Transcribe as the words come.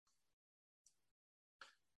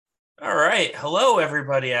All right. Hello,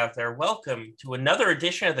 everybody out there. Welcome to another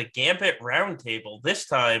edition of the Gambit Roundtable, this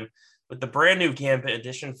time with the brand new Gambit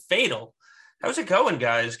edition, Fatal. How's it going,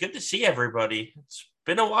 guys? Good to see everybody. It's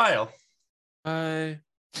been a while. Hi.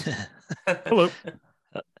 Hello.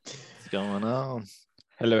 What's going on?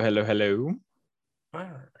 Hello. All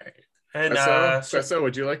right. And Queso,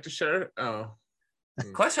 would you like to share? Oh,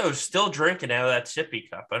 Queso's still drinking out of that sippy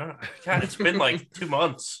cup. I don't know. God, it's been like 2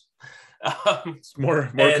 months. it's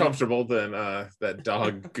more comfortable than that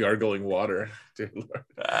dog gargling water.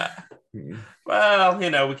 Well,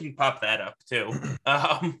 we can pop that up too.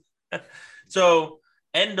 So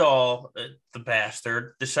Endall, the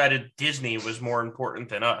bastard, decided Disney was more important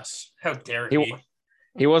than us. How dare he?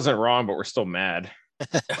 He wasn't wrong, but we're still mad.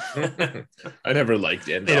 I never liked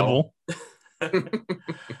Endall.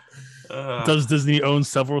 Does Disney own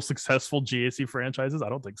several successful GAC franchises? I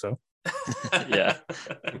don't think so. Yeah.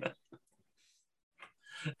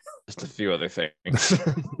 Just a few other things.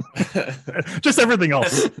 Just everything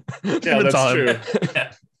else. Yeah, that's true.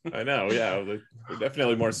 Yeah. I know. Yeah, we're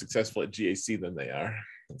definitely more successful at GAC than they are.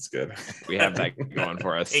 That's good. We have that going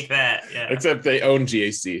for us. Take that. Yeah. Except they own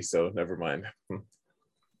GAC, so never mind.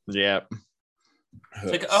 Yeah.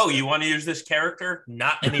 It's like, oh, you want to use this character?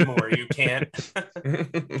 Not anymore. You can't.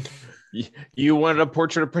 You wanted a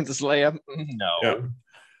portrait of Princess Leia? No. Yeah.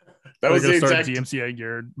 That was the exact DMCA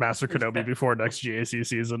geared Master Kenobi before next GAC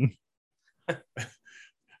season.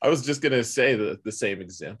 I was just gonna say the same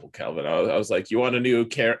example, Calvin. I was like, you want a new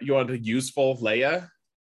you want a useful Leia?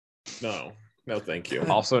 No, thank you.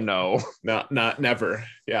 Also, no, not never.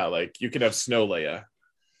 Yeah, like you can have Snow Leia.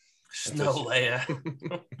 Snow Leia.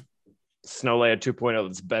 Snow Leia 2.0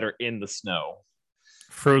 that's better in the snow.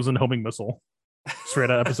 Frozen homing missile. Straight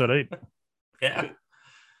out episode 8. Yeah.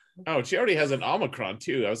 Oh, she already has an Omicron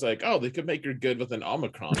too. I was like, oh, they could make her good with an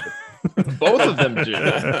Omicron. Both of them do.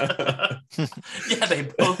 Yeah, they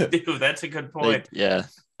both do. That's a good point. Yeah.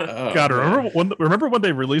 God, remember when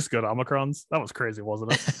they released good Omicrons? That was crazy,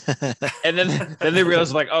 wasn't it? And then they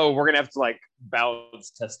realized like, oh, we're gonna have to like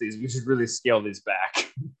balance test these. We should really scale these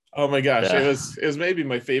back. Oh my gosh, yeah. It was maybe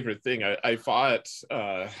my favorite thing. I fought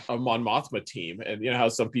a Mon Mothma team, and you know how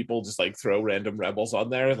some people just like throw random rebels on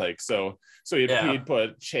there, like so he'd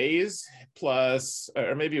put Chase plus,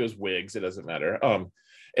 or maybe it was Wiggs, it doesn't matter.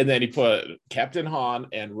 And then he put Captain Han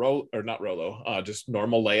and not Rolo, just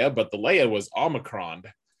normal Leia, but the Leia was Omicron,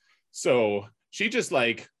 so she just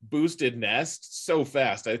like boosted Nest so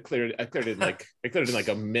fast. I cleared it in like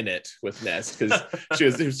a minute with Nest because she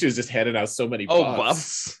was just handing out so many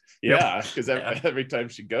buffs. Yeah, because every time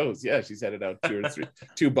she goes, she's handed out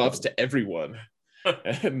two buffs to everyone.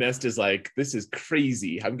 And Nest is like, this is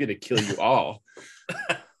crazy. I'm gonna kill you all.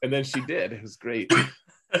 And then she did. It was great.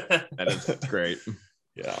 That is great.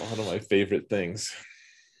 Yeah, one of my favorite things.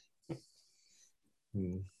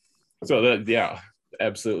 So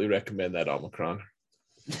absolutely recommend that Omicron.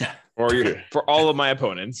 Yeah. For all of my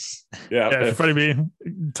opponents. Yeah, in front of me,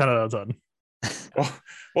 10 out of 10.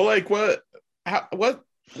 Well, like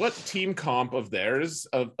what team comp of theirs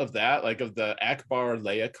of that, like of the Akbar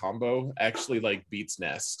Leia combo actually like beats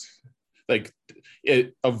Nest? Like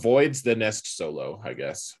it avoids the Nest solo, I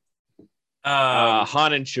guess.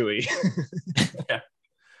 Han and Chewie. Yeah.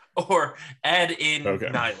 Or add in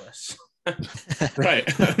Nihilus. Right.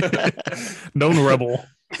 Known rebel.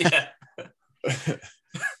 Yeah.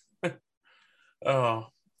 Oh,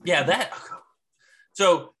 yeah, that.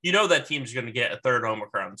 So, that team's going to get a third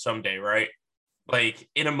Omicron someday, right? Like,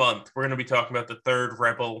 in a month, we're going to be talking about the third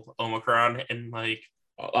Rebel Omicron and, like...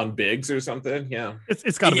 On Biggs or something, yeah.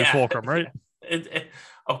 It's got to be Fulcrum, right?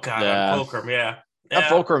 Oh, God, on Fulcrum, yeah. That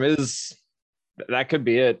Fulcrum is... That could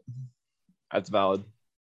be it. That's valid.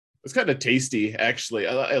 It's kind of tasty, actually.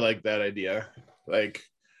 I like that idea. Like,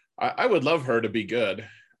 I would love her to be good,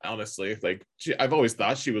 honestly. Like, I've always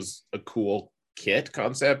thought she was a cool kit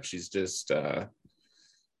concept. She's just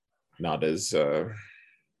not as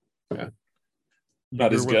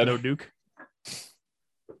not as good. No Duke.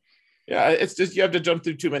 Yeah, it's just you have to jump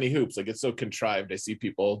through too many hoops. Like, it's so contrived. I see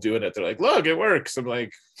people doing it. They're like, look, it works. I'm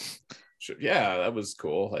like, yeah, that was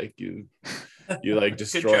cool. Like you like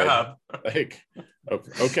destroyed. Good job. Like,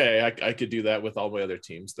 okay, I could do that with all my other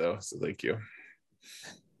teams though. So thank you.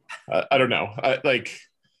 I don't know.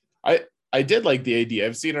 I did like the idea.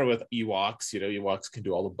 I've seen her with Ewoks. Ewoks can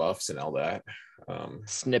do all the buffs and all that.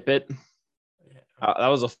 Snippet. That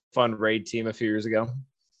was a fun raid team a few years ago.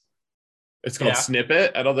 It's called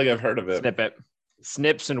Snippet. I don't think I've heard of it. Snippet.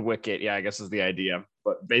 Snips and Wicket. Yeah, I guess is the idea.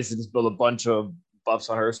 But basically, just build a bunch of buffs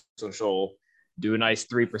on her, so she'll do a nice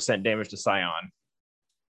 3% damage to Scion.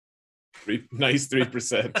 Nice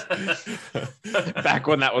 3%. Back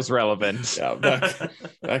when that was relevant. Yeah,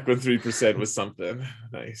 back when 3% was something.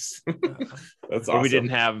 Nice. That's awesome. We didn't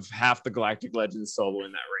have half the Galactic Legends solo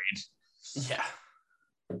in that raid. Yeah.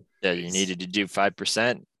 Yeah, you needed to do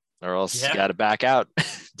 5%, or else Yeah. you got to back out.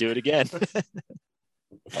 Do it again.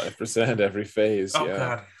 5% every phase. Oh yeah.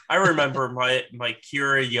 God. I remember my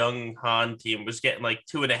Kira Young Han team was getting like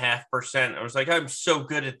 2.5%. I was like, I'm so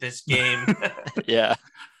good at this game. Yeah.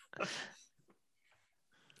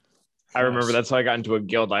 I remember that's how I got into a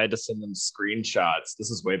guild. I had to send them screenshots.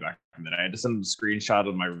 This is way back in the day. I had to send them a screenshot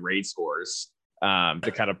of my raid scores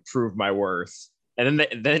to kind of prove my worth. And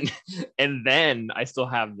then I still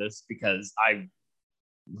have this because I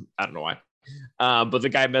don't know why. But the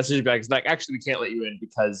guy messaged me back. He's like, actually, we can't let you in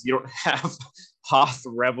because you don't have Hoth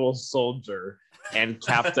Rebel Soldier and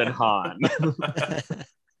Captain Han.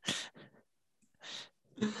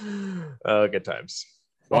 Good times.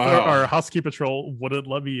 Wow. Our Husky Patrol wouldn't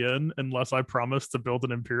let me in unless I promised to build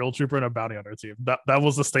an Imperial Trooper and a Bounty Hunter team. That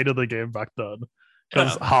was the state of the game back then.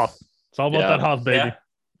 Because Hoth. It's all about that Hoth, baby.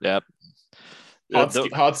 Yep.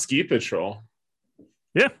 Hot Ski Patrol.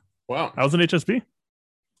 Yeah. Wow. I was in HSP.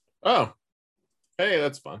 Oh. Hey,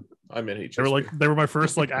 that's fun. I'm in HSP. They were my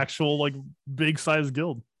first actual big size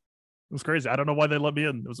guild. It was crazy. I don't know why they let me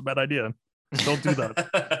in. It was a bad idea. Don't do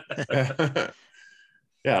that.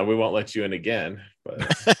 Yeah, we won't let you in again. But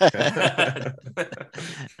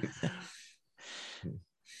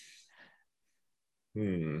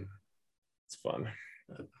it's fun.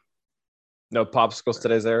 No popsicles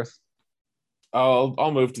today, Zareth?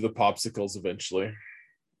 I'll move to the popsicles eventually.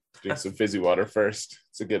 Drink some fizzy water first.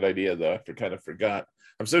 It's a good idea though. I kind of forgot.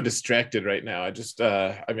 I'm so distracted right now. I just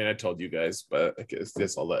I told you guys, but I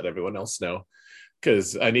guess I'll let everyone else know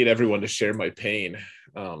because I need everyone to share my pain.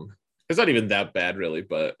 It's not even that bad really,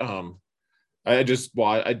 but I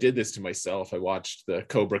did this to myself. I watched the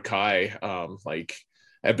Cobra Kai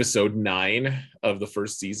episode 9 of the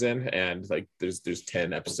first season, and there's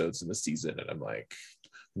 10 episodes in the season, and I'm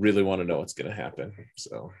really want to know what's gonna happen.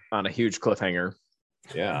 So on a huge cliffhanger.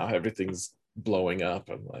 Yeah, everything's blowing up.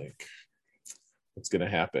 I'm what's gonna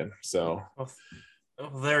happen? So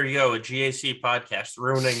there you go, a GAC podcast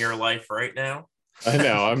ruining your life right now. I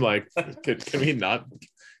know. I'm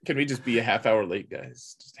can we just be a half hour late,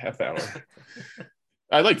 guys? Just half hour.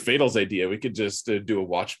 I like Fatal's idea. We could just do a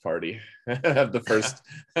watch party. have the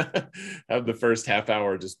first half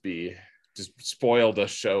hour just spoil the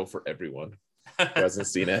show for everyone who hasn't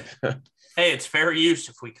seen it. Hey, it's fair use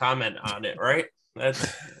if we comment on it, right?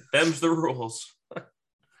 Them's the rules.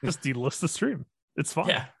 Just delist the stream. It's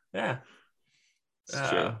fine. Yeah. It's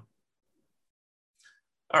true.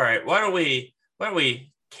 All right. Why don't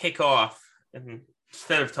we kick off, and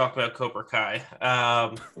instead of talking about Cobra Kai,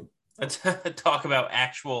 let's talk about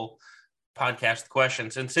actual podcast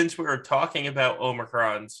questions. And since we were talking about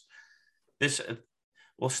Omicrons,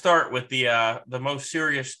 we'll start with the most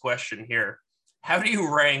serious question here. How do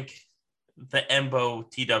you rank the Embo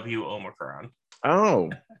TW Omicron? Oh,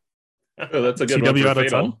 that's a good TW one out for of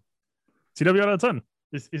Fatal. 10. TW out of 10.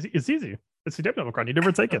 It's easy. It's TW Omicron. You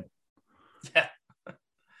never take it. Yeah.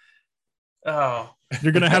 Oh,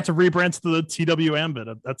 you're gonna have to rebrand to the TW Ambit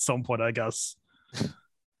at some point, I guess.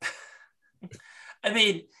 I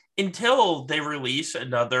mean, until they release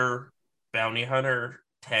another bounty hunter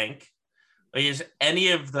tank, is any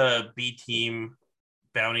of the B team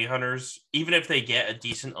bounty hunters, even if they get a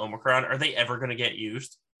decent Omicron, are they ever going to get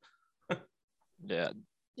used? Yeah.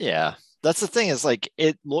 That's the thing is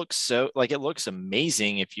it looks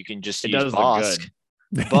amazing if you can just use use Bosk.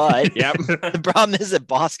 But the problem is that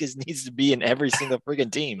Bosk needs to be in every single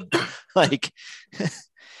friggin' team.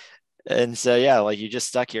 And so you just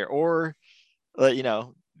stuck here. Or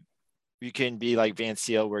you can be like Van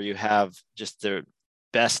Seal where you have just the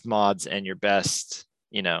best mods and your best,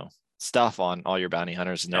 stuff on all your bounty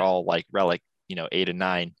hunters, and they're all relic, 8 and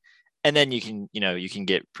 9. And then you can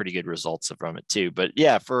get pretty good results from it too. But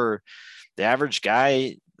yeah, for the average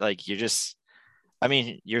guy, you're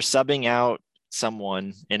subbing out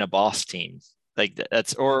someone in a boss team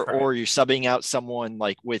that's or you're subbing out someone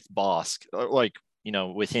with Bosk,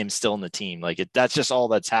 with him still in the team. That's just all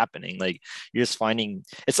that's happening. You're just finding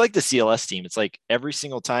it's like the CLS team. It's every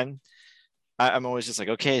single time I'm always just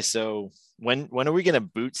okay, so when are we going to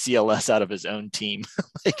boot CLS out of his own team?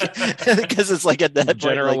 Because it's at that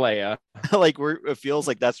General point, Leia. It feels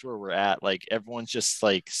like that's where we're at. Everyone's just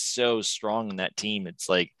so strong in that team. It's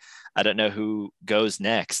I don't know who goes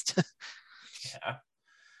next. Yeah.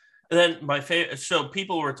 And then my favorite. So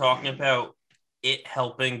people were talking about it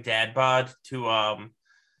helping Dad Bod to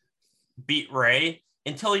beat Ray.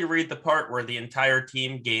 until you read the part where the entire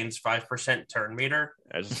team gains 5% turn meter.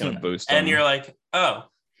 I just gonna boost and them. You're like, oh,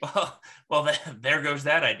 well, there goes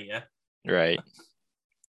that idea. Right.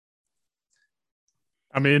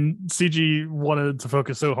 I mean, CG wanted to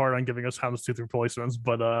focus so hard on giving us Houndstooth replacements,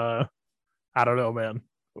 but I don't know, man.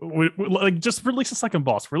 We like just release a second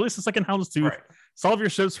boss, release a second Houndstooth, Right. Solve your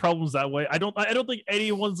ship's problems that way. I don't think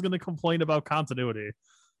anyone's gonna complain about continuity.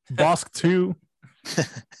 Boss 2,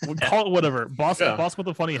 we'll call it whatever. Boss with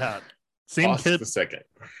a funny hat. Same Boss kit. the second.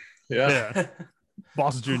 Yeah.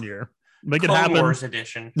 Boss Junior. Make Clone it happen. Wars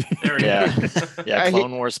edition. There we Yeah. go. Yeah,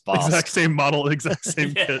 Clone Wars boss. Exact same model, exact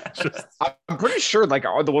same kit. Just... I'm pretty sure like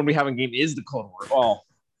the one we have in game is the Clone Wars. Well,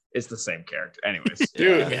 it's the same character. Anyways.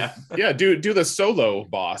 Dude, do the solo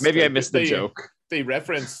boss. Maybe I missed the joke. They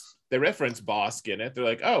reference Bosk in it. They're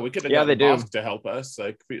like, oh, we could have gotten Bosk to help us.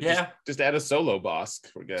 Like, just add a solo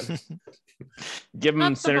Bosk. We're good. Give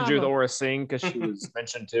him synergy with Aura Singh because she was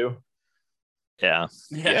mentioned too. Yeah.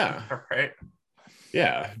 Right.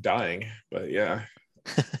 Yeah, dying, but yeah.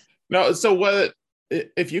 No, so what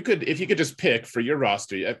if you could just pick for your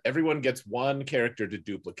roster? Everyone gets one character to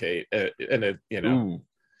duplicate, and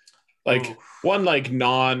one like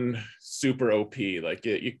non super OP, like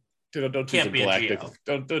you don't choose a galactic.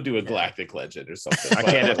 Don't do a galactic legend or something. I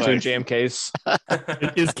can't have two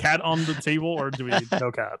JMKs. Is Cat on the table or do we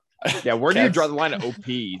no Cat? Yeah, where do you draw the line of OP?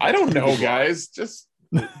 I don't know, guys. Just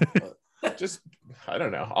I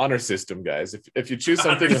don't know. Honor system, guys. If you choose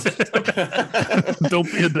something, don't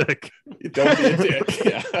be a dick. Don't be a dick.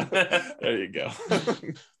 Yeah, there you go.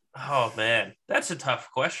 Oh man, that's a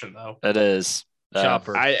tough question though. It is.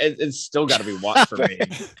 Chopper. It's still got to be Watt for me.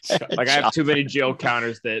 Like I have too many jail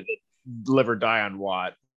counters that live or die on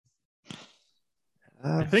Watt.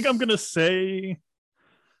 I think I'm gonna say.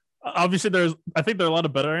 Obviously, I think there are a lot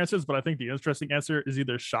of better answers, but I think the interesting answer is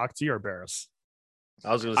either Shakti or Barris.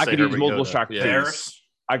 I was going to say I could use multiple Shaktis. Barris.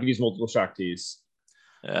 I could use multiple Shaktis.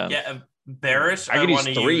 Yeah, Barris. I want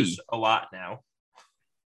to use a lot now.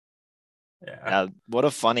 Yeah. What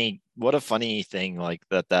a funny thing like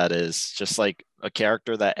that is. Just like a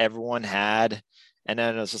character that everyone had, and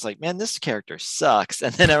then it was just like, man, this character sucks.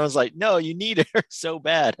 And then everyone's like, no, you need her so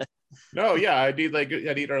bad. No, yeah, I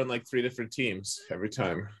need her on like 3 different teams every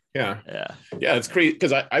time. Yeah, it's crazy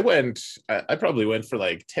because I probably went for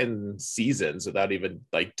like 10 seasons without even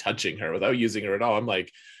like touching her, without using her at all. I'm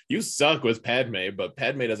like, you suck with Padme, but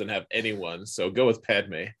Padme doesn't have anyone, so go with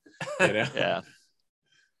Padme. You know? Yeah.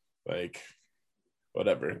 Like,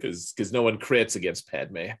 whatever, because no one crits against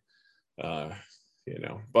Padme. You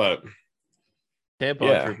know, but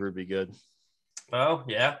Tampon Trooper would be good. Oh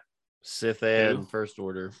yeah, Sith and First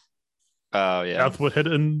Order. Oh yeah, Death would hit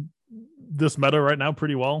in this meta right now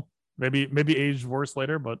pretty well. Maybe aged worse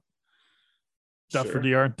later, but Death for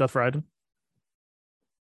DR, Death for Iden.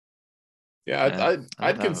 Yeah,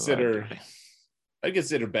 I'd consider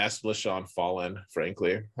Bastila on Fallen.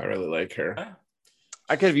 Frankly, I really like her.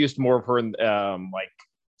 I could have used more of her in, like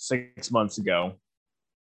 6 months ago.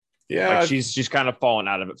 Yeah, like she's kind of fallen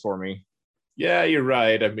out of it for me. Yeah, you're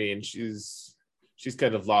right. I mean, she's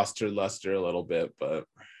kind of lost her luster a little bit, but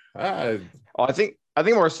I think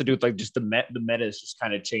more has to do with like just the meta is just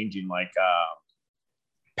kind of changing. Like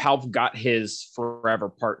Palp got his forever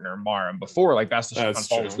partner Mara before, like Bastila on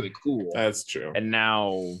Fall was really cool. That's true. And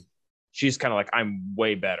now she's kind of like, I'm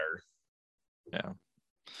way better. Yeah.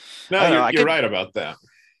 No, you're right about that.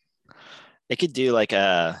 It could do like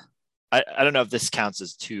I don't know if this counts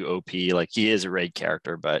as too OP. Like he is a raid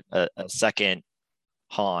character, but a second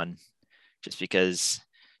Han, just because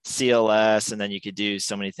CLS, and then you could do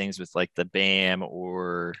so many things with like the BAM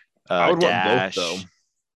or I would Dash. want both though.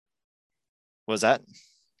 Was that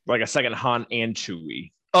like a second Han and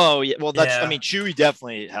Chewie? Oh yeah, well I mean Chewie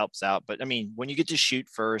definitely helps out, but I mean when you get to shoot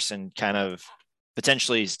first and kind of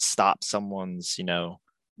potentially stop someone's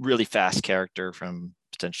really fast character from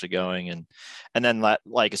potentially going and then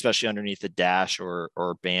like especially underneath the dash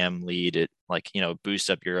or BAM lead, it like boost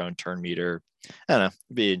up your own turn meter. I don't know,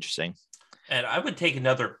 it'd be interesting. And I would take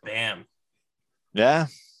another BAM. Yeah,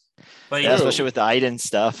 but especially with the Iden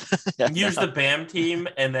stuff. Use the BAM team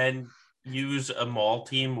and then use a Maul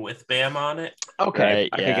team with BAM on it. Okay,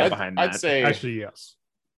 I can get behind that. I'd say actually yes.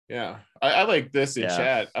 Yeah, I like this in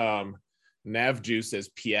chat. Nav Juice as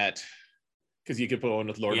Piet, because you could put one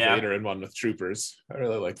with Lord Vader and one with Troopers. I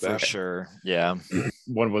really like that. For sure. Yeah.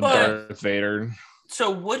 One with Darth Vader.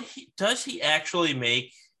 So does he actually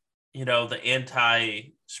make, the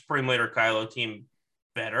anti-Supreme Leader Kylo team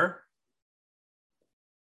better?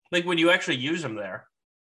 Like when you actually use him there?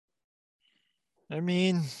 I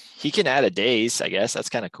mean, he can add a daze, I guess. That's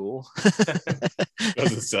kind of cool.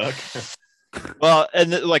 Doesn't suck. Well,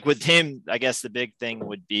 and like with him, I guess the big thing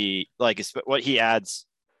would be like what he adds.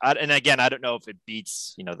 And again, I don't know if it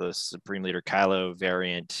beats, the Supreme Leader Kylo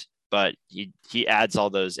variant, but he adds all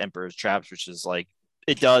those Emperor's Traps, which is like,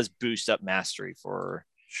 it does boost up mastery for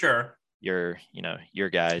your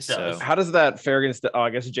guys. So how does that fare against I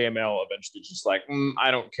guess JML eventually just like, I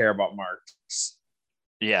don't care about marks.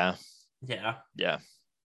 Yeah.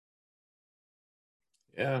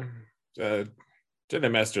 Jedi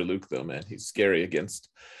Master Luke, though, man, he's scary against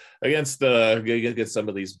some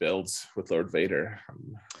of these builds with Lord Vader.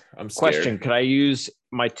 I'm scared. Question: could I use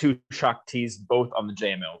my 2 shock T's both on the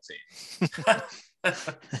JML team?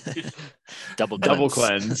 double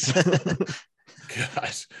cleanse.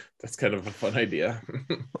 Gosh, that's kind of a fun idea.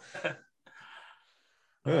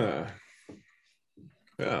 Yeah,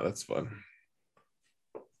 that's fun.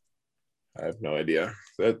 I have no idea.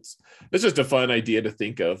 It's just a fun idea to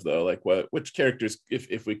think of, though. Like, which characters,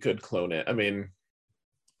 if we could clone it. I mean,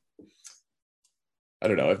 I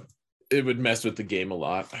don't know. It would mess with the game a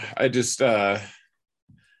lot. I just, I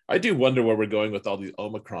do wonder where we're going with all these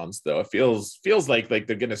Omicrons, though. It feels like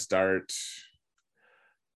they're gonna start.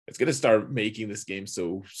 It's gonna start making this game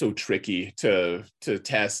so tricky to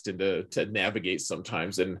test and to navigate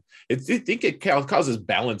sometimes, and I think it causes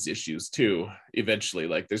balance issues too. Eventually,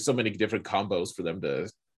 like there's so many different combos for them to,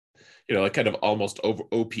 like kind of almost over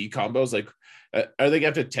OP combos. Like, are they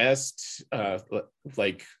going to have to test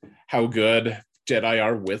like how good Jedi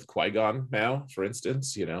are with Qui-Gon now, for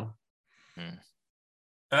instance? Yeah.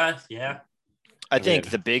 I think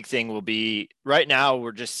the big thing will be right now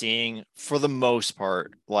we're just seeing, for the most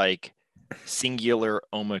part, like singular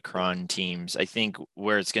Omicron teams. I think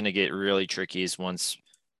where it's going to get really tricky is once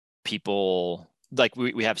people, like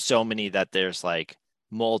we have so many that there's like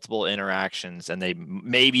multiple interactions and they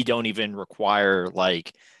maybe don't even require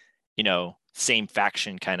like, same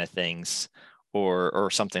faction kind of things or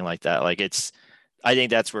something like that. Like I think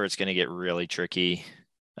that's where it's going to get really tricky.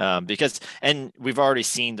 Because we've already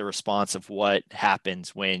seen the response of what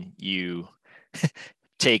happens when you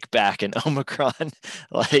take back an Omicron.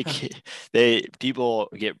 Like people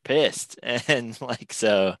get pissed, and like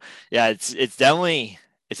so it's definitely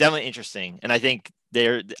interesting. And I think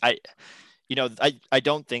I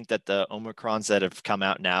don't think that the Omicrons that have come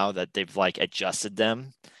out now that they've like adjusted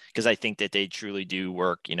them, because I think that they truly do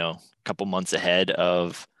work a couple months ahead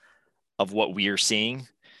of what we are seeing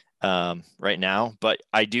right now. But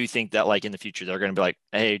I do think that like in the future they're going to be like,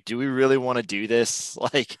 hey, do we really want to do this?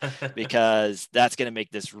 Like, because that's going to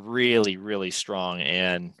make this really, really strong,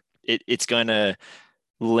 and it's going to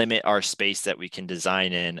limit our space that we can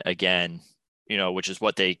design in again, which is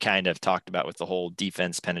what they kind of talked about with the whole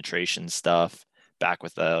defense penetration stuff back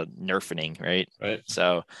with the nerfing, right?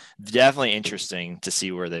 So definitely interesting to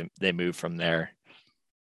see where they move from there.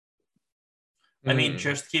 I mean,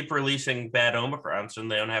 just keep releasing bad Omicrons and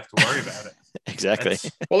they don't have to worry about it. Exactly.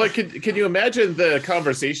 Well, like, can you imagine the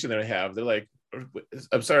conversation they have? They're like,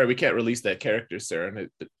 I'm sorry, we can't release that character, sir. And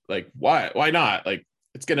like, why not? Like,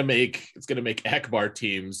 it's gonna make Akbar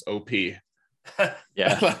teams OP.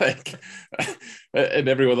 Yeah. Like, and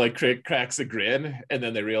everyone like cracks a grin, and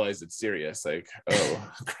then they realize it's serious. Like,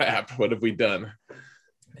 oh crap, what have we done?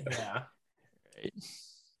 Yeah.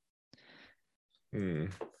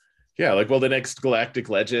 Yeah, like, will the next Galactic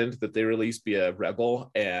Legend that they release be a rebel,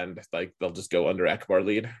 and like they'll just go under Akbar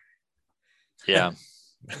lead? Yeah.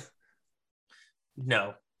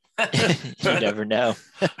 No. You never know.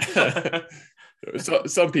 So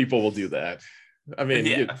some people will do that. I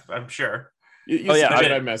mean, I'm sure. You see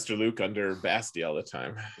Jedi Master Luke under Basti all the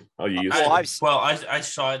time. I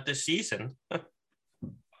saw it this season.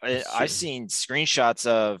 I've seen screenshots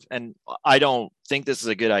of, and I don't think this is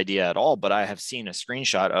a good idea at all, but I have seen a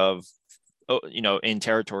screenshot of, in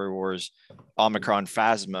Territory Wars, Omicron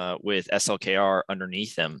Phasma with SLKR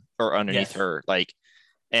underneath him or underneath her. Like,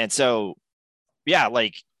 and so, yeah,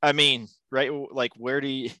 like, I mean, right. Like, where do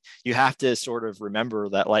you have to sort of remember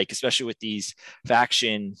that, like, especially with these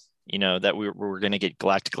faction, that we're going to get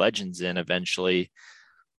Galactic Legends in eventually,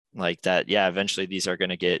 like that. Yeah. Eventually these are going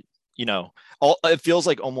to get, it feels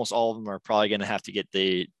like almost all of them are probably going to have to get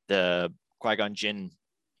the Qui-Gon Jinn,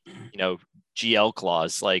 GL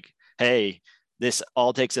clause. Like, hey, this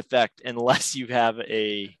all takes effect unless you have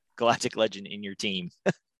a Galactic Legend in your team,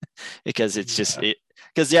 because it's just that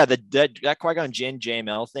Qui-Gon Jinn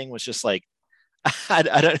JML thing was just like,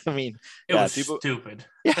 it was stupid.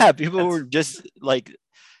 Yeah, people were just like,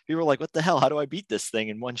 what the hell? How do I beat this thing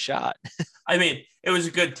in one shot? I mean, it was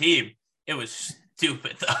a good team. It was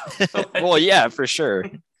stupid though. Well, yeah, for sure.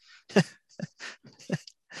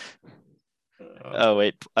 Oh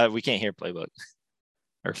wait, we can't hear playbook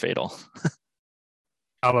or fatal.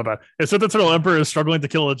 How about that? If Sith Eternal Emperor is struggling to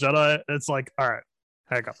kill a Jedi, it's like, all right,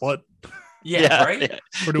 hang on, what? Yeah, right? Yeah.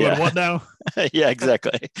 We're doing what now? Yeah,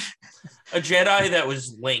 exactly. A Jedi that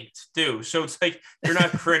was linked, too. So it's like, you're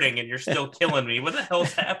not critting and you're still killing me. What the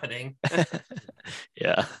hell's happening?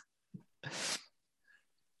 Yeah.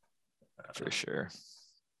 For sure.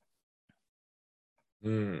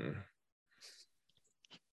 So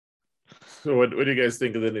what do you guys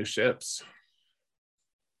think of the new ships?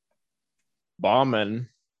 Bombing.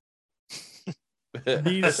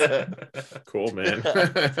 These Cool, man.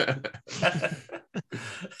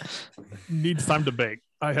 needs time to bake.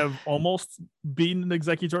 I have almost beaten an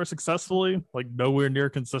Executor successfully, like nowhere near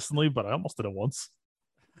consistently, but I almost did it once.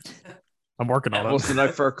 I'm working on it. Almost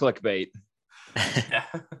enough for clickbait.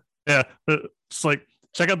 Yeah, it's like,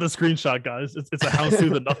 check out the screenshot, guys. It's a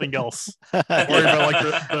Houndstooth and nothing else. Don't worry about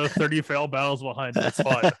like the 30 fail battles behind it. It's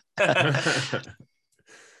fine.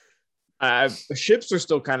 Ships are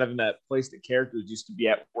still kind of in that place that characters used to be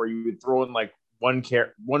at, where you would throw in like one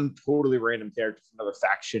totally random character from another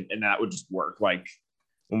faction, and that would just work. Like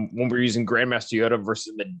when we're using Grandmaster Yoda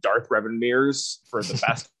versus the Darth Revan mirrors for the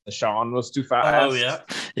best the Sean was too fast. Oh yeah.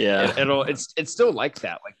 It's still like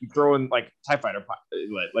that. Like you throw in like TIE Fighter,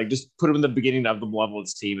 like just put them in the beginning of the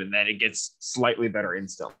Malevolence team, and then it gets slightly better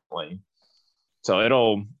instantly. So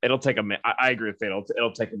it'll take a minute. I agree with Fatal.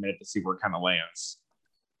 It'll take a minute to see where it kind of lands.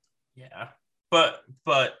 Yeah, but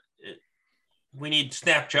we need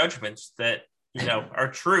snap judgments that are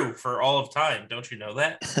true for all of time. Don't you know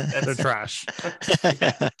that? They're trash.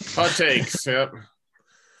 Hot takes. Yep.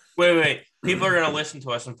 Wait. People are going to listen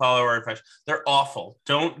to us and follow our advice. They're awful.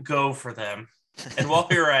 Don't go for them. And while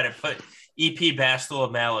you're at it, put EP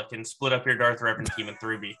Bastila Malik and split up your Darth Revan team in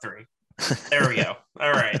 3v3. There we go.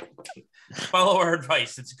 All right. Follow our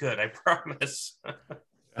advice. It's good. I promise.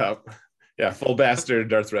 Yeah, full bastard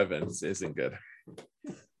Darth Revan isn't good.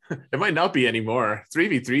 It might not be anymore.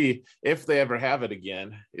 3v3, if they ever have it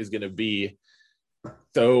again, is going to be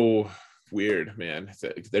so weird, man.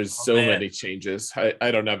 There's so many changes.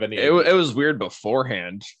 I don't have any. It was weird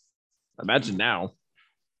beforehand. Imagine now.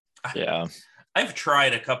 Yeah. I've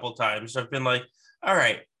tried a couple times. I've been like, all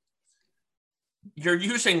right, you're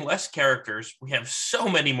using less characters. We have so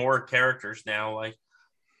many more characters now. Like,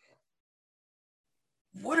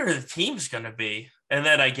 what are the teams going to be? And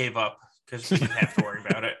then I gave up because we didn't have to worry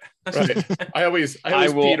about it. Right.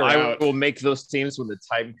 I will make those teams when the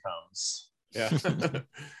time comes. Yeah. I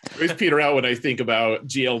always peter out when I think about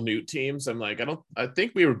GL Newt teams. I'm like, I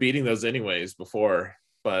think we were beating those anyways before,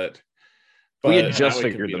 but we had just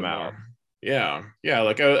figured them out. Yeah.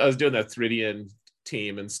 Like I was doing that Thridian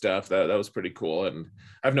team and stuff. That was pretty cool. And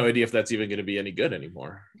I have no idea if that's even going to be any good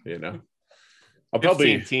anymore. I'll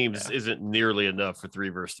probably 15 teams isn't nearly enough for 3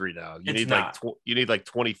 versus 3 now. You need like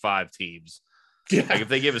 25 teams. Yeah. Like if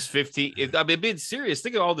they give us 15, being serious,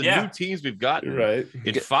 think of all the new teams we've gotten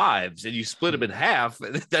in fives, and you split them in half.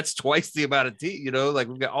 That's twice the amount of teams. Like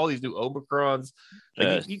we've got all these new Omicrons.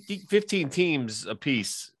 Like 15 teams a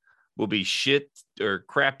piece will be shit or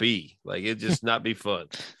crappy. Like it just not be fun.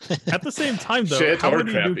 At the same time, though, how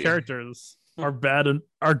many new characters are bad and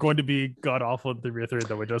are going to be god awful in 3v3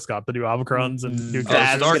 that we just got? The new Omicrons and new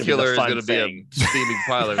characters. Star Killer is going to be a steaming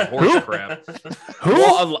pile of horse crap.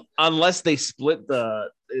 Well, unless they split or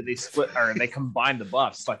they combine the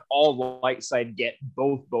buffs, like all light side get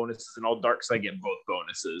both bonuses and all dark side get both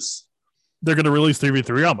bonuses. They're going to release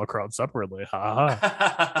 3v3 Omicron separately.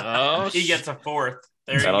 He gets a fourth.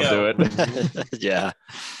 There That'll you go. do it. Yeah.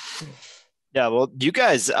 Yeah, well, you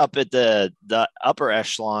guys up at the upper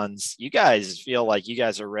echelons, you guys feel like you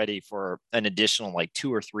guys are ready for an additional like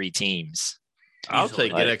 2 or 3 teams. I'll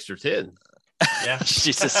take an extra 10. Yeah.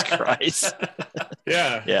 Jesus Christ.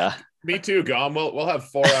 Yeah. Me too, Gom. We'll have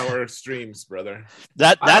 4-hour streams, brother.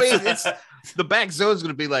 It's the back zone is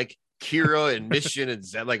going to be like Kira and Mission and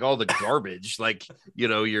Zen, like all the garbage, like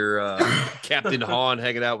your Captain Han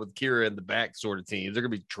hanging out with Kira in the back sort of teams. They're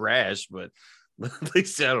gonna be trash, but at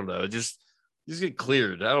least I don't know. Just get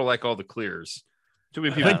cleared. I don't like all the clears. Too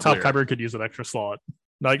many people. I think Top Kyber could use an extra slot,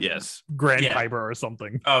 like Grand Kyber or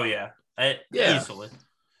something. Oh yeah, easily.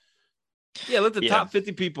 Yeah, let the top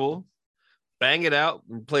 50 people bang it out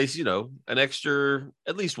and place, an extra,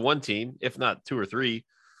 at least one team, if not 2 or 3.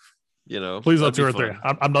 Please not 2 or 3.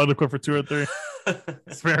 I'm not equipped for 2 or 3.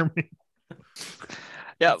 Spare me.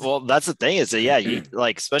 Yeah, well, that's the thing is that you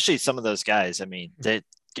like, especially some of those guys. I mean,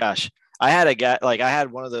 I had a guy, like I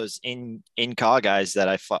had one of those in-call guys that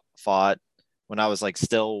I fought when I was like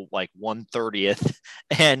still like 1/30th,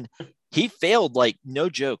 and he failed like no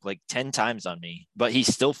joke, like 10 times on me, but he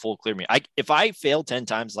still full cleared me. If I fail 10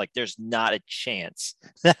 times, like there's not a chance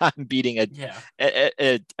that I'm beating a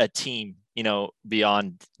team,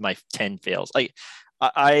 beyond my 10 fails. Like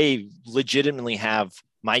I legitimately have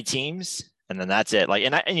my teams, and then that's it. Like,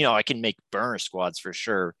 and I can make burner squads for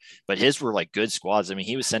sure, but his were like good squads. I mean,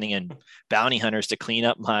 he was sending in bounty hunters to clean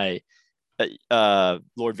up my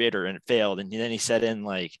Lord Vader, and it failed. And then he set in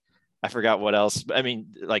like, I forgot what else. I mean,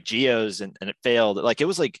 like Geos, and it failed. Like, it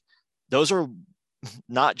was like, those are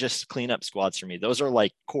not just cleanup squads for me. Those are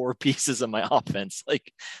like core pieces of my offense.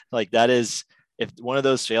 Like that is, if one of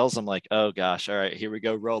those fails, I'm like, oh gosh, all right, here we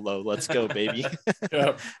go, Rolo, let's go, baby.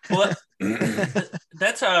 Well,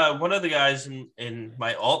 that's one of the guys in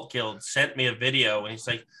my alt guild sent me a video, and he's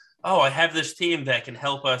like, oh, I have this team that can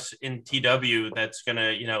help us in TW that's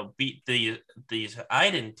gonna, beat these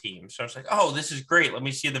Iden teams. So I was like, oh, this is great. Let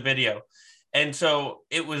me see the video. And so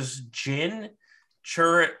it was Jin,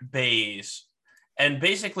 Churret, Bays, and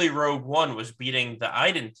basically Rogue One was beating the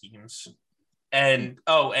Iden teams. And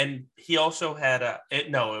and he also had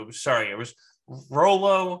it was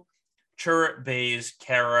Rolo, Churret, Bays,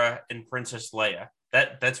 Kara, and Princess Leia.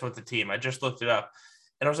 That's what the team. I just looked it up,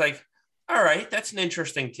 and I was like, all right, that's an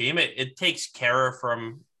interesting team. It takes Kara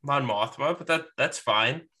from Mon Mothma, but that's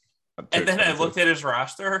fine. And then I looked at his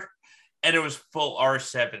roster, and it was full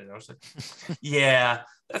R7, and I was like, yeah,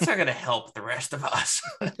 that's not going to help the rest of us.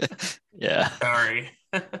 Yeah. Sorry.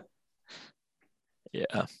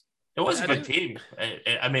 Yeah. It was a good team.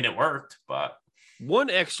 I mean, it worked, but one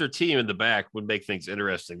extra team in the back would make things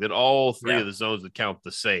interesting. That all three of the zones would count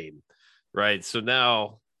the same, right? So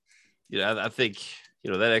now, I think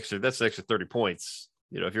that's an extra 30 points.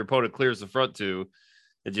 If your opponent clears the front two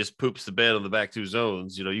and just poops the bed on the back two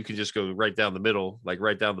zones, you can just go right down the middle, like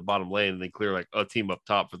right down the bottom lane, and then clear like a team up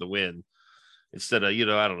top for the win. Instead of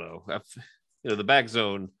I don't know, the back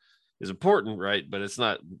zone is important, right? But it's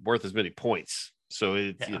not worth as many points. So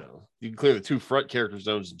you can clear the two front character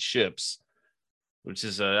zones and ships, which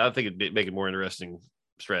is I think it'd make it more interesting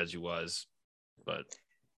strategy wise. But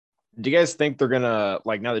do you guys think they're gonna,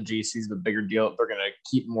 like, now that GAC is a bigger deal, they're gonna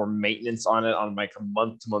keep more maintenance on it on like a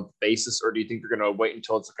month-to-month basis, or do you think they're gonna wait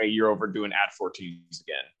until it's like a year overdue and add 14s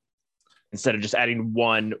again instead of just adding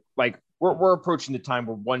one? Like we're approaching the time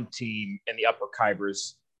where one team in the upper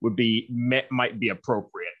Kybers might be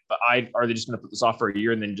appropriate, but are they just going to put this off for a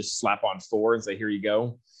year and then just slap on 4 and say, here you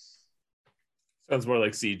go? Sounds more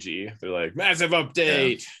like CG. They're like, massive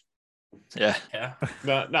update. Yeah.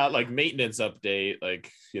 Not like maintenance update,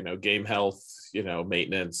 like, game health,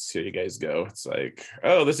 maintenance. Here you guys go. It's like,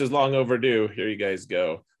 oh, this is long overdue. Here you guys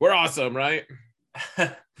go. We're awesome, right?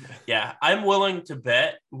 Yeah, I'm willing to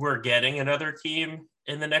bet we're getting another team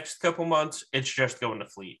in the next couple months. It's just going to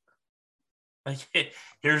fleet. Like,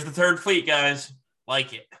 here's the third fleet, guys.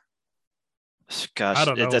 Like it. Gosh, I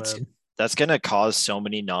don't know, that's gonna cause so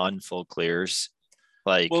many non-full clears.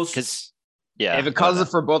 Like, because if it causes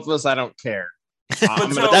it for both of us, I don't care.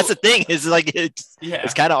 But that's the thing, is like it's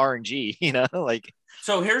kind of RNG, like.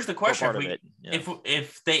 So here's the question: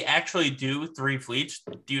 if they actually do 3 fleets,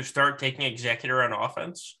 do you start taking Executor on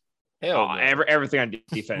offense? Hell no. Everything on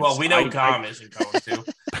defense. Well, we know Gom isn't going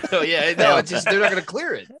to. It's just they're not going to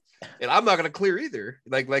clear it. And I'm not going to clear either.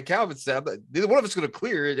 Like Calvin said, neither one of us is going to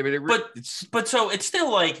clear it. I mean, but so it's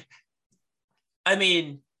still like, I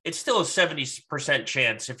mean, it's still a 70%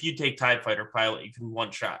 chance if you take TIE Fighter pilot, you can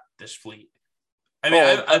one-shot this fleet. I mean,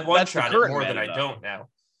 I've one-shot it more than I don't now.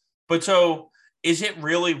 But so is it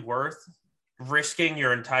really worth risking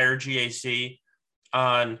your entire GAC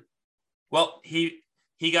on, well, he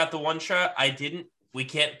got the one shot, I didn't, we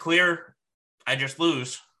can't clear, I just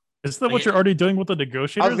lose. Isn't that what you're already doing with the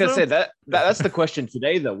negotiators? I was going to say that's the question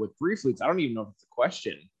today, though. With 3 fleets, I don't even know if it's a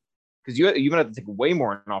question, because you're going to have to take way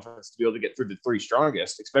more in offense to be able to get through the 3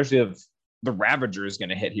 strongest, especially if the Ravager is going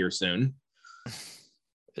to hit here soon.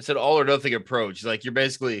 It's an all or nothing approach. Like, you're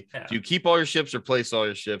basically, do you keep all your ships or place all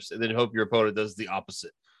your ships and then hope your opponent does the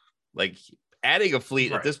opposite? Like, adding a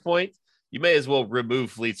fleet at this point, you may as well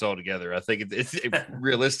remove fleets altogether. I think it's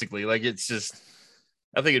realistically, like, it's just,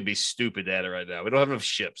 I think it'd be stupid to add it right now. We don't have enough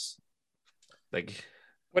ships. Like,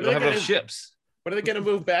 we don't have enough ships. When are they going to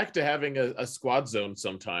move back to having a squad zone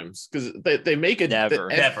sometimes? Because they make it never.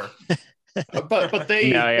 But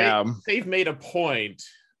they've made a point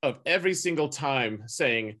of every single time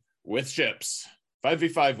saying with ships,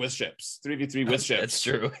 5v5 with ships, 3v3 with ships. That's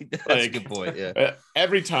true. That's a good point. Yeah.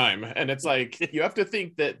 Every time, and it's like you have to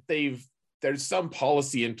think that there's some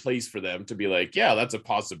policy in place for them to be like, yeah, that's a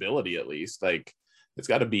possibility at least. Like, it's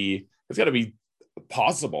got to be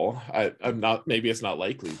possible. I'm not. Maybe it's not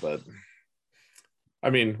likely, but I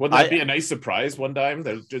mean, wouldn't that be a nice surprise one time?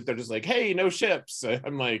 They're just like, hey, no ships.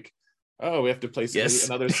 I'm like, oh, we have to place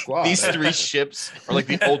another squad. These 3 ships are like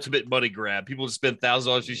the ultimate money grab. People just spend $1,000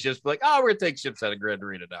 on ships, be like, oh, we're gonna take ships out of Grand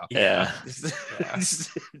Arena now. Yeah.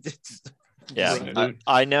 Yeah.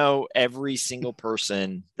 I know every single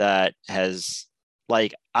person that has,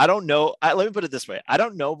 like, I don't know. Let me put it this way. I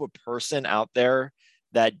don't know of a person out there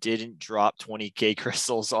that didn't drop 20K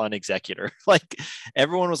crystals on Executor. Like,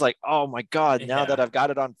 everyone was like, oh my God, now that I've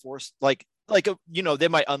got it on Force, like, they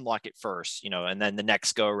might unlock it first, and then the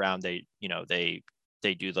next go around, they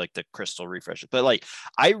do like the crystal refreshes. But like,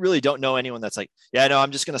 I really don't know anyone that's like, yeah, no,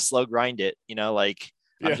 I'm just going to slow grind it.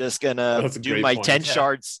 I'm just going to do my 10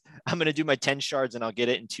 shards. I'm going to do my 10 shards and I'll get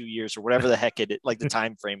it in 2 years or whatever the heck like the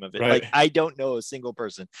time frame of it. Right. Like, I don't know a single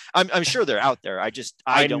person. I'm sure they're out there.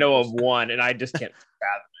 I know of one and I just can't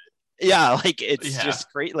fathom it. Yeah. Like, it's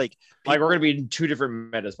just great. Like we're going to be in 2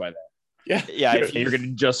 different metas by then. Yeah. Yeah. You're going to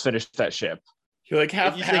just finish that ship. You're like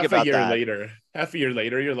half a year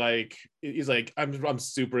later, you're like, he's like, I'm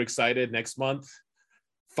super excited next month.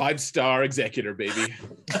 5-star Executor, baby.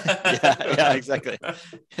 yeah, exactly.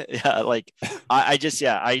 Yeah, like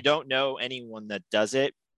I don't know anyone that does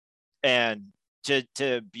it, and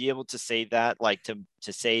to be able to say that, like to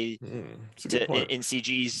say in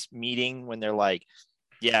CG's meeting when they're like,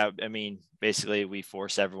 yeah, I mean, basically we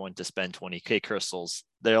force everyone to spend 20K crystals.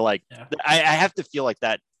 They're like, I have to feel like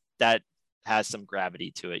that has some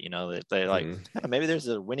gravity to it, that they're like, maybe there's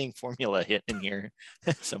a winning formula hit in here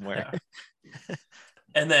somewhere. Yeah.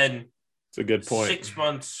 And then it's a good point. 6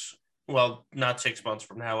 months, well, not 6 months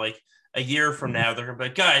from now, like a year from now, they're gonna be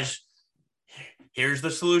like, guys, here's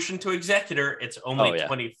the solution to Executor. It's only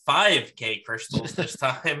 25K crystals this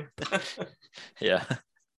time. Yeah.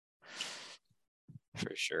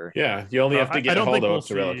 For sure. Yeah, you only have to get Holdo up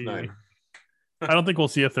to Relic 9. I don't think we'll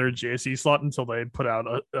see a third GAC slot until they put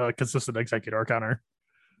out a consistent Executor counter.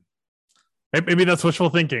 Maybe that's wishful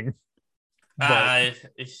thinking.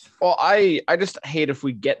 Well, I just hate if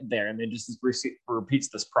we get there and then just repeats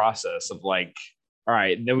this process of like, all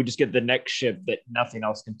right, and then we just get the next ship that nothing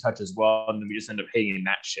else can touch as well, and then we just end up hating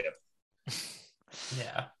that ship.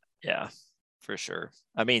 Yeah, for sure.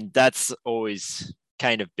 I mean, that's always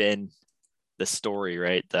kind of been the story,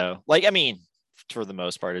 right? Though, like, I mean, for the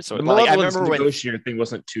most part, it's so. Like, I remember when the negotiator thing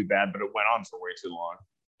wasn't too bad, but it went on for way too long.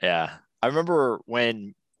 Yeah, I remember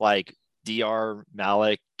when like DR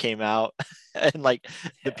Malik came out and like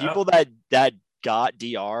the people that got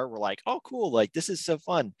DR were like, oh cool, like this is so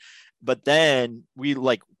fun, but then we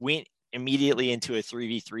like went immediately into a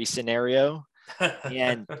 3v3 scenario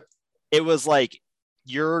and it was like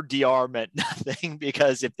your DR meant nothing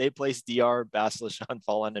because if they placed DR, Basilisk,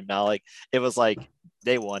 Fallen, and Malik, it was like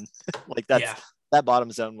they won. Like that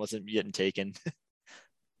bottom zone wasn't getting taken.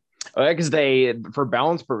 Because they, for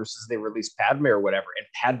balance purposes, they released Padme or whatever, and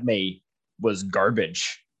Padme was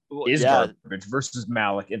garbage. Garbage versus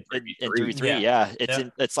Malik in 3v3.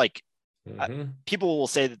 It's like people will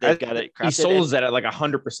say that they've got it crafted. He souls that at like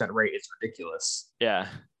 100% rate. It's ridiculous. Yeah.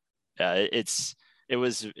 It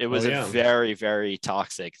was a very, very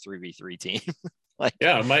toxic 3v3 team. Like,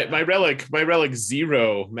 my relic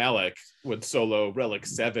 0 Malik would solo relic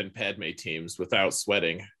 7 Padme teams without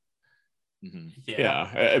sweating.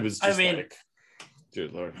 It was just like, dear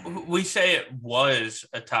Lord. We say it was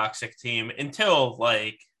a toxic team until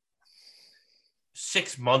like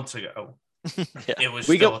 6 months ago. It was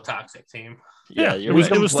still a toxic team. It was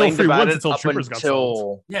still free once until Troopers got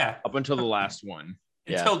sold. Up until the last one.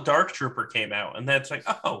 Until Dark Trooper came out, and that's like,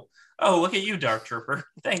 oh, look at you, Dark Trooper.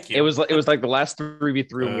 Thank you. It was like the last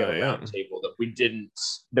 3v3 we had a round table that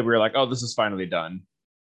we were like, oh, this is finally done.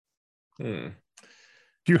 If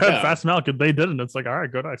you had Fast Malik and they didn't, it's like, all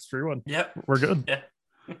right, go nice, 3-1. Yep. We're good.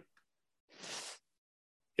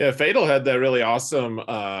 Yeah, Fatal had that really awesome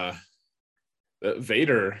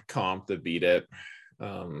Vader comp that beat it.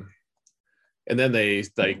 And then they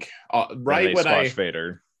like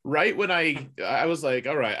Vader. Right when I was like,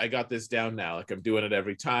 all right, I got this down now. Like I'm doing it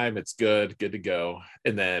every time. It's good to go.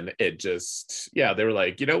 And then it just, they were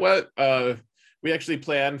like, you know what? We actually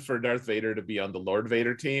planned for Darth Vader to be on the Lord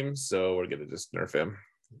Vader team, so we're gonna just nerf him.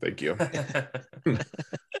 Thank you.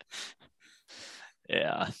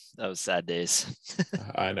 Yeah, that was sad days.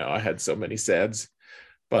 I know. I had so many sads.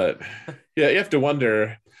 But you have to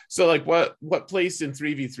wonder. So like what place in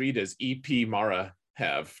 3v3 does EP Mara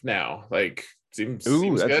have now? Like seems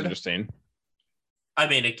that's good. Interesting. I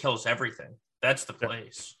mean, it kills everything. That's the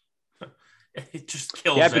place. It just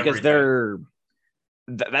kills because everything.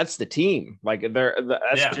 That's the team. Like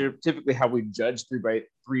that's typically how we judge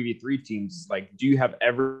 3v3 teams. Like, do you have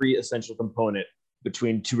every essential component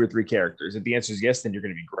between 2 or 3 characters? If the answer is yes, then you're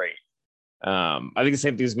going to be great. I think the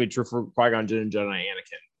same thing is going to be true for Qui-Gon Jinn and Jedi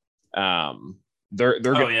Anakin. They're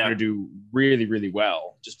going to do really, really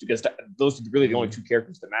well just because those are really the only 2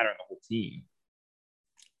 characters that matter in the whole team.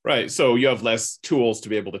 Right. So you have less tools to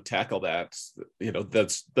be able to tackle that.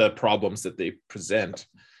 That's the problems that they present.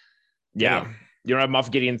 Yeah. You don't have Moff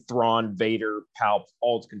Gideon, Thrawn, Vader, Palp,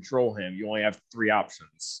 all to control him. You only have 3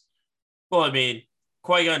 options. Well, I mean,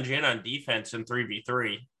 Qui-Gon Jinn on defense in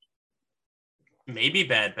 3v3. Maybe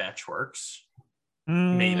Bad Batch works.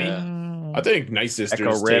 Maybe. I think Night Sisters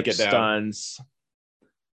Echo take Rip, it down. stuns.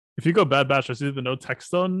 If you go Bad Batch, there's either no tech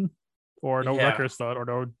stun or no Yeah. Wrecker stun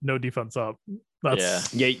or no defense up.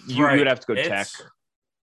 That's you would have to go tech.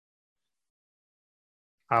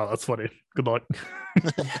 Oh, that's funny. Good luck.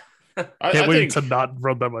 I Can't wait think, to not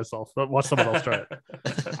run that myself. Watch someone else try it.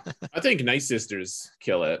 I think Night Sisters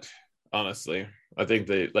kill it. Honestly, I think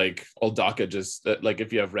they like Oldaka just like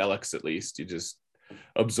if you have relics at least you just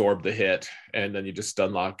absorb the hit and then you just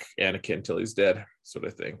stun lock Anakin until he's dead. That's what I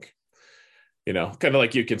think. Kind of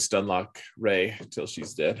like you can stun lock Rey until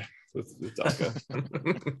she's dead with Daka.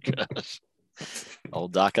 Gosh.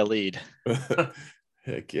 Old Daka lead.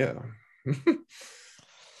 Heck yeah.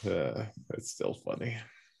 It's still funny.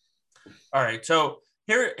 All right, so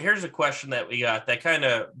here's a question that we got that kind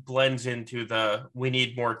of blends into the we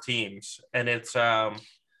need more teams, and it's so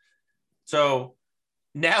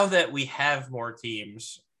now that we have more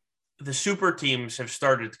teams, the super teams have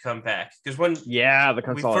started to come back because when the we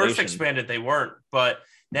consolidation first expanded, they weren't, but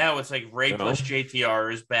now it's like Ray plus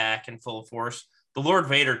JTR is back in full force. The Lord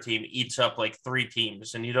Vader team eats up like 3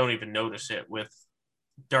 teams, and you don't even notice it with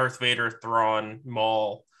Darth Vader, Thrawn,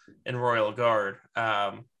 Maul, and Royal Guard.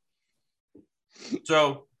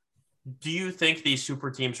 So, do you think these super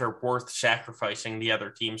teams are worth sacrificing the other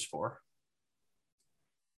teams for?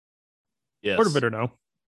 Yes. Or bit or no.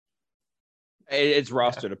 It's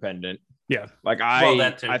roster dependent. Yeah. Like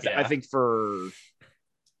I think for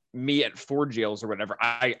me at 4 jails or whatever,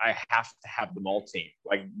 I have to have the Maul team.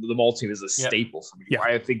 Like the Maul team is a staple for me. Yeah.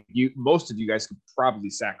 I think most of you guys could probably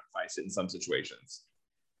sacrifice it in some situations.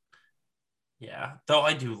 Yeah, though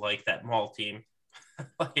I do like that Maul team.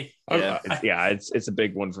 It's a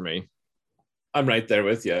big one for me. I'm right there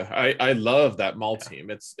with you. I love that Maul team.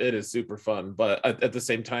 It is super fun, but at the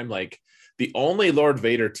same time, like the only Lord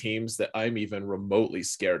Vader teams that I'm even remotely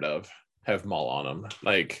scared of have Maul on them.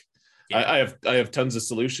 Like I have tons of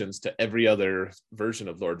solutions to every other version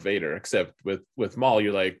of Lord Vader, except with Maul,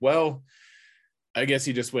 you're like, well, I guess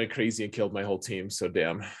he just went crazy and killed my whole team. So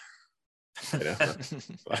damn,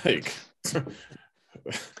 like.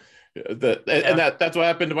 That's what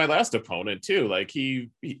happened to my last opponent too. Like he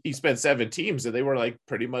spent 7 teams and they were like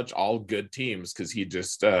pretty much all good teams because he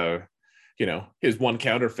just his one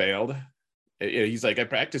counter failed. He's like, I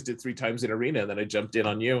practiced it 3 times in arena and then I jumped in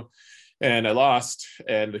on you and I lost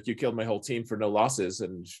and you killed my whole team for no losses,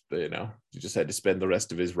 and you just had to spend the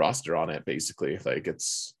rest of his roster on it basically. Like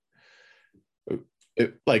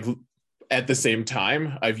like at the same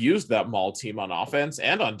time, I've used that Maul team on offense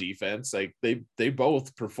and on defense. Like they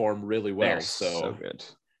both perform really well. They're so good.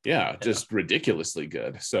 Yeah, just ridiculously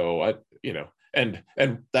good. So and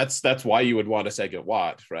that's why you would want a second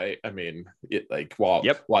Watt, right? I mean,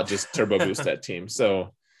 Watt just turbo boost that team.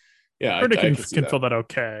 So yeah, I can feel that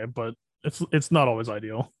okay, but it's not always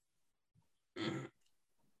ideal. Did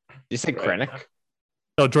you say Krennic?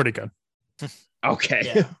 No, Jordy can. Okay.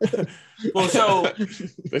 Yeah. Well, so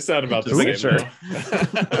they sound about the same. Sure.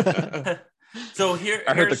 So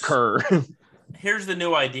I heard the cur. Here's the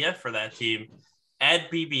new idea for that team: add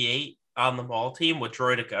BB-8 on the Maul team with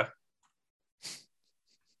Droideka. I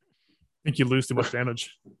think you lose too much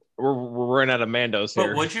damage. We're running out of Mandos here.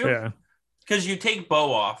 But would you? Yeah. Because you take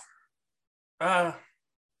Bo off. You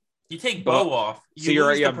take Bo off. You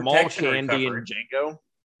have Maul, Candy, and Django.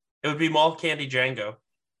 It would be Maul, Candy, Django.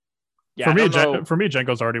 Yeah, for me,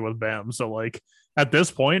 Django's already with Bam. So like at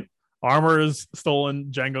this point, armor is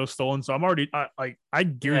stolen, Django's stolen. So I'm already I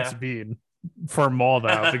geared Sabine for Maul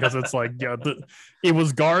now because it's like it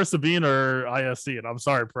was Gar, Sabine, or ISC, and I'm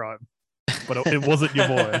sorry, Prime, but it wasn't your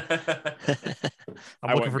boy.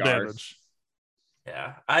 I'm looking for damage.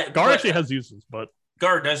 Yeah, Gar actually has uses, but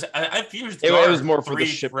Gar does. I've used Gar. It was more for the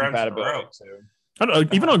ship compatibility too. I don't know,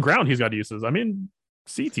 even on ground, he's got uses. I mean,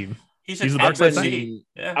 C team. He's a dark side C.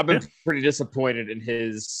 I've been pretty disappointed in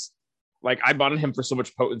his. Like I bought him for so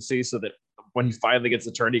much potency, so that when he finally gets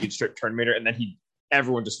the turn, he can strip turn meter, and then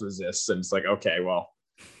everyone just resists, and it's like, okay, well,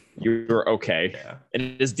 you're okay. Yeah.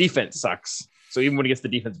 And his defense sucks. So even when he gets the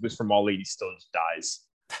defense boost from Maul lead, he still just dies.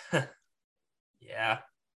 Yeah,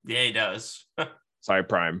 he does. Sorry,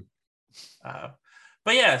 Prime.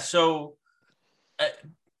 But yeah, so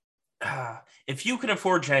if you can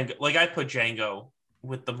afford Django, like I put Django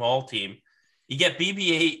with the mall team, you get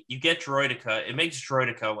BB-8, you get Droidica. It makes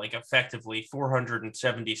Droidica like effectively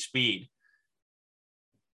 470 speed.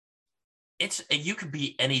 You could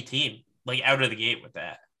beat any team like out of the gate with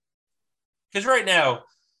that. Because right now,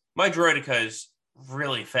 my Droidica is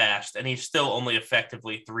really fast, and he's still only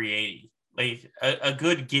effectively 380. Like a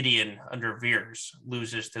good Gideon under Veers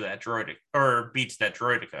loses to that Droidica or beats that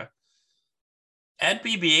Droidica. Add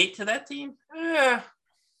BB-8 to that team?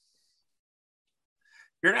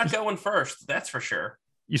 You're not going first, that's for sure.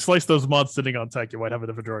 You slice those mods sitting on tech, you might have a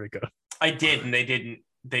different Droidica. I did, and they didn't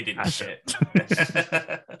shit.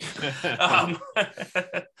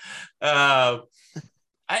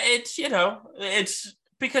 It's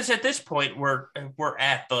because at this point we're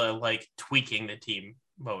at the like tweaking the team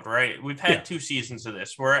mode, right? We've had 2 seasons of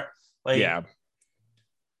this. We're like,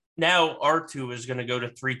 now R2 is going to go to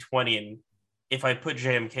 320, and if I put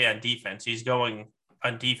JMK on defense, he's going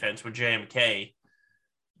on defense with JMK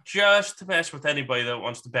just to mess with anybody that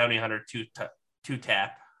wants the bounty hunter to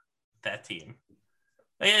tap that team.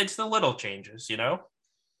 It's the little changes, you know,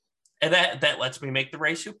 and that lets me make the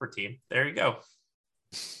Ray super team. There you go.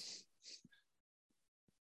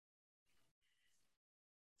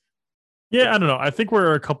 Yeah, I don't know. I think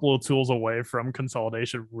we're a couple of tools away from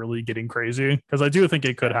consolidation really getting crazy, because I do think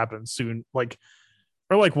it could happen soon. Like,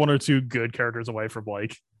 or like 1 or 2 good characters away from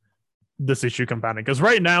like this issue compounding. Because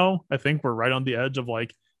right now, I think we're right on the edge of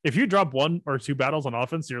like, if you drop 1 or 2 battles on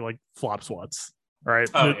offense, you're like flop swats. Right?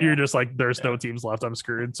 You're just like, there's no teams left. I'm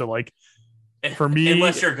screwed. So like, for me,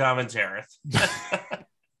 unless you're Gammon Zareth.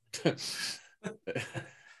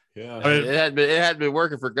 Yeah, I mean, it had been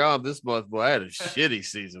working for Gom this month, boy. I had a shitty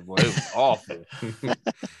season, boy. It was awful.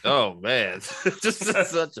 Oh man, just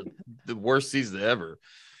such the worst season ever.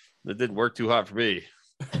 It didn't work too hot for me.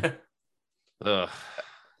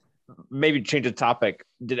 Maybe change the topic.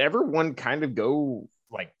 Did everyone kind of go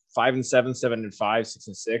like 5-7, 7-5,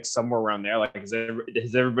 6-6, somewhere around there? Like, has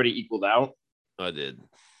everybody equaled out? I did.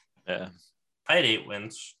 Yeah, I had 8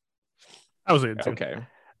 wins. I was 8 too. Okay.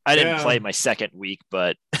 I didn't play my second week,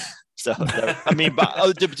 but so I mean,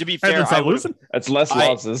 but to be fair, that's less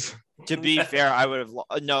losses. To be fair, I would have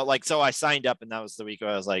so I signed up, and that was the week where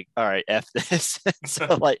I was like, all right, F this.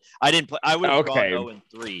 So like I didn't play. I would have gone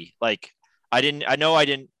 0-3. Like I didn't.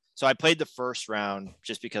 So I played the first round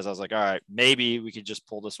just because I was like, all right, maybe we could just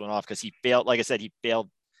pull this one off, because he failed. Like I said, he failed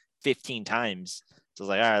 15 times. So I was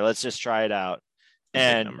like, all right, let's just try it out.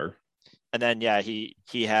 And then he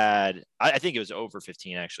had, I think it was over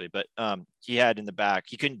 15 actually, but he had in the back,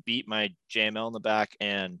 he couldn't beat my JML in the back,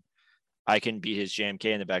 and I couldn't beat his JMK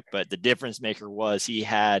in the back. But the difference maker was he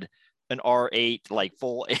had an R8, like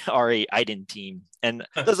full R8 Iden team, and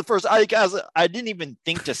that's the first I didn't even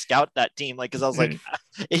think to scout that team, like, because I was like,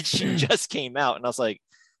 it just came out, and I was like,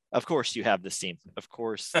 of course you have this team. Of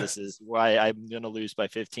course, this is why I'm gonna lose by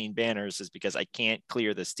 15 banners, is because I can't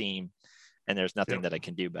clear this team. And there's nothing that I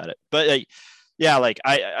can do about it. But I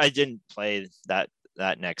didn't play that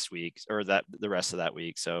next week or the rest of that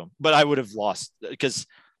week. So, but I would have lost, because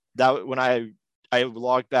that when I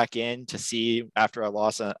logged back in to see after I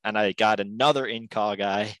lost, and I got another in-call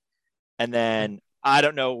guy, and then I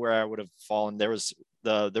don't know where I would have fallen. There was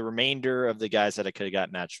the remainder of the guys that I could have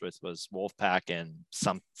got matched with was Wolfpack and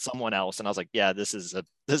someone else, and I was like, yeah, this is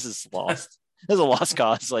lost. This is a lost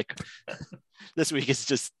cause. Like, this week is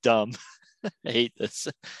just dumb. I hate this.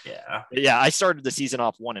 Yeah. I started the season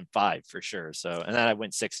off 1-5 for sure. So, and then I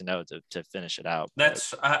went 6-0 to finish it out.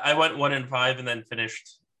 I went 1-5 and then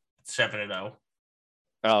finished 7-0.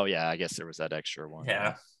 Oh yeah, I guess there was that extra one.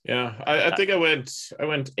 Yeah. I think I went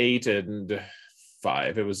 8-5.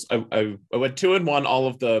 It was I went 2-1 all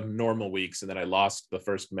of the normal weeks, and then I lost the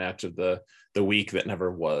first match of the week that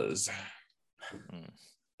never was.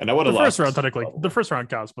 And I would have lost. The first round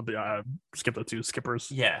counts, but skip the 2 skippers.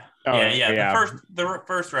 Yeah. The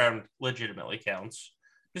first round legitimately counts,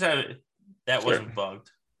 because that wasn't bugged.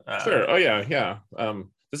 Sure. Oh yeah.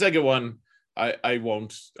 The second one, I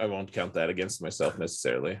won't count that against myself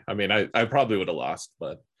necessarily. I mean, I probably would have lost,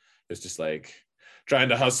 but it's just like trying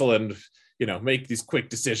to hustle and make these quick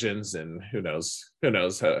decisions, and who knows how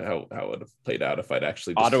it would have played out if I'd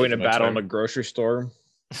actually just autoing a battle in a grocery store.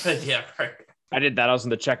 Yeah, right. I did that. I was in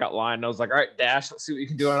the checkout line, and I was like, all right, Dash, let's see what you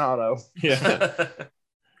can do on auto. Yeah.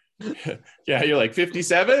 Yeah, you're like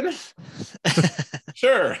 57?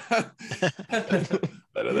 Sure.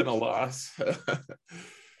 Better than a loss.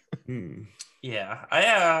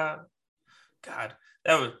 Yeah. God,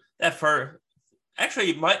 that first.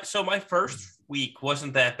 Actually, my first week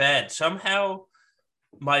wasn't that bad. Somehow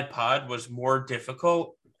my pod was more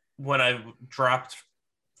difficult when I dropped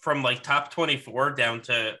from like top 24 down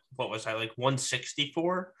to what was I like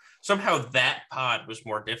 164. Somehow that pod was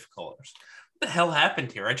more difficult. What the hell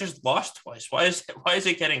happened here? I just lost twice. Why is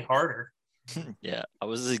it getting harder? Yeah, I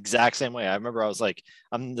was the exact same way. I remember I was like,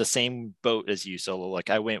 I'm the same boat as you, Solo. Like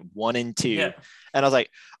I went 1 and 2, and I was like,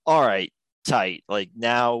 all right, tight. Like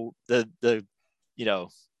now the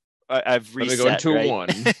I've reset. Let me go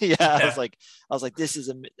 2-1. Right? Yeah, I was like, this is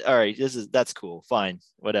all right. That's cool, fine,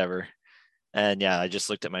 whatever. And yeah, I just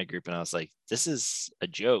looked at my group and I was like, this is a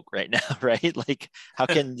joke right now, right? Like, how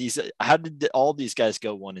did all these guys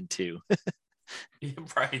go 1 and 2?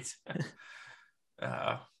 Right.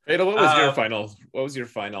 Fatal, what was your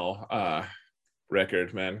final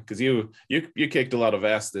record, man? Because you kicked a lot of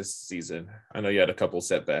ass this season. I know you had a couple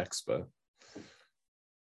setbacks, but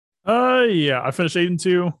yeah, I finished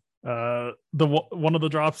 8-2. One of the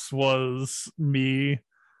drops was me.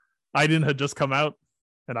 Aiden had just come out,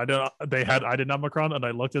 and they had Aiden Omicron, and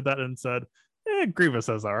I looked at that and said, Grievous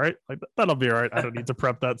says all right, like that'll be all right. I don't need to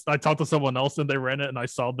prep that. I talked to someone else and they ran it, and I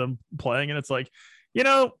saw them playing, and it's like,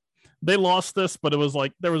 they lost this, but it was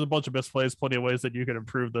like there was a bunch of misplays, plenty of ways that you could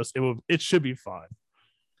improve this. It should be fine.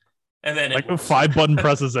 And then like 5 button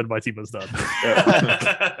presses and my team is done.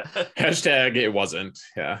 Hashtag it wasn't.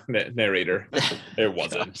 Yeah, narrator. It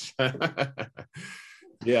wasn't.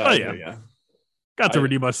 Yeah. Got to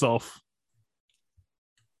redeem myself.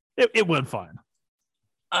 It went fine.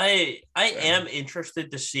 I am interested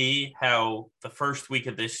to see how the first week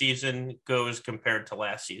of this season goes compared to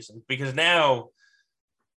last season, because now,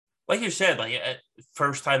 like you said, like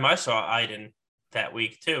first time I saw Aiden that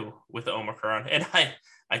week too with Omicron, and I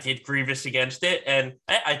did Grievous against it, and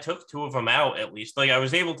I took 2 of them out at least. Like I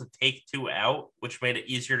was able to take 2 out, which made it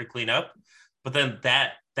easier to clean up. But then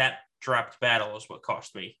that dropped battle is what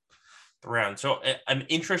cost me the round. So I'm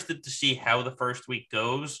interested to see how the first week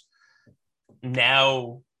goes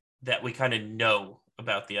now that we kind of know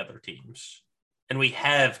about the other teams and we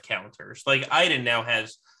have counters. Like Aiden now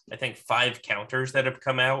has, I think, 5 counters that have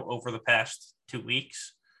come out over the past 2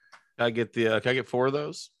 weeks. Can I get 4 of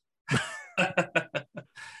those?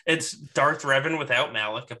 It's Darth Revan without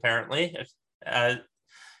Malik, apparently. That's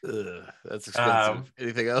expensive.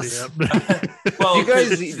 Anything else? Yep. Well,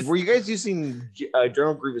 were you guys using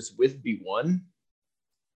General Grievous with B1?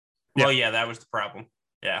 Well, yeah, that was the problem.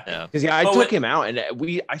 Yeah. Because I took him out and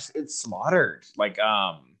it's slaughtered like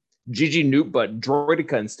GG Noob, but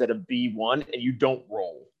Droidica instead of B1, and you don't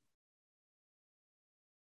roll.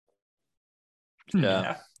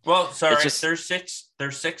 Yeah. Well, sorry, there's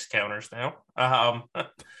 6 counters now.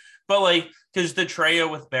 But like, because the trio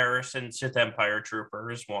with Barriss and Sith Empire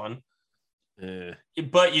Trooper is 1.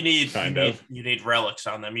 But you need relics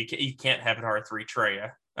on them. You can't have an R3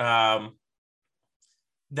 Traya.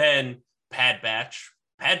 Then Pad Batch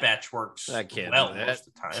works well most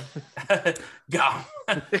of the time. Gone.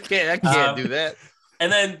 I can't do that.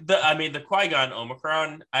 And then the Qui-Gon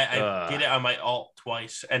Omicron, I did it on my alt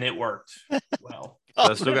twice, and it worked well.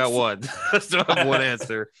 I still got 1. I still have 1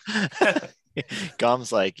 answer.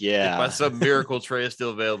 Gom's like, yeah. If by some miracle Trey is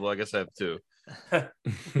still available, I guess I have 2.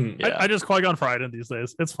 Yeah. I just Qui-Gon for Aiden these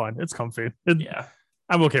days. It's fine. It's comfy.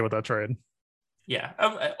 I'm okay with that trade. Yeah.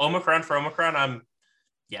 Omicron for Omicron,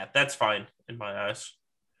 that's fine in my eyes.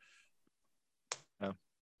 I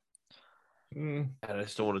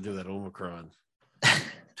just don't want to do that Omicron.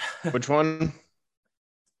 Which one?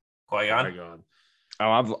 Qui-Gon.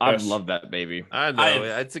 Oh, I've loved that baby. I know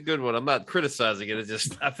it's a good one. I'm not criticizing it. It's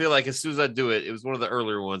just I feel like as soon as I do it, it was one of the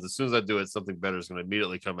earlier ones. As soon as I do it, something better is going to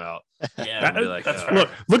immediately come out. Yeah, that's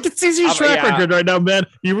look at CZ's track record right now, man.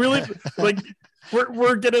 You really like.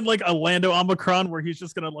 We're getting like a Lando Omicron where he's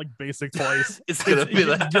just gonna like basic twice. It's gonna be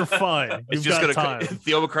like you're fine. It's just gonna time.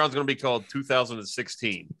 The Omicron's gonna be called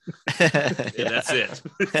 2016, and that's it.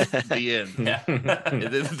 The end. Yeah. And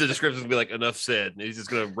then the description's gonna be like enough said. And he's just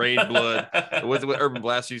gonna rain blood. What Urban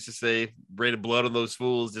Blast used to say? Rain blood on those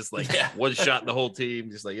fools. Just like one shot in the whole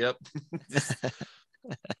team. Just like yep.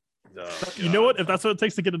 You know what? If that's what it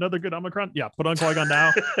takes to get another good Omicron, put on Qui-Gon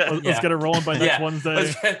now. Let's get it rolling by next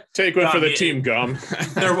Wednesday. Take one for the team, Gum.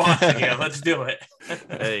 They're watching you. Let's do it.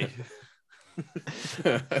 Hey.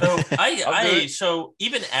 So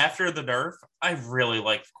even after the nerf, I really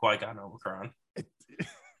liked Qui-Gon Omicron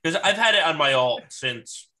because I've had it on my alt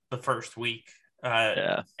since the first week.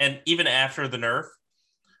 And even after the nerf,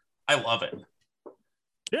 I love it.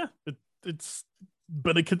 Yeah, it's.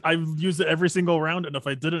 But I've used it every single round, and if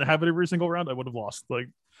I didn't have it every single round, I would have lost. Like,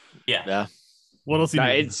 yeah. What else?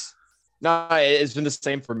 It's been the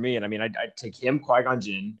same for me. And I mean, I take him, Qui-Gon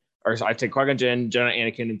Jinn, or I take Qui-Gon Jinn, Jedi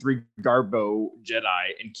Anakin, and 3 Garbo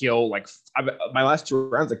Jedi and kill my last 2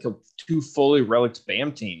 rounds. I killed 2 fully relic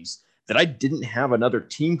BAM teams that I didn't have another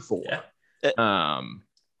team for. Yeah.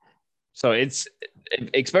 So it's,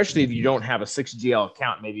 especially if you don't have a 6 GL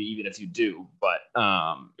account, maybe even if you do, but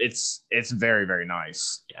it's very, very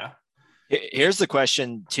nice. Yeah. Here's the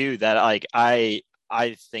question too that like I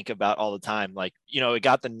think about all the time. Like, it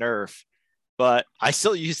got the nerf, but I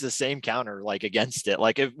still use the same counter like against it.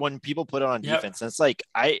 Like when people put it on defense, and it's like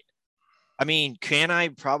I mean, can I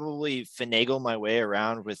probably finagle my way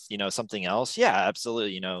around with something else? Yeah,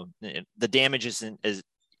 absolutely. The damage isn't as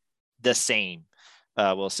the same.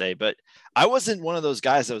 We'll say, but I wasn't one of those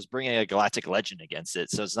guys that was bringing a Galactic Legend against it.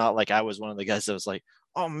 So it's not like I was one of the guys that was like,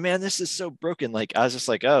 oh man, this is so broken. Like I was just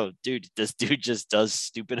like, oh dude, this dude just does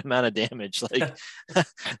stupid amount of damage. Like,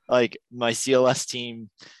 like my CLS team,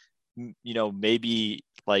 maybe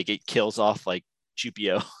like it kills off like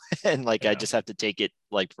Chupio and like, I just have to take it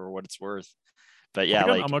like for what it's worth. But yeah,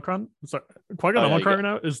 Qui-Gon like Omicron, Qui-Gon Omicron right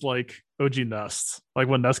now is like OG Nest. Like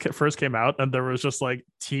when Nest first came out, and there was just like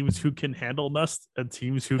teams who can handle Nest and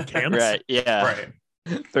teams who can't. Right? Yeah. Right.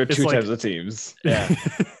 There are 2 types of teams. Yeah.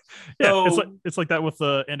 Yeah. So, it's like that with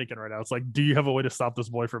Anakin right now. It's like, do you have a way to stop this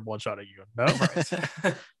boy from bloodshotting you? No.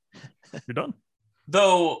 Right. You're done.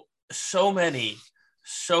 Though so many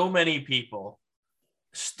people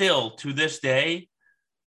still to this day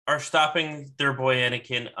are stopping their boy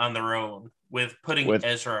Anakin on their own with putting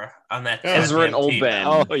Ezra on that. Ezra and old Ben.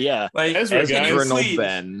 Oh yeah, like Ezra and old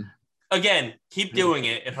Ben. Again, keep doing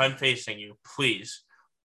it if I'm facing you, please.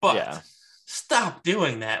 But stop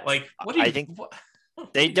doing that. Like, what do you? I think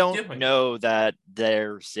they don't know that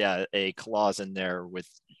there's a clause in there with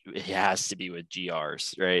it has to be with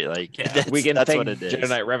GRs, right? Like we can thank Jedi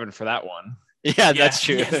Knight Revan for that one. Yeah, that's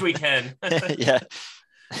true. Yes, we can. Yeah.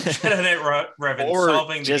 Jedi Knight Revan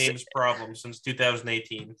solving the game's problem since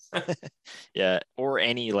 2018. Yeah, or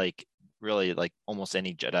any like really like almost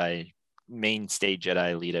any Jedi mainstay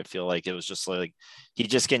Jedi elite. I feel like it was just like he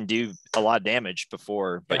just can do a lot of damage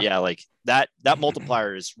before, but like that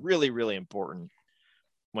multiplier is really, really important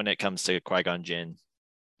when it comes to Qui-Gon Jinn,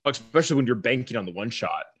 especially when you're banking on the one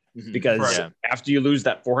shot, because after you lose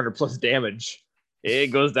that 400 plus damage, it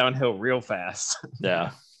goes downhill real fast.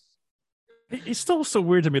 Yeah. It's still so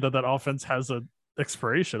weird to me that offense has an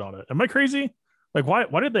expiration on it. Am I crazy? Like, why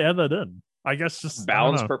did they add that in? I guess just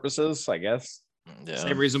balance purposes, I guess. Yeah.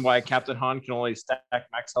 Same reason why Captain Han can only stack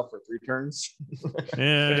max health for 3 turns.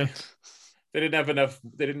 Yeah. They didn't have enough.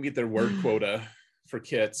 They didn't meet their word quota for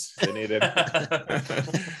kits. They needed.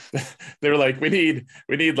 They were like, we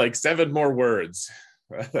need like 7 more words.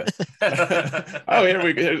 Oh, here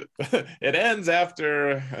we go. It ends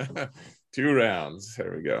after 2 rounds.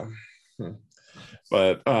 There we go.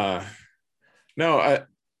 But no,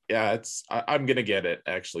 I'm gonna get it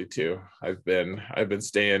actually too. I've been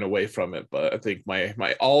staying away from it, but I think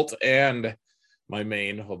my alt and my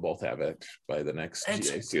main will both have it by the next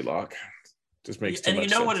GAC lock. Just makes too much sense.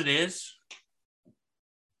 And you know what it is?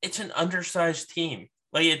 It's an undersized team.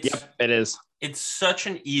 Like it is. It's such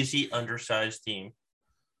an easy undersized team.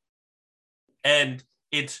 And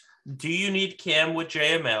it's, do you need Cam with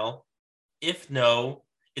JML? If no,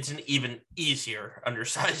 it's an even easier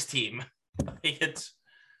undersized team. It's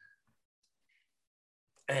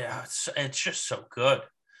just so good.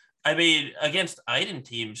 I mean, against Iden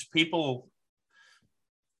teams, people,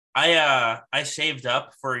 I saved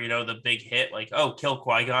up for, the big hit, like, oh, kill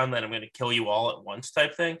Qui-Gon, then I'm going to kill you all at once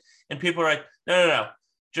type thing. And people are like, no.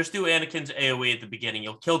 Just do Anakin's AoE at the beginning.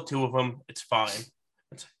 You'll kill 2 of them. It's fine.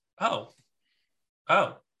 It's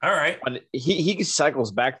all right. But he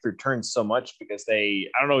cycles back through turns so much because I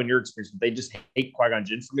don't know in your experience, but they just hate Qui-Gon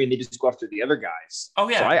Jinn for me and they just go after the other guys. Oh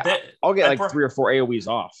yeah. So I'll get 3 or 4 AoEs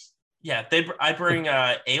off. Yeah. I bring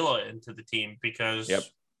Ayla into the team because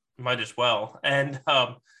might as well. And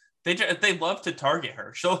they love to target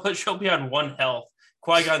her. She'll be on 1 health.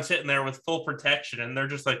 Qui-Gon's sitting there with full protection and they're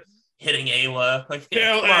just like hitting Ayla. Like, come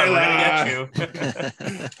on, we're gonna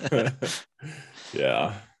get you.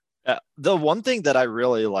 Yeah. The one thing that I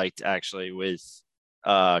really liked actually with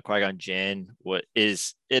Qui-Gon Jinn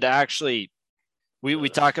is it actually we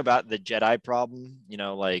talk about the Jedi problem,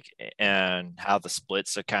 and how the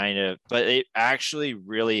splits are kind of, but it actually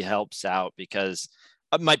really helps out because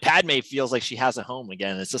my Padme feels like she has a home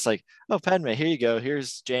again. It's just like, oh, Padme, here you go.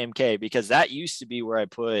 Here's JMK, because that used to be where I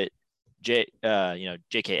put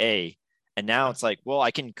JKA, and now it's like, well,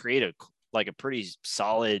 I can create a pretty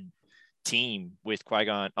solid team with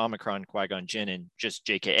Qui-Gon, Omicron, Qui-Gon Jinn, and just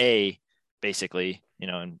JKA basically,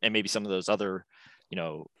 and maybe some of those other,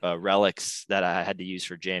 relics that I had to use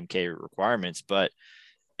for JMK requirements. But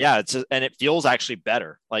Yeah, and it feels actually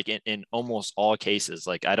better. Like in almost all cases,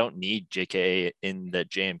 like I don't need JK in the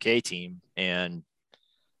JMK team, and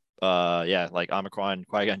like Omicron,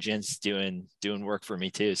 Qui-Gon Jinn's doing work for me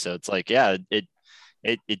too. So it's like, yeah, it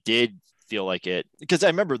did feel like it, because I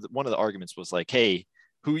remember one of the arguments was like, hey,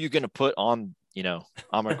 who are you going to put on,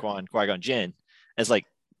 Omicron, Qui-Gon Jinn? It's like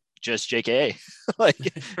just JK, like,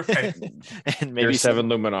 right. And maybe 7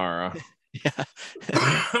 Luminara. Yeah.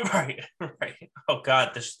 right. Oh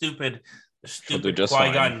God, the stupid Qui-Gon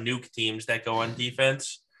fine. Nuke teams that go on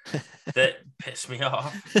defense that piss me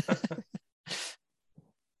off.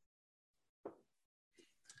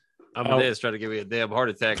 Amadeus trying to give me a damn heart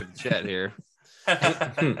attack in the chat here.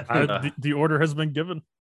 The order has been given.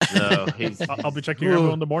 No, I'll be checking your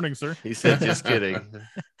email in the morning, sir. He said, "Just kidding."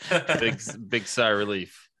 Big sigh of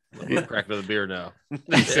relief. I'm cracking the beer now.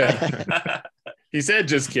 He said,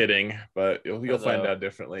 "Just kidding," but you'll find out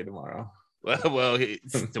differently tomorrow. Well,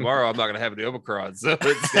 tomorrow I'm not going to have any Omicron, so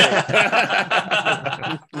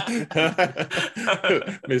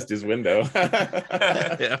missed his window.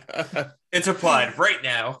 Yeah. It's applied right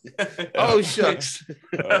now. Oh shucks!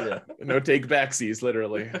 No take backsies,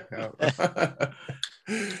 literally.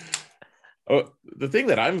 Oh, the thing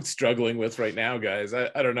that I'm struggling with right now, guys, I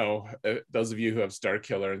don't know, those of you who have Star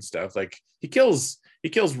Killer and stuff, like he kills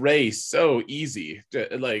Rey so easy,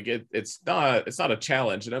 like it's not a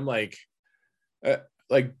challenge, and I'm like,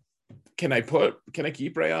 can I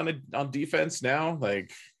keep Rey on defense now?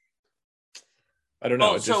 Like, I don't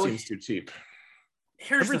know. It just seems too cheap.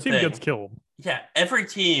 Every team gets killed. Yeah, every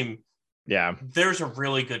team. Yeah, there's a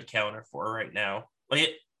really good counter for right now. Like,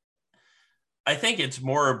 I think it's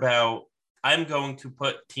more about I'm going to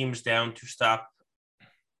put teams down to stop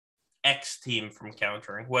X team from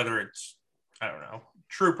countering, whether it's, I don't know,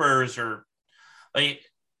 troopers or like,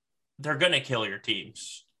 they're going to kill your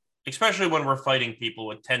teams, especially when we're fighting people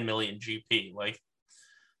with 10 million GP. Like,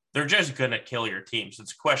 they're just going to kill your teams.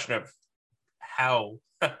 It's a question of how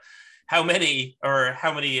many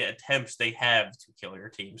attempts they have to kill your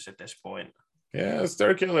teams at this point. Yeah,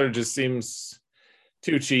 Star Killer just seems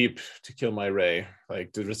too cheap to kill my Rey,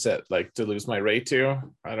 like to reset, like to lose my Rey too.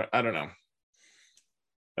 I don't know.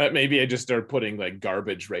 Maybe I just start putting like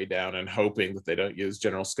garbage Rey down and hoping that they don't use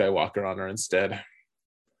General Skywalker on her instead.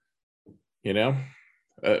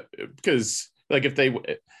 Because like if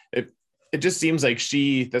it just seems like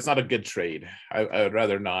that's not a good trade. I would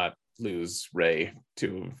rather not lose Rey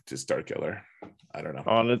to Star Killer. I don't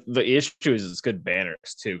know. The issue is it's good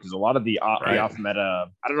banners too, because a lot of the off meta,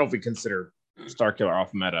 I don't know if we consider Star Killer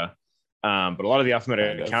off meta, but a lot of the off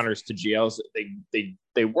meta counters to GLs,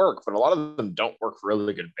 they work, but a lot of them don't work for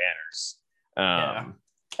really good banners.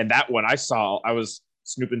 And that one I was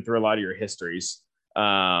snooping through a lot of your histories.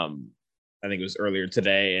 I think it was earlier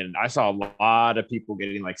today, and I saw a lot of people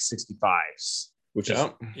getting like 65s, which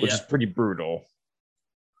is pretty brutal.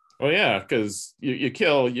 Well, yeah, because you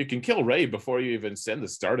can kill Rey before you even send the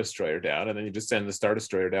Star Destroyer down, and then you just send the Star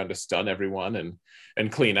Destroyer down to stun everyone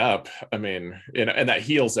and clean up. I mean, and that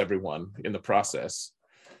heals everyone in the process.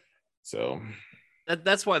 So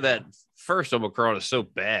that's why that first Omicron is so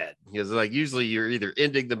bad, because like usually you're either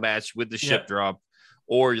ending the match with the ship drop,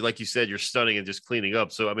 or like you said, you're stunning and just cleaning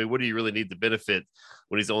up. So I mean, what do you really need the benefit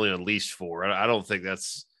when he's only unleashed for? I don't think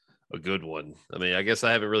that's a good one. I mean, I guess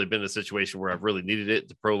I haven't really been in a situation where I've really needed it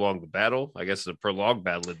to prolong the battle. I guess a prolonged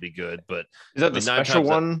battle would be good, but is that the special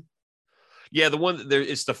one? Yeah, the one there.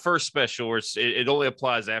 It's the first special, where it only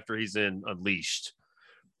applies after he's in unleashed.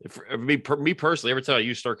 For me personally, every time I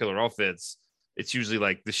use Star Killer offense, it's usually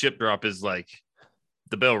like the ship drop is like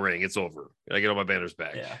the bell ring. It's over. I get all my banners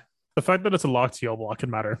back. Yeah. The fact that it's a locked GL block can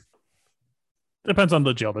matter. Depends on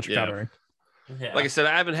the GL that you're countering. Yeah. Like I said,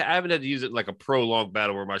 I haven't had to use it in like a prolonged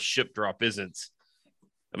battle where my ship drop isn't.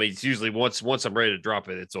 I mean, it's usually once I'm ready to drop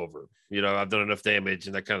it, it's over. I've done enough damage,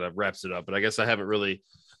 and that kind of wraps it up. But I guess I haven't really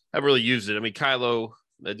used it. I mean, Kylo,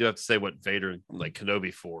 I do have to say what Vader and like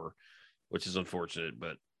Kenobi for, which is unfortunate.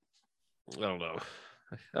 But I don't know.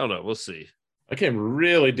 We'll see. I came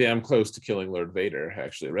really damn close to killing Lord Vader.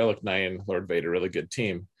 Actually, Relic 9 Lord Vader, really good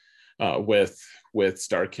team. With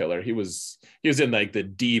Star Killer, he was in like the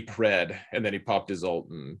deep red, and then he popped his ult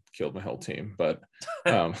and killed my whole team. But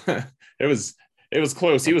it was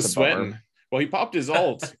close. He was sweating. Well, he popped his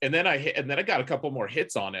ult, and then I got a couple more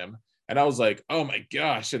hits on him, and I was like, oh my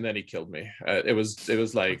gosh! And then he killed me. It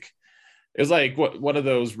was like one of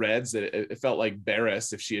those reds that it felt like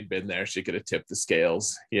Barris. If she had been there, she could have tipped the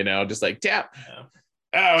scales. Just like tap. Yeah.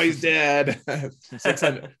 Oh, he's dead.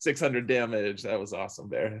 600 damage. That was awesome,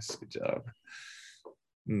 Barris. Good job.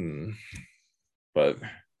 But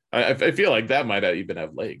I feel like that might even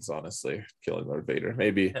have legs, honestly, killing Lord Vader.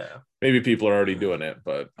 Maybe people are already doing it,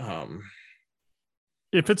 but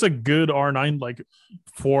if it's a good R9 like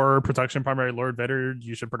for protection primary Lord Vader,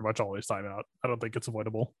 you should pretty much always time out. I don't think it's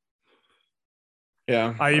avoidable.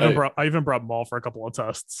 Yeah, I even brought Maul for a couple of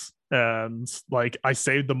tests, and like I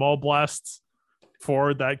saved the Maul blasts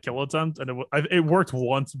for that kill attempt, and it worked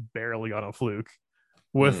once barely on a fluke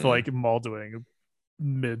with like Maul doing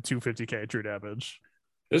mid 250k true damage.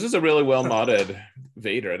 This is a really well modded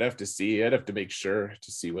Vader. I'd have to make sure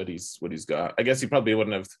to see what he's got. I guess he probably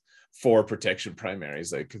wouldn't have 4 protection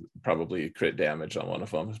primaries. Like probably crit damage on one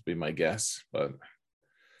of them would be my guess. But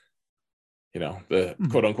you know, the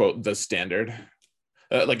quote unquote the standard.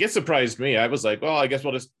 Like it surprised me. I was like, well, I guess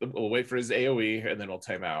we'll wait for his AoE and then we'll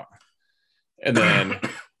time out. And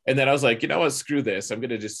then I was like, you know what, screw this. I'm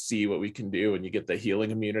gonna just see what we can do. And you get the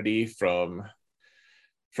healing immunity from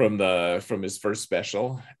his first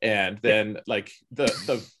special, and then like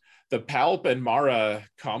the Palp and Mara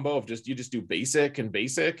combo of you just do basic, and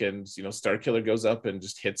you know Starkiller goes up and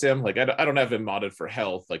just hits him. Like I don't have him modded for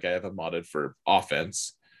health, like I have him modded for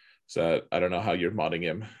offense. So I don't know how you're modding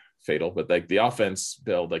him, Fatal, but like the offense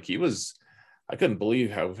build, like I couldn't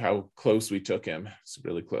believe how close we took him. It's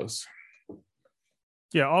really close.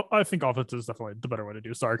 Yeah, I think offense is definitely the better way to do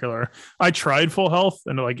Starkiller. I tried full health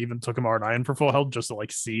and like even took him R9 for full health just to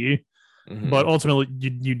like see. But ultimately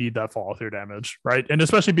you need that follow through damage, right? And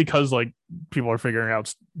especially because like people are figuring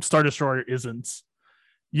out Star Destroyer isn't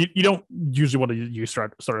you don't usually want to use Star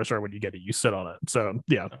Destroyer when you get it, you sit on it. So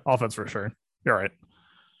yeah, offense for sure. You're right.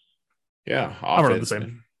 Yeah, I'm the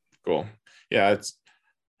same. Cool. Yeah,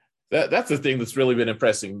 that's the thing that's really been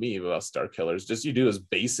impressing me about Starkiller is just you do his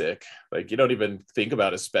basic. Like you don't even think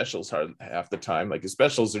about his specials half the time. Like his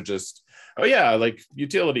specials are just, oh yeah, like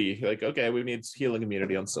utility. Like, okay, we need healing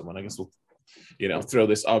immunity on someone. I guess we'll, you know, throw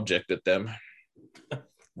this object at them. I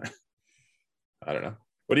don't know.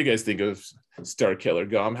 What do you guys think of Starkiller?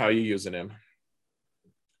 Gom, how are you using him?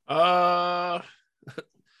 I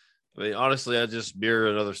mean, honestly, I just mirror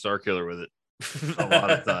another Starkiller with it a lot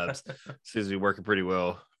of times. Seems to be working pretty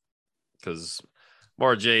well. Because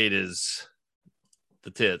Mara Jade is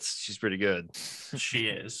the tits. She's pretty good. She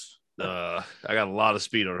is. I got a lot of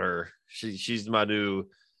speed on her. She's my new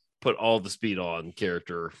put all the speed on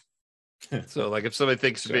character. So like if somebody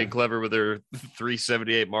thinks of being clever with their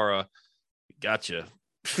 378 Mara, gotcha.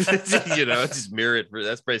 You know, just mirror it.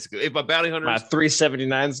 That's basically if my bounty hunters, my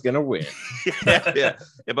 379 is gonna win. yeah.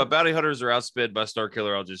 If my bounty hunters are outsped by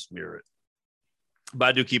Starkiller, I'll just mirror it. But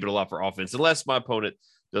I do keep it a lot for offense, unless my opponent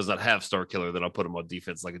does not have Starkiller, then I'll put him on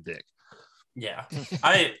defense like a dick. Yeah,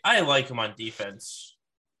 I like him on defense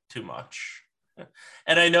too much,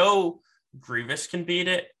 and I know Grievous can beat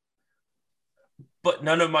it, but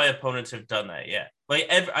none of my opponents have done that yet. Like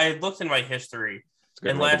I looked in my history,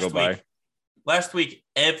 and last week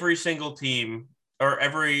every single team or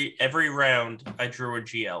every round I drew a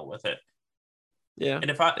GL with it. Yeah, and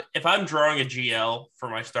if I'm drawing a GL for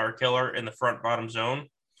my Starkiller in the front bottom zone,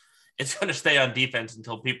 it's going to stay on defense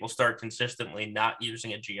until people start consistently not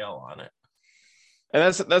using a GL on it. And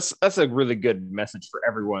that's a really good message for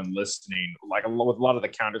everyone listening. Like with a lot of the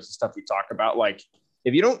counters and stuff we talk about, like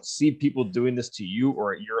if you don't see people doing this to you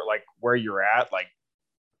or you're like where you're at, like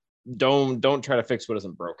don't try to fix what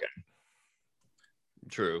isn't broken.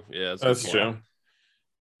 True. Yeah, that's true.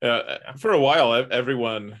 For a while,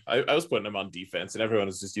 everyone, I was putting him on defense and everyone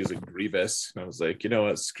was just using Grievous. And I was like, you know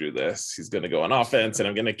what, screw this. He's going to go on offense and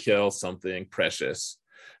I'm going to kill something precious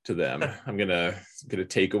to them. I'm going to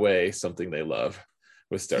take away something they love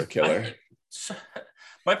with Starkiller.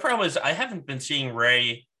 My problem is I haven't been seeing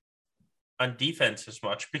Rey on defense as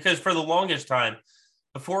much because for the longest time,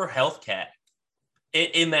 before Healthcat,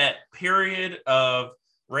 in that period of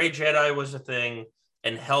Rey Jedi was a thing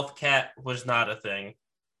and Healthcat was not a thing,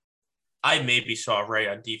 I maybe saw Rey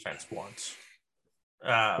on defense once.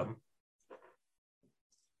 And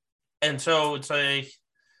so it's like,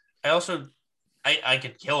 I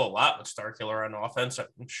could kill a lot with Starkiller on offense,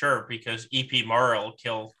 I'm sure, because EP Mara will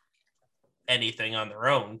kill anything on their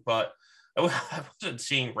own, but I wasn't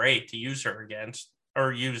seeing Rey to use her against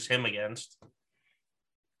or use him against.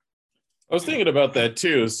 I was thinking about that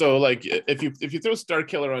too. So like if you throw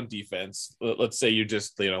Starkiller on defense, let's say you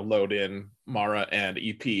just, you know, load in Mara and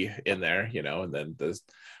EP in there, you know, and then there's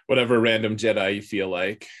whatever random Jedi you feel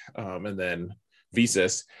like, and then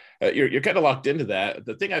Visas, you're kind of locked into that.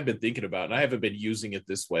 The thing I've been thinking about, and I haven't been using it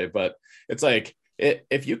this way, but it's like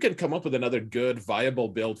if you can come up with another good viable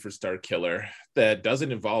build for Starkiller that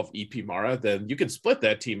doesn't involve EP Mara, then you can split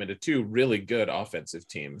that team into two really good offensive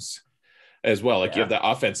teams. as well. Like you have that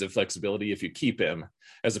offensive flexibility if you keep him,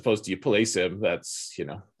 as opposed to you place him. That's,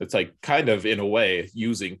 it's like kind of in a way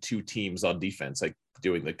using two teams on defense, like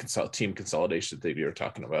doing the team consolidation that you were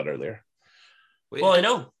talking about earlier. Well, I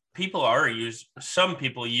know some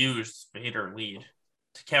people use Vader lead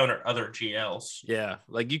to counter other GLs. Yeah,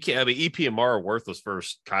 like you can't. I mean, EPMR are worthless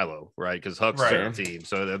versus Kylo, right? Because Huck's their team,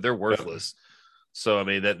 so they're worthless. Yeah. So I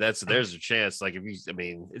mean, there's a chance. Like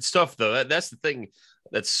it's tough though. That's the thing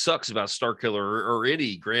that sucks about Starkiller or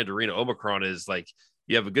any Grand Arena Omicron is like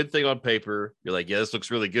you have a good thing on paper. You're like, yeah, this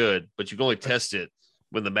looks really good, but you can only test it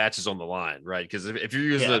when the match is on the line, right? Because if you're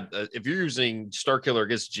using if you're using Starkiller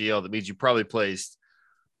against GL, that means you probably placed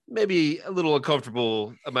maybe a little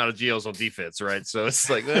uncomfortable amount of GLs on defense, right? So it's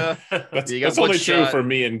like that's only true for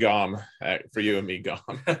me and Gom. For you and me, Gom.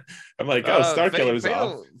 I'm like, Starkiller's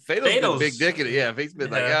off. Fatal's been big dick in it. Yeah, Fate's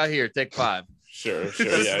been like, here, take 5. Sure.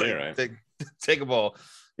 Yeah, you're right. Take them all.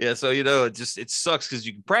 Yeah, so it sucks because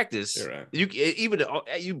you can practice. You're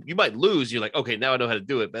right. You might lose. You're like, okay, now I know how to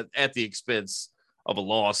do it, but at the expense of a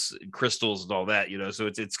loss, crystals and all that. So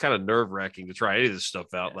it's kind of nerve wracking to try any of this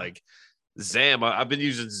stuff out. Yeah. Like Zam, I've been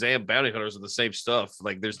using Zam bounty hunters with the same stuff.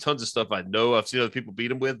 Like there's tons of stuff I know I've seen other people beat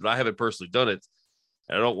them with, but I haven't personally done it.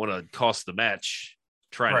 And I don't want to cost the match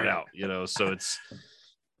trying it out. So it's.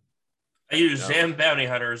 I use Zam bounty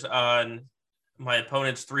hunters on my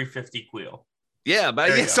opponent's 350 Queel. Yeah, but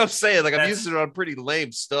I guess I'm saying I'm using it on pretty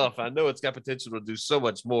lame stuff. I know it's got potential to do so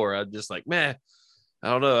much more. I'm just like, man, I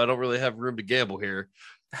don't know. I don't really have room to gamble here.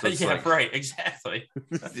 So right. Exactly.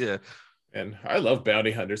 Yeah. And I love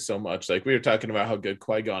bounty hunters so much. Like we were talking about how good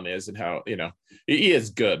Qui-Gon is and how, he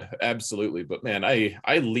is good. Absolutely. But man,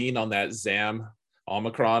 I lean on that Zam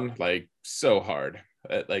Omicron like so hard.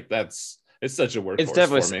 Like it's such a workhorse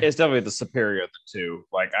for me. It's definitely the superior of the two.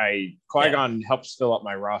 Like Qui-Gon helps fill up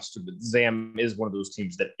my roster, but Zam is one of those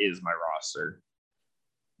teams that is my roster.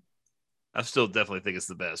 I still definitely think it's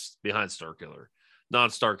the best behind Starkiller.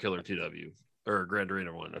 Non-Starkiller 2W or Grand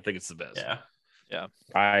Arena 1. I think it's the best. Yeah.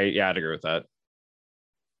 I'd agree with that.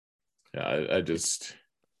 Yeah,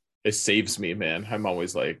 it saves me, man. I'm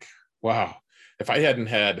always like, wow, if I hadn't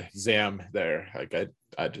had Zam there, like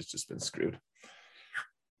I'd just been screwed.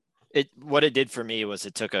 What it did for me was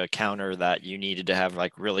it took a counter that you needed to have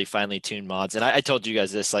like really finely tuned mods. And I told you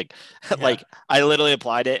guys this, like I literally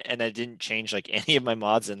applied it and I didn't change like any of my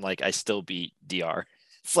mods and like I still beat DR.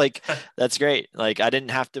 It's like, that's great. Like I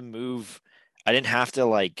didn't have to move. I didn't have to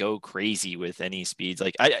like go crazy with any speeds.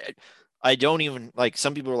 Like I don't even like,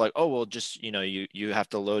 some people are like, oh, well, just, you have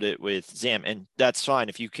to load it with Zam, and that's fine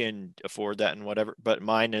if you can afford that and whatever. But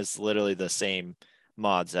mine is literally the same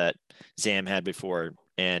mods that Zam had before.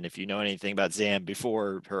 And if you know anything about Zam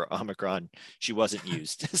before her Omicron, she wasn't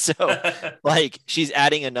used. So like she's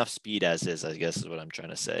adding enough speed as is, I guess is what I'm trying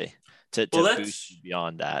to say to boost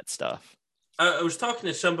beyond that stuff. I was talking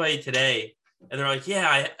to somebody today and they're like,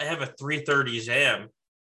 yeah, I have a 330 Zam.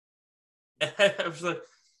 And I was like,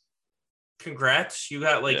 congrats. You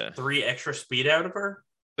got like 3 extra speed out of her.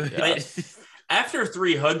 Yeah. After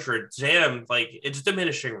 300 Zam, like it's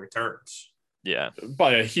diminishing returns. Yeah,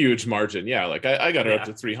 by a huge margin. Yeah, like I got her up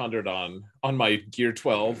to 300 on my Gear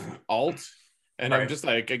 12 alt, and I'm just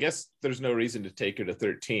like, I guess there's no reason to take her to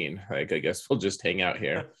 13. Like, I guess we'll just hang out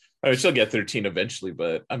here. I mean, she'll get 13 eventually,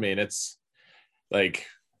 but I mean, it's like,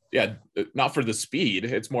 yeah, not for the speed.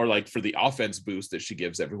 It's more like for the offense boost that she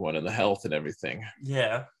gives everyone and the health and everything.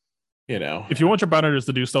 Yeah. If you want your bounties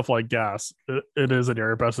to do stuff like gas, it is in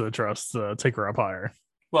your best interest to take her up higher.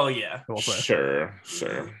 Well, yeah, sure.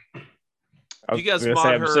 You guys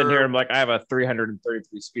I'm sitting here. I'm like, I have a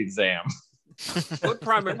 333 speed Zam.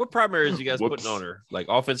 What primaries you guys putting on her? Like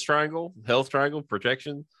offense triangle, health triangle,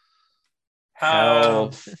 protection.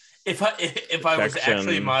 Health. If I was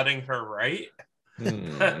actually modding her right,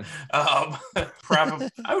 probably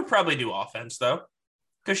I would probably do offense though,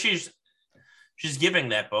 because she's giving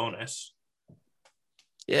that bonus.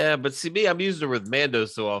 Yeah, but see me, I'm using her with Mando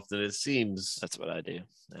so often. It seems that's what I do.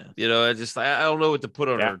 Yeah. I don't know what to put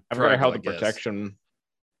on her. I've got health and protection.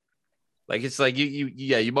 Like it's like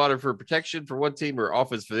you mod her for protection for one team or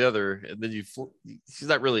offense for the other, and then she's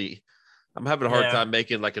not really. I'm having a hard time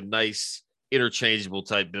making like a nice interchangeable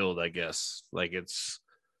type build. I guess like it's.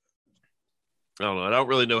 I don't know. I don't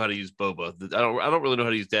really know how to use Boba. I don't really know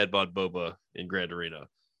how to use Dad Bod Boba in Grand Arena.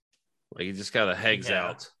 Like he just kind of hangs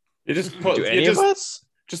out. You just put of us.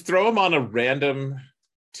 Just throw him on a random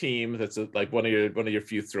team that's like one of your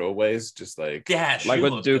few throwaways, just like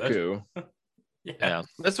with Dooku. Yeah,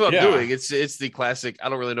 that's what I'm doing. It's the classic. I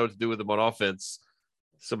don't really know what to do with him on offense.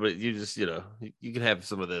 Somebody, you just you can have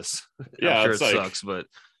some of this. Yeah, I'm sure it sucks, but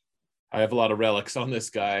I have a lot of relics on this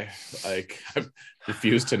guy. Like, I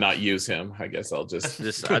refuse to not use him. I guess I'll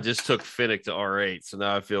I just took Finnick to R8, so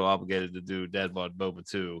now I feel obligated to do Dad Bod Boba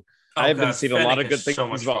too. I haven't seen a lot of good things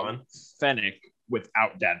about Fennec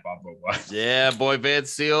without Dad Bod Boba. Yeah, boy, Van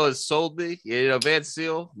Seal has sold me. You know, Van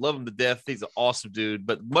Seal, love him to death. He's an awesome dude,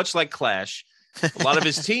 but much like Clash, a lot of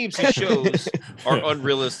his teams he shows are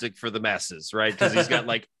unrealistic for the masses, right? Because he's got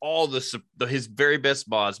like all his very best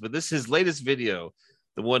mods. But his latest video,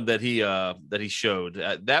 the one that he showed,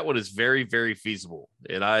 that one is very, very feasible,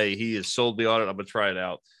 and he has sold me on it. I'm gonna try it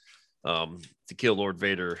out to kill Lord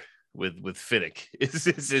Vader with Finnick.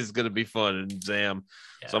 This is gonna be fun and Zam.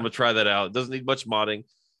 Yeah. So I'm gonna try that out. It doesn't need much modding.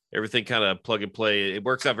 Everything kind of plug and play. It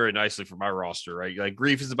works out very nicely for my roster, right? Like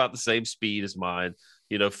Grief is about the same speed as mine.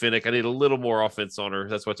 You know, Finnick, I need a little more offense on her.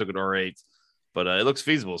 That's why I took an R8. But it looks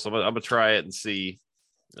feasible. So I'm going to try it and see.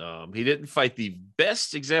 He didn't fight the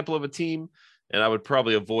best example of a team, and I would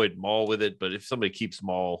probably avoid Maul with it. But if somebody keeps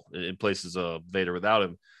Maul in places of Vader without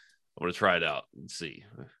him, I'm going to try it out and see.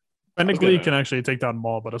 Technically, you can actually take down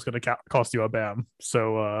Maul, but it's going to cost you a BAM.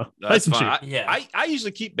 So that's fine. I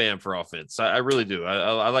usually keep BAM for offense. I really do.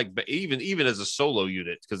 I like even as a solo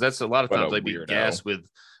unit, because that's a lot of times I beat gas with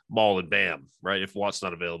Maul and BAM, right? If Watt's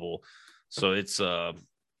not available. So it's Queel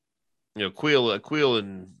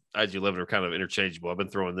and IG-11 are kind of interchangeable. I've been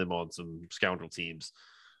throwing them on some scoundrel teams,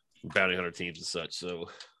 bounty hunter teams and such. So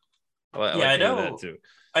I know that too.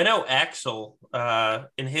 I know Axel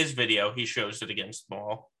in his video he shows it against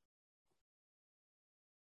Maul.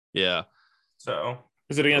 Yeah. So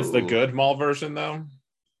is it against the good Maul version though?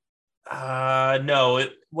 No.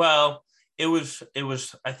 It was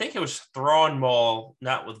I think it was Thrawn Maul,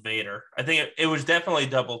 not with Vader. I think it was definitely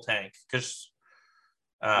double tank because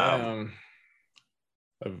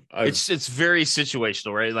it's very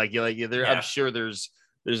situational, right? I'm sure there's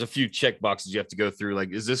a few check boxes you have to go through. Like,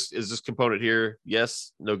 is this component here?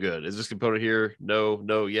 Yes, no good. Is this component here?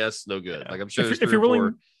 No, yes, no good. Yeah. Like, I'm sure if you're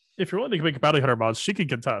willing to make bounty hunter mods, she can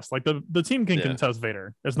contest. Like the team can contest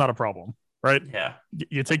Vader. It's not a problem. Right? Yeah.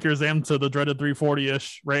 You take your Zam to the dreaded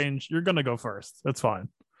 340-ish range, you're going to go first. That's fine.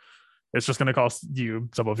 It's just going to cost you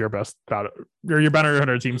some of your best your bounty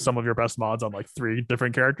hunter team, some of your best mods on like 3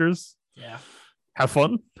 different characters. Yeah. Have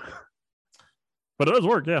fun. But it does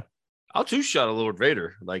work, yeah. I'll two-shot a Lord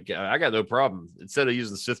Vader. Like, I got no problem. Instead of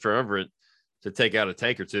using the Sith Triumvirate to take out a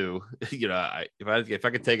tank or two, if I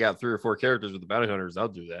could take out 3 or 4 characters with the bounty hunters, I'll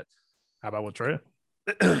do that. How about with Trey?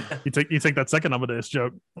 you take that second Amadeus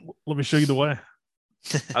joke. Let me show you the way.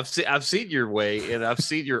 I've seen your way, and I've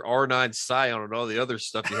seen your R9 Scion and all the other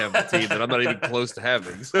stuff you have on the team that I'm not even close to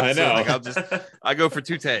having. So, I know. I go for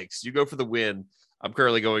 2 tanks. You go for the win. I'm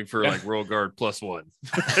currently going for like Royal Guard +1.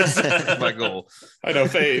 That's my goal. I know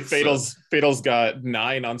Fatal's got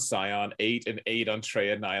 9 on Scion, 8 and 8 on Trey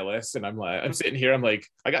and Nihilus, and I'm sitting here. I'm like,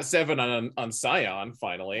 I got 7 on Scion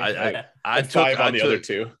finally. I 5 on the other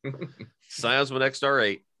 2. Scion's my next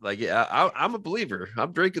R8. Like, yeah, I'm a believer.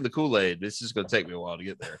 I'm drinking the Kool-Aid. It's just going to take me a while to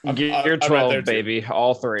get there. You're 12, baby.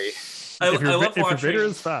 All 3. I love watching. Vader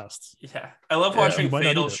is fast. Yeah, I love watching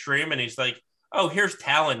Fatal stream, and he's like, "Oh, here's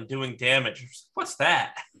Talon doing damage." What's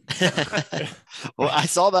that? Well, I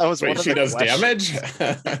saw that was one of she the does questions. damage.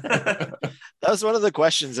 That was one of the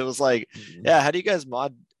questions. It was like, yeah, how do you guys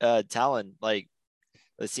mod Talon? Like,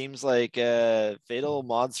 it seems like Fatal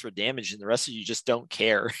mods for damage, and the rest of you just don't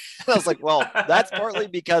care. And I was like, well, that's partly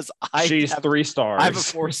because she's 3 stars. I have a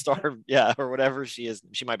 4-star, yeah, or whatever she is.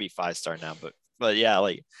 She might be 5-star now, but yeah,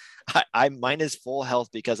 like mine is full health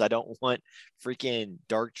because I don't want freaking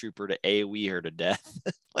Dark Trooper to AoE her to death.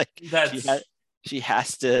 Like she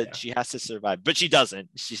has to survive, but she doesn't.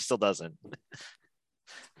 She still doesn't.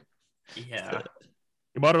 Yeah,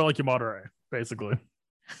 you mod her like you mod her, basically.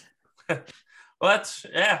 Well, that's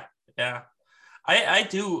yeah. I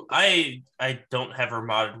don't have her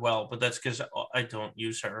modded well, but that's because I don't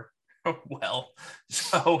use her well.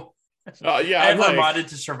 So I have her modded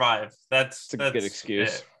to survive. That's a good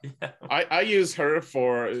excuse. Yeah. I use her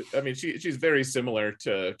for. I mean, she's very similar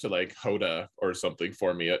to like Hoda or something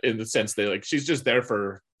for me in the sense that like she's just there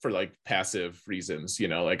for like passive reasons. You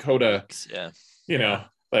know, like Hoda. Yeah. You know.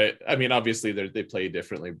 But I mean, obviously they play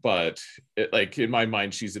differently, but like in my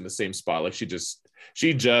mind, she's in the same spot. Like she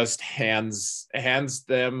just hands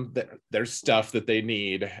them their stuff that they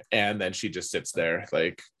need, and then she just sits there,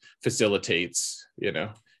 like facilitates. You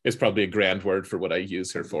know, is probably a grand word for what I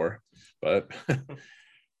use her for, but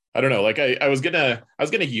I don't know. Like I was gonna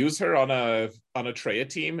use her on a Treya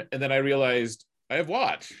team, and then I realized I have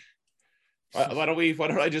Watt. Why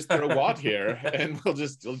don't I just throw Watt here and we'll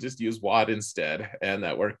just use Watt instead, and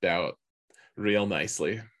that worked out real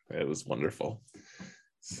nicely. It was wonderful.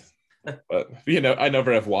 But I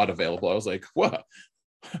never have Watt available. I was like, what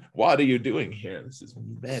are you doing here? This is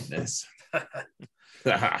madness.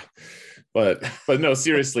 but no,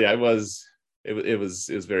 seriously, it was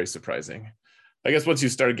very surprising. I guess once you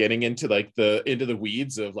start getting into the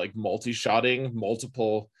weeds of like multi-shotting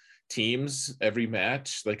multiple teams every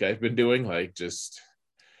match, like I've been doing, like just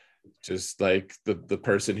like the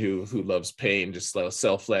person who loves pain, just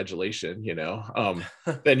self-flagellation,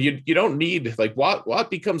 then you don't need, like, what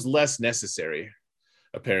becomes less necessary,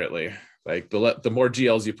 apparently. Like the more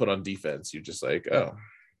GLs you put on defense, you're just like, oh,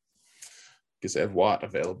 guess I have Watt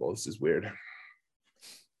available. This is weird.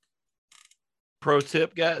 Pro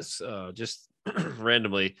tip, guys, just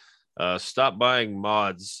randomly, stop buying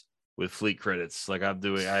mods with fleet credits like I'm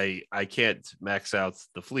doing. I can't max out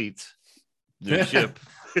the fleet. New ship.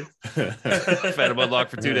 Fed him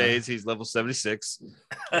unlocked for 2 days. He's level 76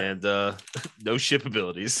 and no ship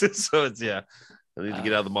abilities. So it's I need to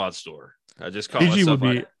get out of the mod store. I just call DG would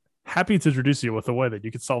be happy to introduce you with a way that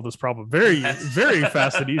you could solve this problem very, very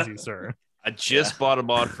fast and easy, sir. I just bought a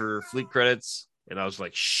mod for fleet credits and I was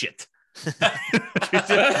like, shit. I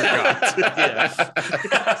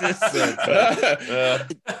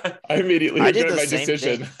immediately regret my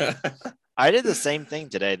decision. I did the same thing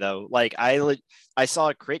today, though. Like I saw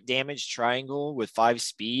a crit damage triangle with 5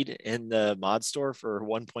 speed in the mod store for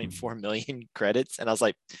 1.4 million credits, and I was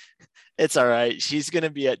like, "It's all right. She's gonna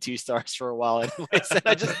be at 2 stars for a while anyways." And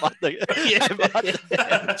I just bought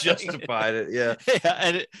justified it. Yeah.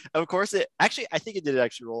 And of course, I think it did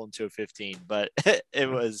actually roll into a 15, but it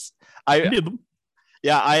was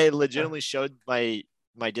I legitimately showed my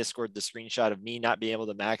Discord the screenshot of me not being able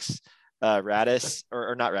to max Radis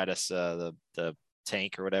or not Radis, the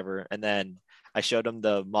tank or whatever, and then I showed them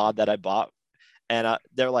the mod that I bought, and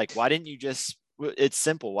they're like, "Why didn't you just? It's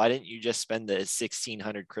simple. Why didn't you just spend the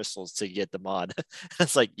 1,600 crystals to get the mod?"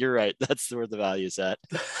 It's like, you're right. That's where the value is at.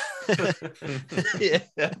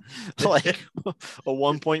 Like a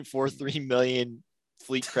 1.43 million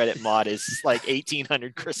fleet credit mod is like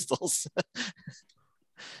 1,800 crystals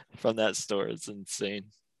from that store. It's insane.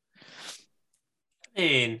 I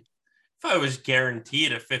mean, if I was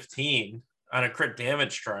guaranteed a 15 on a crit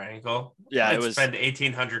damage triangle, I'd spend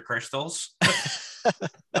 1,800 crystals.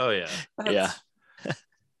 Oh yeah. Yeah.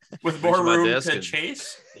 With more room to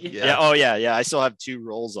chase. Yeah. Oh yeah. I still have 2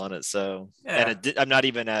 rolls on it. So, and I'm not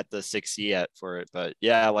even at the 60 yet for it, but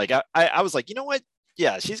yeah, like I was like, you know what?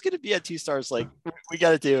 Yeah, she's going to be at 2 stars. Like, we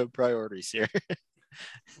got to do priorities here.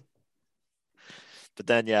 But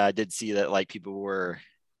then, I did see that like people were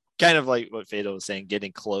kind of like what Fado was saying,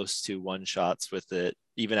 getting close to one shots with it,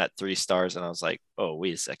 even at 3 stars. And I was like, oh,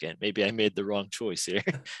 wait a second. Maybe I made the wrong choice here.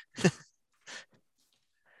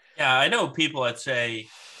 Yeah, I know people that say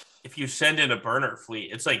if you send in a burner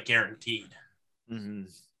fleet, it's like guaranteed. Mm-hmm.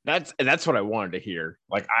 That's what I wanted to hear.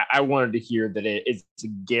 Like I wanted to hear that it's a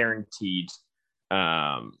guaranteed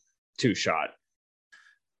 2-shot.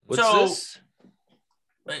 What's this?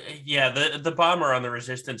 Yeah, the bomber on the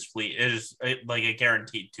resistance fleet is like a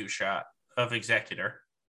guaranteed 2-shot of Executor.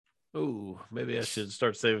 Oh, maybe I should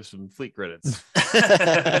start saving some fleet credits.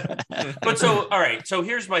 But so, all right. So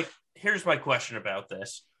here's my question about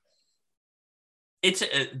this.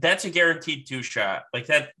 That's a guaranteed 2-shot. Like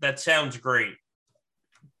that sounds great.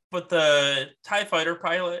 But the TIE fighter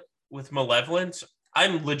pilot with Malevolence,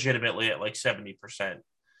 I'm legitimately at like 70%.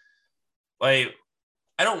 Like,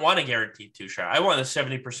 I don't want a guaranteed 2-shot. I want a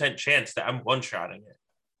 70% chance that I'm one-shotting it.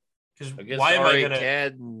 Because why am I gonna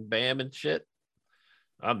CAD and BAM and shit?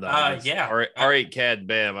 I'm not. R8 CAD and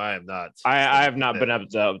BAM. I am not. I have not been up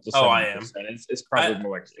to 70%. I am. It's probably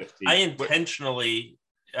more like 50. I intentionally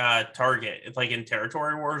target, like in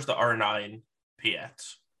Territory Wars, the R9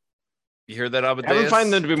 PX. You heard that, Amadeus? I would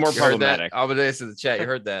find them to be more problematic. Amadeus in the chat, you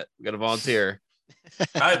heard that. We got a volunteer.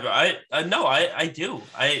 I do.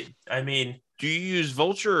 I mean, do you use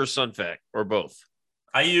Vulture or Sunfac or both?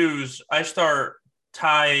 I start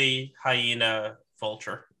TIE, Hyena,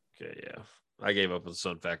 Vulture. Okay, yeah. I gave up on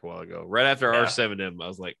Sunfac a while ago. Right after R7M, I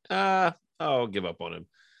was like, I'll give up on him.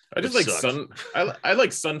 I just like I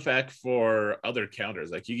like Sunfac for other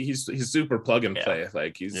counters. Like he's super plug and play.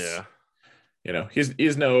 Like he's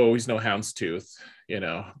he's no Houndstooth,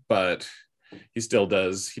 but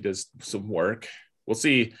he does some work. We'll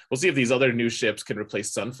see if these other new ships can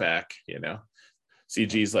replace Sunfac,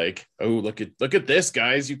 CG's like, oh, look at this,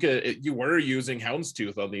 guys. You were using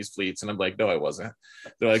Houndstooth on these fleets, and I'm like, no, I wasn't.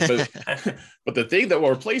 They're like, but the thing that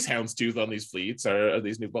will replace Houndstooth on these fleets are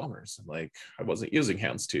these new bombers. I'm like, I wasn't using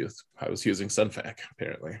Houndstooth. I was using Sunfac,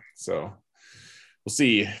 apparently. So we'll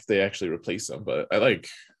see if they actually replace them. But I like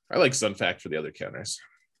Sunfac for the other counters.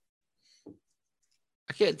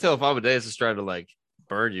 I can't tell if Amadeus is trying to like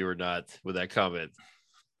burn you or not with that comment.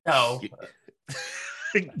 No.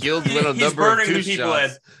 Guild went on number of 2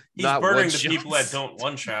 shots. He's burning the people that don't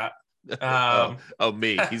one shot.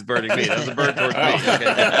 Me. He's burning me. That's a burn towards me.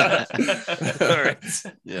 Okay. All right.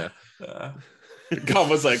 Yeah. Con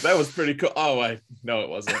was like, that was pretty cool. Oh, no, it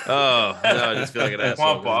wasn't. Oh, no, I just feel like an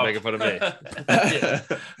asshole making fun of me. Yeah.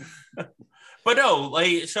 But no,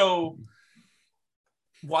 like, so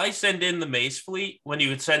why send in the Mace fleet when you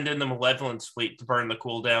would send in the Malevolence fleet to burn the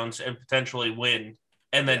cooldowns and potentially win,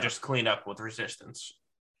 and then just clean up with resistance?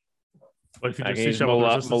 But if you just see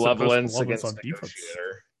Malevolence against on defense.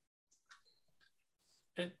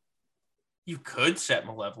 You could set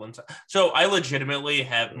Malevolence. So I legitimately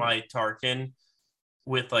have my Tarkin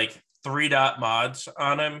with like 3-dot mods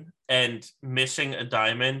on him and missing a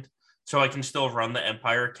diamond, so I can still run the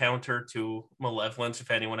Empire counter to Malevolence if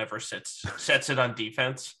anyone ever sets it on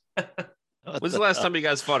defense. When's the last time you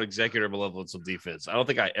guys fought Executor Malevolence on defense? I don't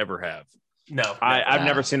think I ever have. No, I've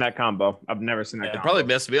never seen that combo. I've never seen that. It probably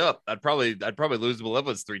messed me up. I'd probably lose the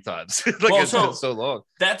Malevolence 3 times. It's been so long.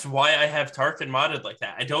 That's why I have Tarkin modded like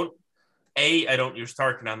that. I don't use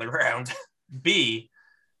Tarkin on the ground. B,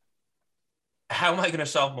 how am I going to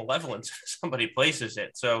solve Malevolence if somebody places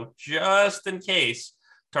it? So just in case,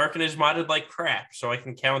 Tarkin is modded like crap, so I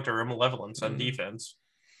can counter a Malevolence on defense.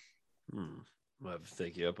 I have to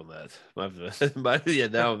take you up on that.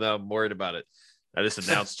 Now I'm worried about it. I just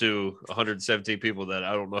announced to 117 people that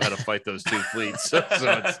I don't know how to fight those 2 fleets. So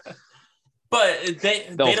it's... But they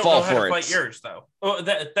don't know how to fight yours, though. Oh,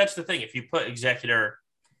 that's the thing. If you put Executor,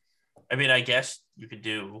 I mean, I guess you could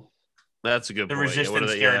do. That's a good the point.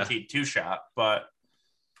 resistance guaranteed 2-shot, but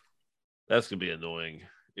that's gonna be annoying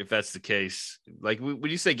if that's the case. Like when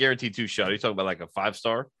you say guaranteed 2-shot, are you talking about like a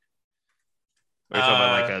 5-star? Or are you talking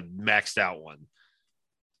about like a maxed out one?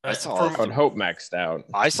 I saw Hope maxed out.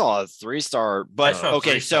 I saw a 3-star, but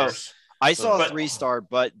okay, so I saw a 3-star,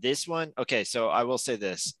 but this one, okay, so I will say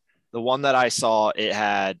this. The one that I saw,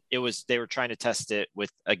 they were trying to test it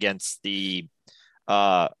against the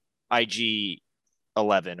IG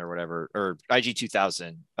 11 or whatever, or IG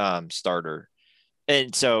 2000 starter.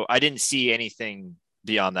 And so I didn't see anything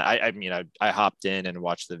beyond that. I mean, I hopped in and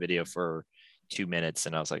watched the video for 2 minutes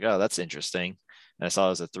and I was like, oh, that's interesting. And I saw it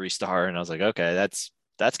was a 3-star and I was like, okay, that's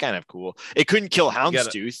kind of cool. It couldn't kill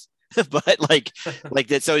Houndstooth, but like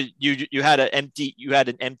that. So you had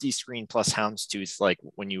an empty screen plus Houndstooth, like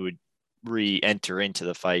when you would re-enter into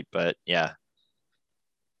the fight. But yeah,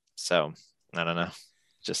 so I don't know,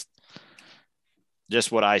 just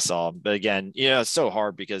what I saw. But again, it's so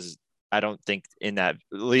hard because I don't think in that,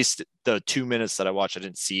 at least the 2 minutes that I watched, I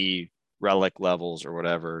didn't see relic levels or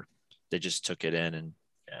whatever. They just took it in and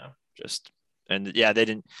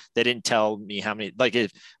they didn't tell me how many, like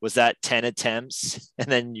it was that 10 attempts and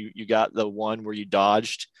then you got the one where you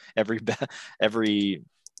dodged every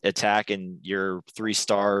attack and your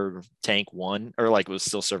 3-star tank won or like was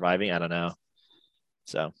still surviving. I don't know.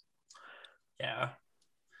 So yeah.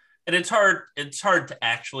 And it's hard to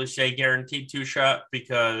actually say guaranteed 2-shot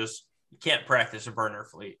because you can't practice a burner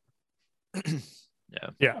fleet.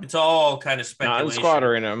 Yeah. It's all kind of speculation. Not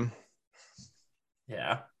squattering them.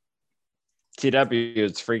 Yeah. TW,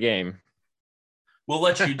 it's free game. We'll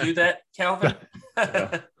let you do that, Calvin.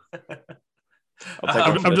 I'm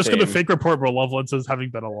just going to fake report Malevolence as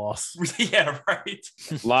having been a loss. Yeah, right.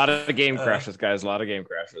 A lot of game crashes, guys. A lot of game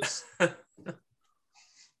crashes.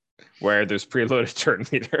 Where there's preloaded turn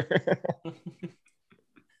meter.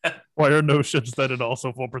 Why are no ships then and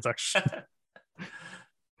also full protection?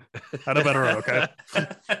 Had a better run, okay?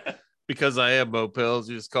 Because I am Mo Pills,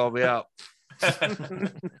 you just call me out.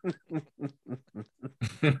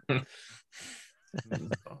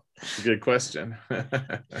 Good question.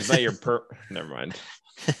 Is that your Never mind.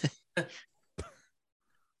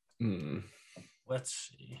 Let's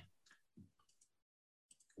see.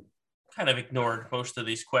 Kind of ignored most of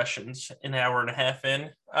these questions an hour and a half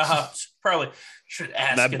in. Probably should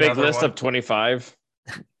ask that big list one. of 25.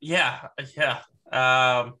 Yeah.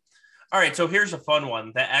 All right, so here's a fun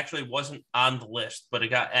one that actually wasn't on the list, but it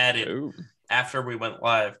got added after we went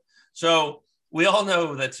live. So we all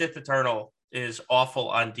know that Sith Eternal is awful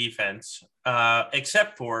on defense,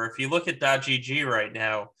 except for if you look at .gg right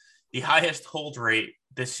now, the highest hold rate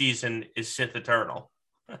this season is Sith Eternal.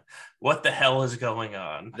 What the hell is going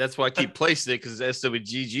on? That's why I keep placing it, because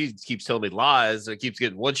SWGG keeps telling me lies. It keeps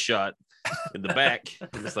getting one shot in the back.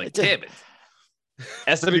 And it's like, damn it.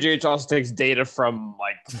 SWGH also takes data from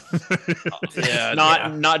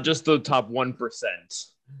not just the top 1%.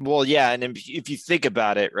 Well, yeah, and if you think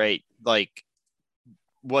about it, right, like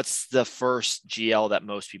what's the first GL that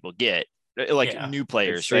most people get? like new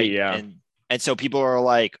players, right? Yeah. And so people are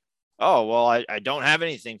like, oh, well, I don't have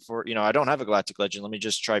anything for, I don't have a Galactic Legend. Let me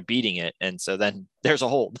just try beating it. And so then there's a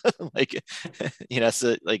hold. Like,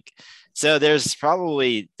 so there's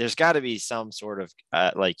got to be some sort of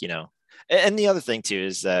and the other thing too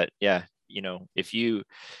is that, if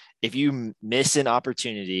you miss an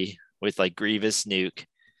opportunity with like Grievous Nuke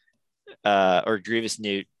or Grievous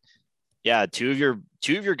Newt, two of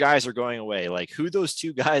your guys are going away. Like who those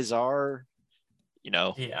two guys are,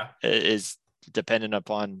 is dependent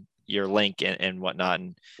upon your link and whatnot,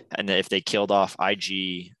 and if they killed off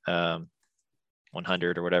IG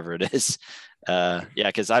 100 or whatever it is,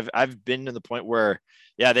 because I've been to the point where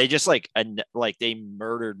they just they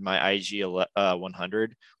murdered my IG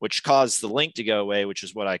 100, which caused the link to go away, which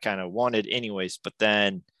is what I kind of wanted anyways. But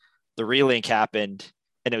then the relink happened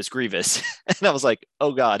and it was Grievous, and I was like,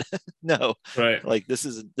 oh god, no, right, like this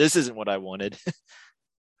isn't what I wanted.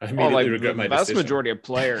 I immediately regret my vast decision. majority of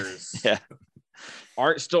players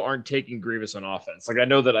aren't taking Grievous on offense. Like I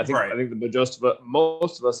know that I think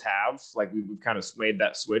most of us have, like we've kind of made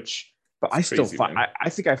that switch, but I still fought. I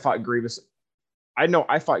think I fought Grievous. I know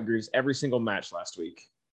I fought Grievous every single match last week,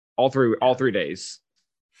 all 3 days.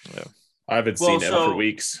 Yeah, I haven't seen him for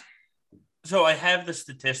weeks. So I have the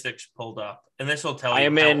statistics pulled up, and this will tell you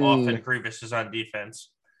how often Grievous is on defense.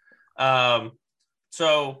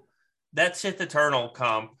 So that Sith Eternal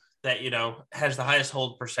comp that, has the highest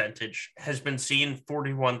hold percentage has been seen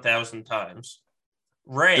 41,000 times.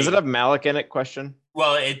 Ray. Does it have Malik in it? Question.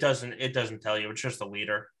 Well, it doesn't tell you. It's just the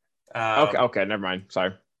leader. Okay. Never mind.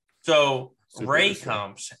 Sorry. So Ray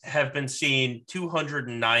comps have been seen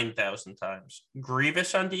 209,000 times.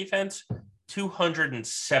 Grievous on defense,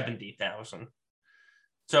 270,000.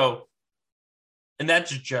 So, and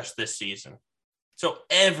that's just this season. So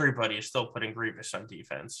everybody is still putting Grievous on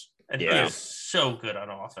defense, and he is so good on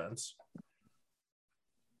offense.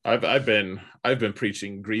 I've been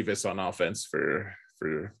preaching Grievous on offense for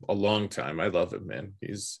a long time. I love him, man.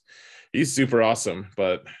 He's super awesome,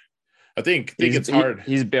 but I think it's hard.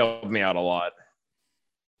 He's bailed me out a lot.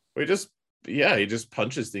 He just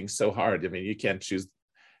punches things so hard. I mean, you can't choose.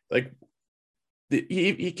 Like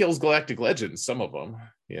he kills Galactic Legends, some of them,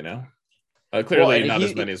 clearly not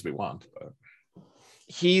as many as we want. But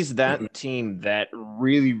he's that team that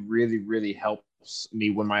really, really, really helps me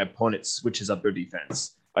when my opponent switches up their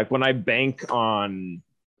defense. Like when I bank on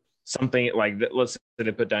something like that, let's say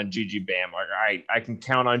they put down GG Bam, like I can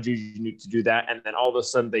count on GG Nuke to do that, and then all of a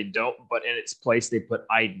sudden they don't, but in its place they put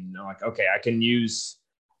Iden. I'm like, okay, I can use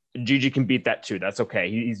GG can beat that too. That's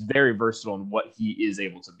okay. He's very versatile in what he is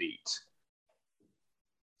able to beat.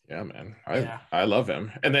 Yeah, man. I love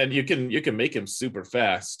him. And then you can make him super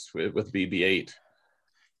fast with BB-8.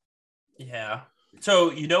 Yeah.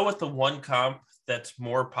 So you know what the one comp that's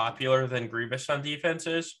more popular than Grievous on defense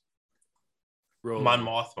is? Mon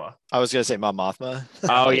Mothma. I was gonna say Mon Mothma.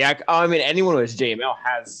 Oh yeah. I mean, anyone who has JML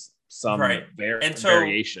has some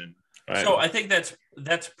variation. Right. So I think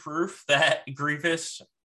that's proof that Grievous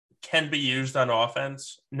can be used on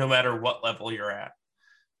offense no matter what level you're at,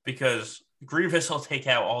 because Grievous will take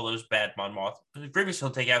out all those bad Mon Mothma. Grievous will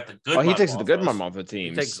take out the good. Oh, he takes the good Mon Mothma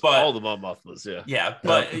teams. He takes all the Mon Mothmas. Yeah. Yeah,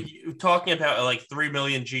 but talking about like 3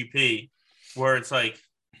 million GP, where it's like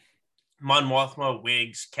Mon Mothma,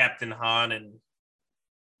 Wiggs, Captain Han, and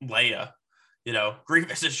Leia.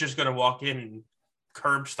 Grievous is just going to walk in and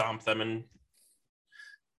curb stomp them and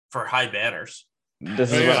for high banners.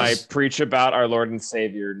 This is when I preach about our Lord and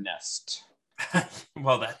Savior Nest.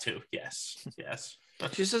 Well, that too. Yes.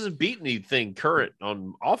 She just doesn't beat anything current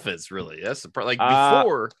on offense, really. That's the part. Like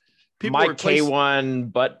before, people my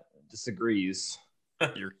K1 butt disagrees.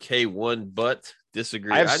 Your K1 butt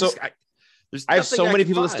disagrees. I have so many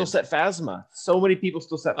people that still set Phasma. So many people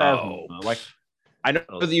still set Phasma. Oh. Like, I know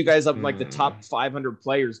that you guys up like the top 500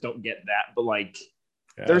 players don't get that, but like,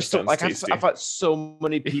 there's still like I fought so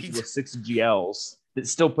many people with 6 GLs that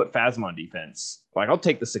still put Phasma on defense. Like, I'll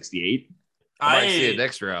take the 68. I might see it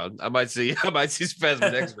next round. I might see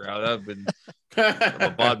Phasma next round.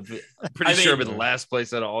 I'm pretty sure I'm in the last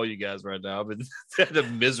place out of all you guys right now. I've been had a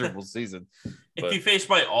miserable season. If you face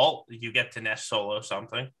my alt, you get to Nest solo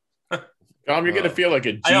something. You're going to feel like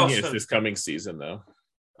a genius this coming season, though.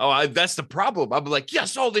 Oh, that's the problem. I'm like,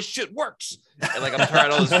 yes, all this shit works. And like, I'm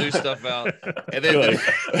trying all this new stuff out. And then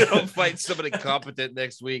I'll fight somebody competent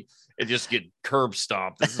next week and just get curb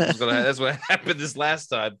stomped. That's what happened this last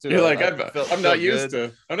time, too. You're like, I'm not used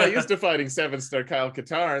to fighting 7-star Kyle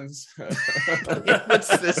Katarns.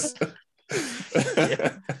 What's this?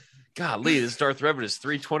 Golly, this Darth Revan is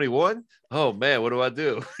 321. Oh, man, what do I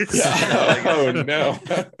do? Oh, no.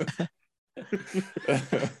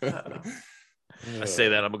 I say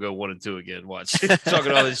that I'm gonna go 1-2 again. Watch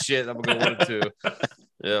talking all this shit. I'm gonna go 1-2.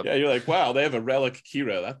 Yeah, you're like, wow, they have a relic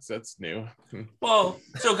Kira. That's new. Well,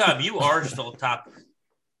 so Gob, you are still top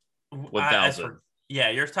 1,000. Yeah,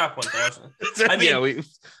 you're top 1,000. I mean, yeah,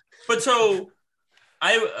 but so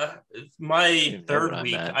my third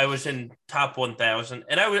week I was in top 1,000,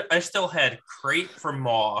 and I still had Crate from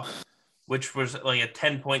Maw, which was like a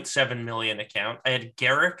 10.7 million account. I had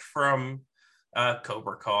Garrick from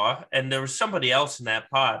Cobra Caw, and there was somebody else in that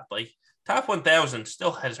pod. Like top 1,000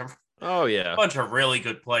 still has a bunch of really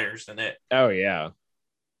good players in it. Oh yeah.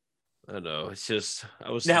 I know. It's just I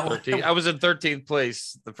was in 13th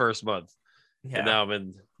place the first month. Yeah. And now I'm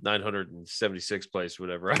in 976th place,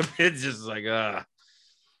 whatever. It's just like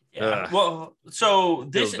well, so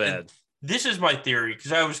this is my theory,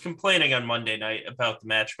 because I was complaining on Monday night about the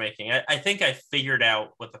matchmaking. I think I figured out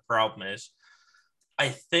what the problem is. I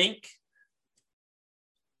think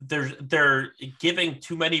they're giving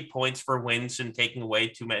too many points for wins and taking away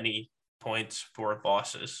too many points for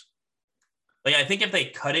losses. Like, I think if they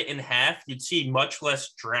cut it in half, you'd see much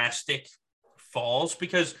less drastic falls,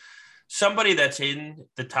 because somebody that's in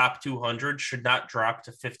the top 200 should not drop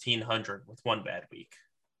to 1,500 with one bad week.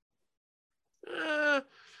 I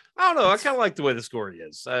don't know. I kind of like the way the scoring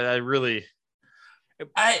is. I really,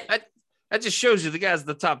 that just shows you the guys in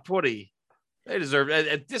the top 20. They deserve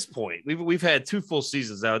at this point. We've had 2 full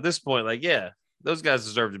seasons now. At this point, like, yeah, those guys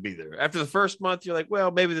deserve to be there. After the first month, you're like,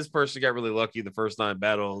 well, maybe this person got really lucky in the first 9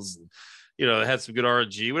 battles, and had some good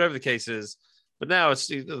RNG, whatever the case is. But now it's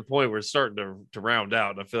to the point where it's starting to round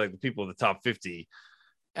out. And I feel like the people in the top 50,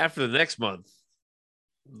 after the next month,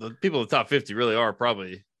 the people in the top 50 really are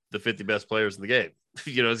probably the 50 best players in the game.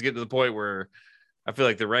 It's getting to the point where I feel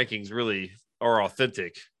like the rankings really are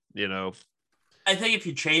authentic. I think if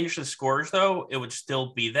you change the scores, though, it would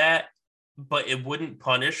still be that, but it wouldn't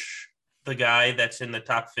punish the guy that's in the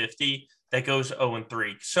top 50 that goes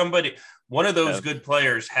 0-3. One of those good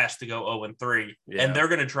players has to go 0-3, and they're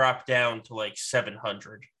going to drop down to like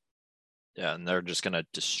 700. Yeah, and they're just going to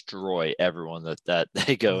destroy everyone that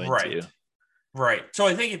they go into. Right. So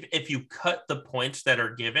I think if you cut the points that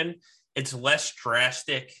are given, it's less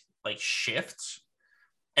drastic like shifts.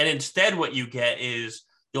 And instead what you get is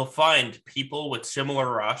you'll find people with similar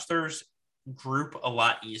rosters group a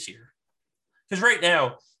lot easier. Because right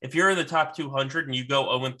now, if you're in the top 200 and you go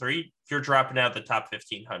 0-3, you're dropping out the top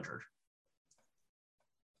 1,500.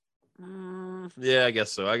 Yeah, I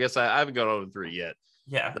guess so. I guess I haven't gone 0-3 yet.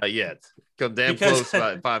 Yeah. Not yet. Come damn close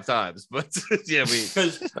about 5 times. But yeah,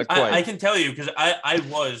 because I can tell you, because I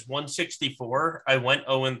was 164. I went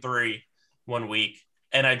 0-3 one week,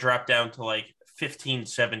 and I dropped down to like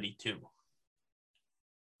 1,572.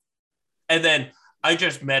 And then I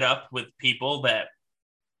just met up with people that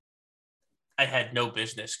I had no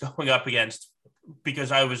business going up against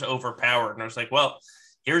because I was overpowered. And I was like, well,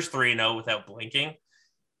 here's 3-0 without blinking.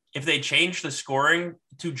 If they changed the scoring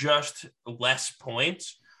to just less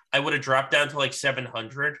points, I would have dropped down to like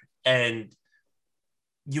 700, and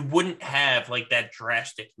you wouldn't have like that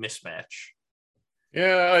drastic mismatch.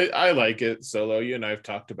 Yeah, I like it, Solo. You and I have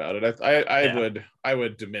talked about it. I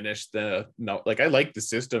would diminish I like the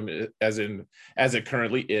system as it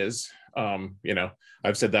currently is.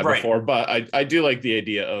 I've said that before, but I do like the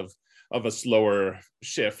idea of a slower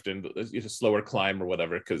shift and a slower climb or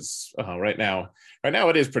whatever, because right now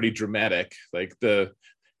it is pretty dramatic. Like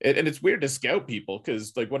and it's weird to scout people,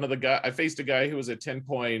 because like I faced a guy who was at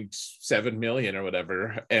 10.7 million or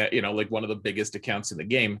whatever, like one of the biggest accounts in the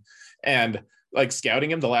game, and like scouting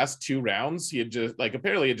him the last 2 rounds, he had just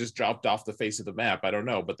apparently had just dropped off the face of the map. I don't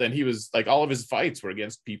know, but then he was like, all of his fights were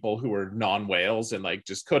against people who were non-whales and like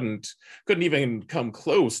just couldn't even come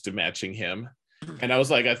close to matching him. And I was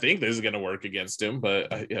like, I think this is going to work against him, but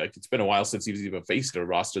it's been a while since he's even faced a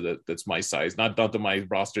roster that's my size. Not that my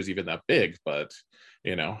roster's even that big, but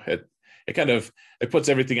it puts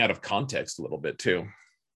everything out of context a little bit too.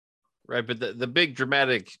 Right, but the big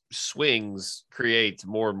dramatic swings create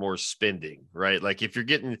more and more spending, right? Like if you're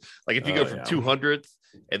getting, like if you go from 200th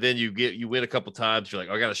and then you win a couple times, you're like,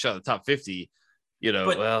 oh, I got a shot at the top 50.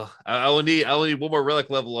 Well, I only need one more relic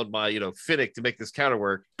level on my, Finnick to make this counter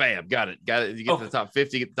work. Bam, got it. You get to the top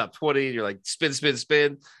 50, get to the top 20, and you're like,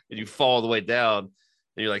 spin, and you fall all the way down, and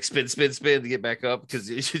you're like, spin to get back up, because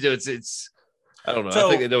it's I don't know. I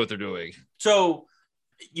think they know what they're doing. So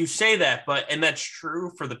you say that, and that's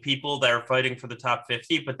true for the people that are fighting for the top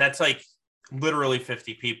 50, but that's like literally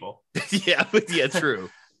 50 people. yeah,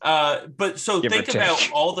 true. But so think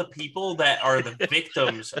about all the people that are the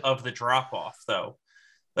victims of the drop off, though.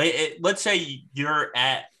 Like, let's say you're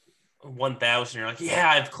at 1,000. You're like, yeah,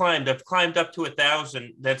 I've climbed up to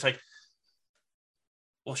 1,000. That's like,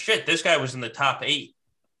 well, shit, this guy was in the top 8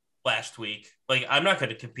 last week. Like, I'm not going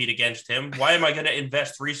to compete against him. Why am I going to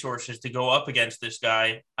invest resources to go up against this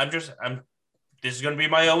guy? This is going to be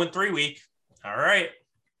my 0-3 week. All right.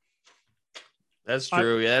 That's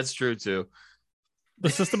true. Yeah, that's true too. The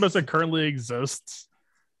system as it currently exists,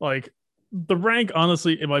 like the rank,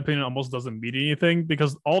 honestly, in my opinion, almost doesn't mean anything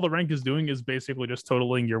because all the rank is doing is basically just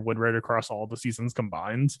totaling your win rate across all the seasons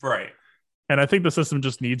combined. Right. And I think the system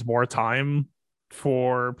just needs more time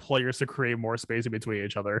for players to create more space in between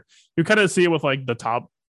each other. You kind of see it with like the top,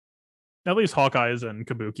 at least Hawkeyes and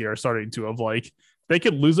Kabuki are starting to have like they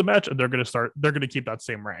could lose a match and they're going to keep that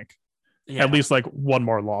same rank. Yeah. At least like one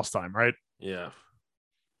more loss time, right? Yeah.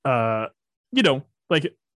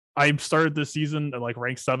 Like I started this season at like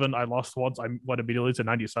rank 7. I lost once. I went immediately to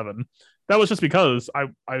 97. That was just because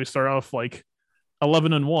I started off like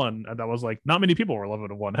 11-1, and that was like not many people were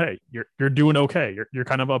 11-1. Hey, you're doing okay. You're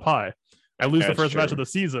kind of up high. I lose the first match of the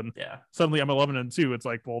season. Yeah. Suddenly I'm 11-2. It's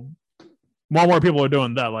like, well, more people are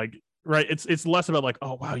doing that. Like, right? It's less about like,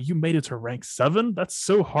 oh wow, you made it to rank 7. That's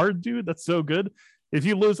so hard, dude. That's so good. If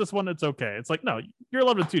you lose this one, it's okay. It's like, no, you're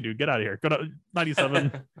 11-2, dude. Get out of here. Go to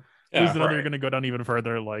 97. Lose another, you're gonna go down even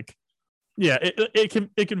further. Like, yeah, it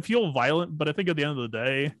can feel violent, but I think at the end of the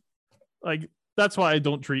day, like that's why I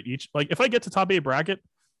don't treat each like if I get to top 8 bracket,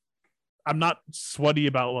 I'm not sweaty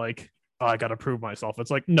about like, oh, I gotta prove myself.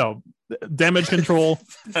 It's like, no, damage control,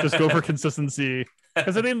 just go for consistency.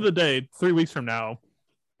 Because at the end of the day, 3 weeks from now,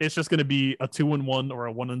 it's just gonna be a 2-1 or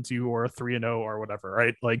a 1-2 or a 3-0 or whatever,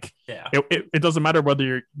 right? Like, yeah, it doesn't matter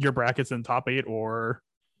whether your bracket's in top 8 or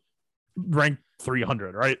rank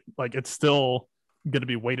 300, right? Like it's still going to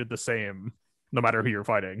be weighted the same no matter who you're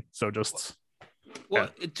fighting. So just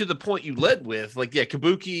to the point you led with, like, yeah,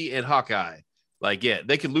 Kabuki and Hawkeye, like, yeah,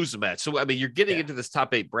 they can lose the match. So I mean, you're getting into this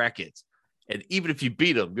top 8 bracket, and even if you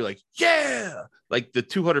beat them, you're like, yeah, like the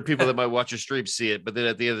 200 people that might watch your stream see it, but then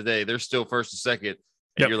at the end of the day, they're still first and second,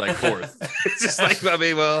 and you're like 4th. It's just like, I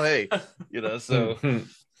mean, well, hey, so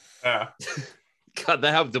God,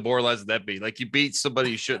 how demoralizing that be? Like you beat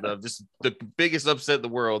somebody you shouldn't have, just the biggest upset in the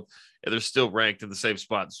world, and they're still ranked in the same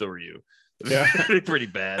spot, and so are you. Yeah, pretty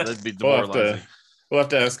bad. That'd be demoralizing. We'll have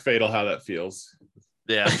to ask Fatal how that feels.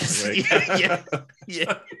 Yeah,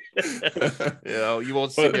 yeah. You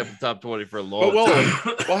won't see me up in top 20 for a long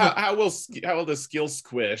time. Well, how will the skill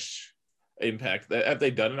squish impact? Have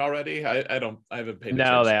they done it already? I haven't paid attention.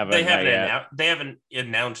 No, they haven't. They haven't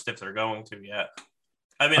announced if they're going to yet.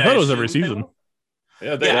 I mean, I thought it was every season. I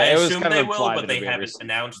assume they will, but they haven't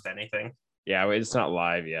announced anything. Yeah, it's not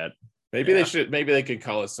live yet. Maybe they should. Maybe they could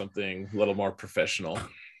call it something a little more professional.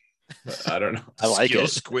 But I don't know. I like skill it.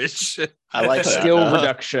 Squish. I like skill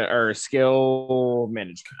reduction or skill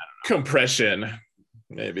management. Compression,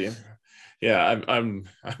 maybe. Yeah, I'm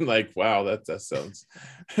like, wow, that sounds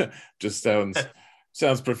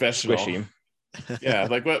sounds professional. Squishy. Yeah,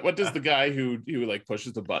 like what does the guy who like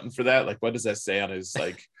pushes the button for that, like what does that say on his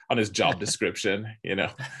job description,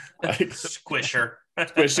 like Squisher.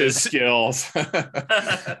 Squish his skills.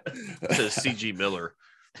 CG Miller.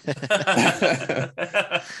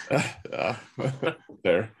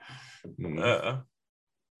 There.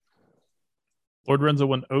 Lord Renzo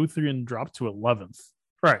went 0-3 and dropped to 11th.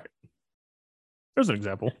 Right. There's an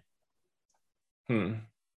example.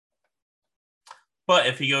 But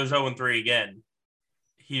if he goes 0-3 again,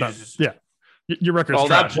 he's your record's at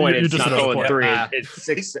that point. It's just not 0-3. It's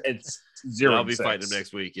 6. It's 0. I'll be fighting him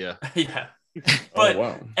next week. Yeah. Yeah.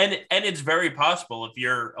 But and it's very possible if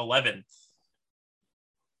you're 11th,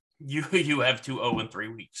 you have 2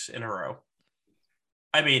 0-3 weeks in a row.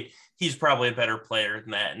 I mean, he's probably a better player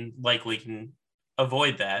than that and likely can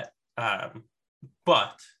avoid that.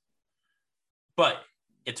 But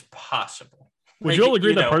it's possible. Would you all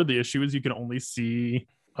agree that part of the issue is you can only see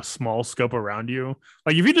a small scope around you?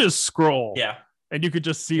 Like if you just scroll, and you could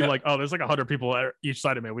just see like, oh, there's like 100 people at each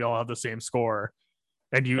side of me. We all have the same score,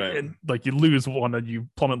 and you lose one and you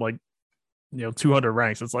plummet like 200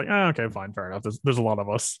 ranks. It's like, okay, fine, fair enough. There's a lot of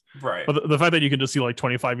us, right? But the fact that you can just see like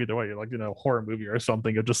 25 either way, you're like horror movie or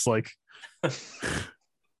something. You're just like, but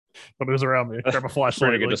who's around me? Grab a flashlight.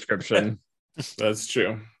 Pretty good description. That's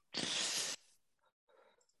true.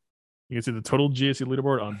 You can see the total GAC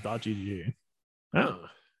leaderboard on .gg. Oh,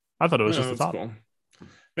 I thought it was just the top. Cool.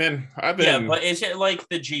 Man, I've been. Yeah, but is it like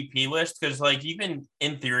the GP list? Because like you can,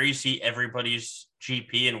 in theory, see everybody's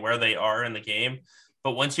GP and where they are in the game.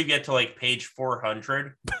 But once you get to like page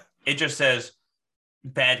 400, it just says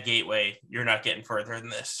bad gateway. You're not getting further than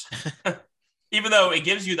this. Even though it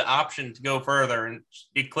gives you the option to go further, and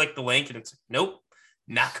you click the link, and it's nope,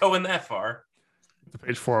 not going that far. The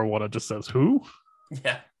page 401, it just says who?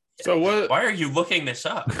 Yeah. So what? Why are you looking this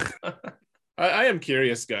up? I am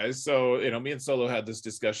curious, guys. So, me and Solo had this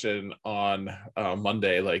discussion on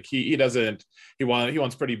Monday. Like he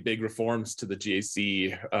wants pretty big reforms to the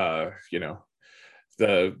GAC.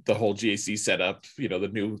 The whole GAC setup.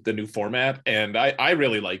 The new format, and I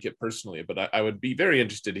really like it personally. But I would be very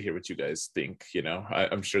interested to hear what you guys think.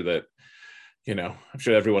 I'm sure that I'm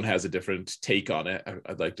sure everyone has a different take on it.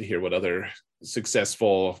 I'd like to hear what other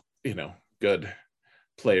successful, good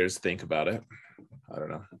players think about it. I don't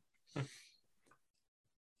know.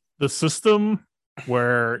 The system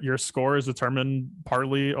where your score is determined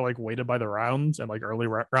partly like weighted by the rounds, and like early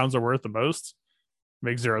rounds are worth the most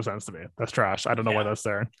makes zero sense to me. That's trash. I don't know why that's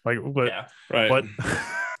there. Like, but yeah, right. But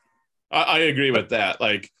I agree with that.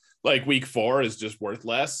 Like week 4 is just worth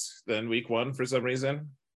less than week 1 for some reason.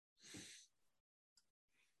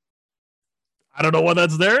 I don't know why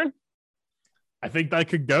that's there. I think that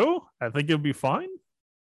could go. I think it'll be fine.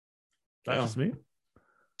 That's just me.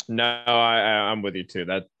 No, I'm with you too.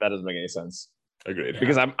 That doesn't make any sense. Agreed.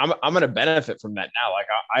 Because I'm going to benefit from that now. Like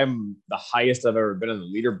I'm the highest I've ever been on the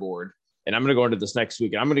leaderboard, and I'm going to go into this next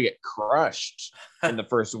week, and I'm going to get crushed in the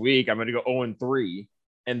first week. I'm going to go 0-3,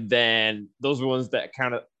 and then those are the ones that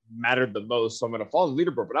kind of mattered the most. So I'm going to follow the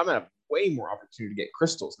leaderboard, but I'm going to have way more opportunity to get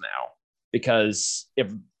crystals now. Because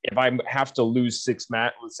if I have to lose 6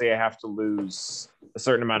 let's say I have to lose a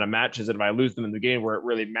certain amount of matches, and if I lose them in the game where it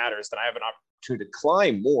really matters, then I have an opportunity to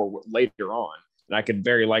climb more later on, and I could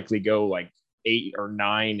very likely go like 8 or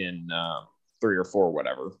 9 and 3 or 4,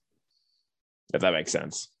 whatever. If that makes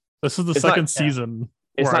sense. This is the second season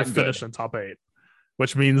where I finished in top 8,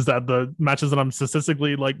 which means that the matches that I'm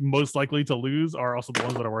statistically like most likely to lose are also the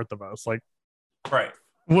ones that are worth the most. Like, right?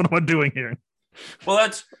 What am I doing here? Well,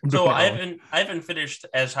 that's so I haven't finished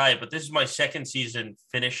as high, but this is my second season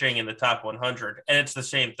finishing in the top 100, and it's the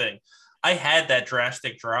same thing. I had that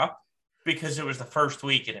drastic drop because it was the first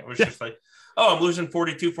week, and it was just like, oh, I'm losing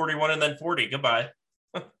 42, 41, and then 40. Goodbye.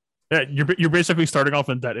 Yeah, you're basically starting off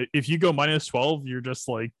in debt. If you go minus 12, you're just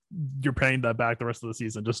like you're paying that back the rest of the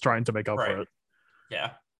season, just trying to make up for it.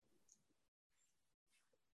 Yeah.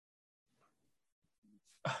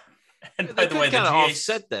 And by the way, kind of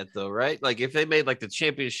offset that though, right? Like if they made like the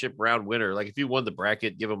championship round winner, like if you won the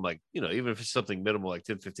bracket, give them like, even if it's something minimal, like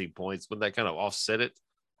 10, 15 points, wouldn't that kind of offset it?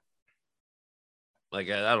 Like,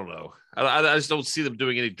 I don't know. I just don't see them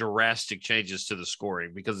doing any drastic changes to the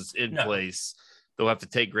scoring because it's in place. They'll have to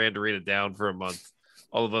take Grand Arena down for a month.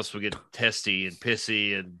 All of us will get testy and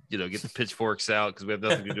pissy and, get the pitchforks out because we have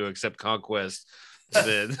nothing to do except conquest. And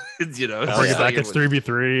then, bring it back. It's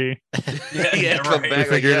 3v3. Come back.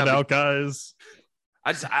 Figure it out, guys.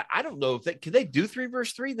 I don't know if can they do 3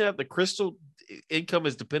 versus 3? That the crystal income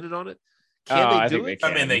is dependent on it. Can they do it?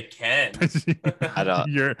 I mean, they can. I don't.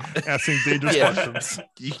 You're asking dangerous questions.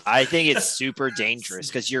 I think it's super dangerous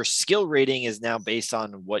because your skill rating is now based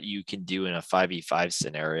on what you can do in a 5v5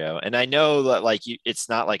 scenario. And I know that it's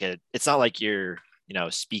not like you're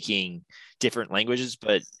speaking different languages,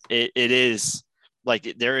 but it is.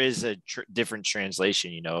 Like there is a different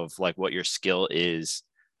translation, of like what your skill is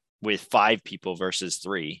with 5 people versus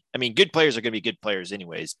 3. I mean, good players are going to be good players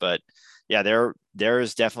anyways, but yeah, there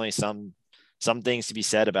is definitely some things to be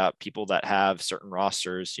said about people that have certain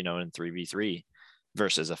rosters, in 3v3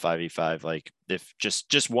 versus a 5v5. Like if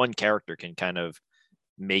just one character can kind of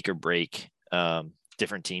make or break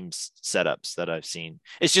different teams setups that I've seen.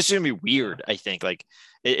 It's just going to be weird. I think like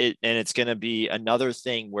and it's going to be another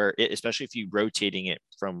thing where especially if you rotating it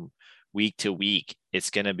from week to week,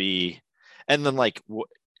 it's going to be, and then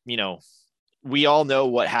we all know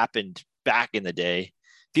what happened back in the day.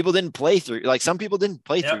 People didn't play through, like some people didn't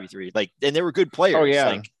play 3v3, like, and they were good players. Oh yeah.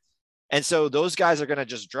 Like, and so those guys are going to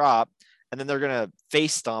just drop, and then they're going to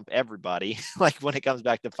face stomp everybody. Like when it comes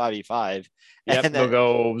back to 5v5, and then they'll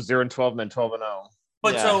go 0-12 and then 12-0.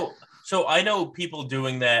 But so I know people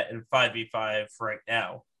doing that in 5v5 right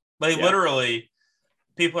now. Like literally,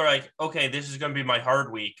 people are like, okay, this is going to be my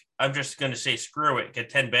hard week. I'm just going to say screw it, get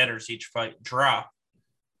 10 banners each fight, drop,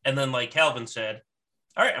 and then like Calvin said,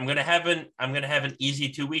 all right, I'm gonna have an easy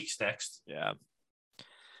 2 weeks next. Yeah.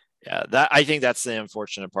 That I think that's the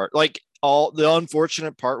unfortunate part. Like all the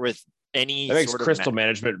unfortunate part with any that makes crystal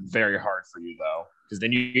management very hard for you though, because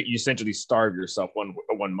then you essentially starve yourself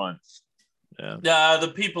one month. Yeah. The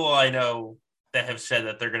people I know that have said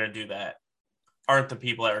that they're gonna do that aren't the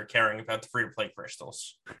people that are caring about the free to play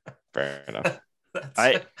crystals. Fair enough.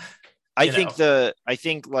 I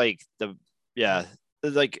think like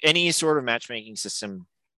any sort of matchmaking system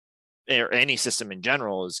or any system in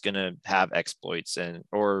general is going to have exploits,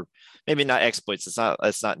 or maybe not exploits.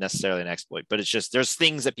 It's not necessarily an exploit, but it's just, there's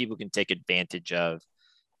things that people can take advantage of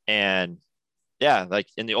And yeah, like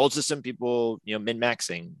in the old system, people,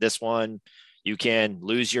 min-maxing. This one, you can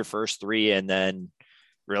lose your first 3 and then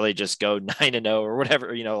really just go 9-0 or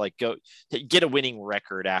whatever, like go get a winning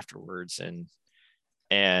record afterwards.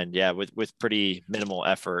 And yeah, with pretty minimal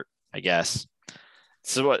effort, I guess.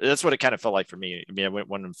 So that's what it kind of felt like for me. I mean, I went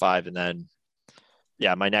 1-5, and then,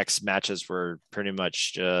 yeah, my next matches were pretty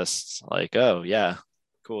much just like, oh yeah,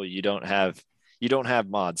 cool. You don't have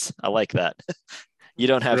mods. I like that. You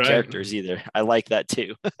don't have characters either. I like that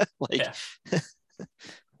too. Yeah,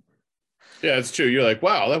 it's true. You're like,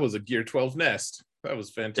 wow, that was a Gear 12 nest. That was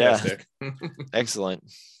fantastic. Yeah.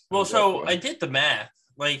 Excellent. Well, so I did the math.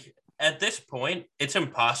 Like at this point, it's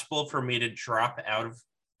impossible for me to drop out of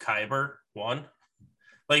Kyber 1.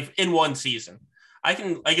 Like in one season. I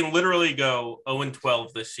can literally go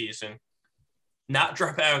 0-12 this season, not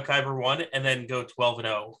drop out of Kyber 1, and then go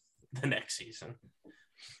 12-0 the next season.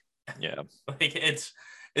 Yeah. Like it's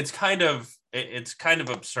kind of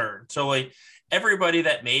absurd. So like everybody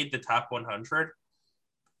that made the top 100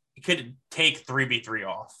 could take 3v3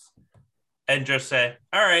 off and just say,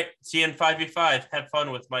 all right, see you in 5v5. Have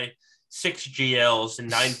fun with my 6 GLs and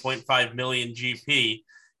 9.5 million GP.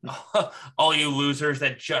 All you losers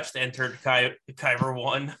that just entered Kyber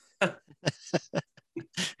 1.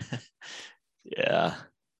 Yeah.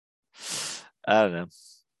 I don't know.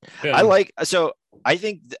 Yeah. I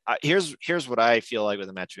think here's what I feel like with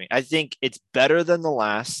the matchmaking. I think it's better than the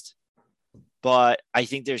last, but I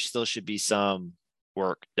think there still should be some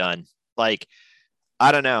work done. Like,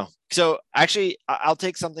 I don't know. So actually, I'll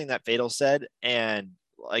take something that Fatal said, and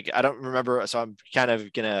like I don't remember, so I'm kind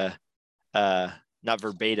of gonna not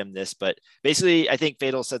verbatim this, but basically I think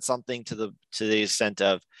Fatal said something to the extent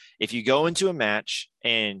of, if you go into a match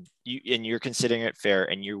and you're considering it fair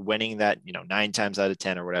and you're winning that 9 times out of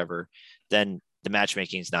 10 or whatever, then the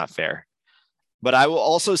matchmaking is not fair. But I will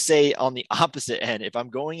also say on the opposite end, if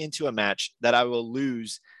I'm going into a match that I will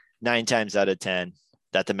lose 9 times out of 10,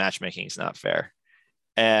 that the matchmaking is not fair.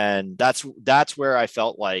 And that's where I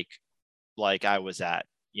felt like I was at,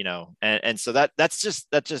 and so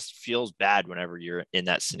that just feels bad whenever you're in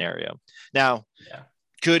that scenario. Now, yeah.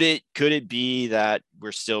 Could it be that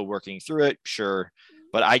we're still working through it? Sure.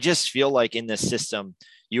 But I just feel like in this system,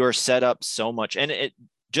 you are set up so much, and it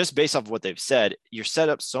just based off of what they've said, you're set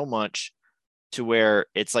up so much to where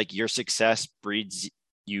it's like your success breeds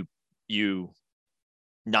you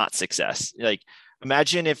not success. Like,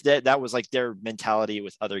 imagine if that was like their mentality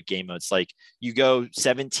with other game modes. Like, you go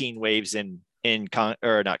 17 waves in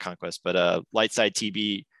not Conquest, but light side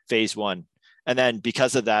TB phase 1. And then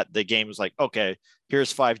because of that, the game was like, okay,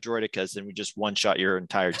 here's 5 Droidicas, and we just one shot your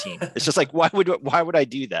entire team. It's just like, why would I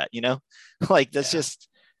do that? Like, that's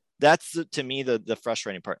to me the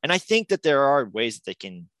frustrating part. And I think that there are ways that they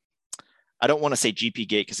can, I don't want to say GP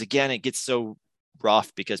gate, because again, it gets so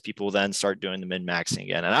rough because people then start doing the min-maxing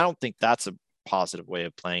again. And I don't think that's a positive way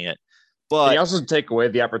of playing it. But you also take away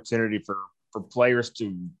the opportunity for players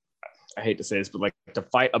to, I hate to say this, but like to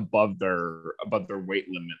fight above their weight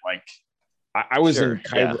limit. Like I was in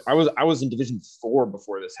Kyber, yeah. I was in Division 4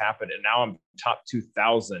 before this happened, and now I'm top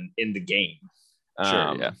 2,000 in the game.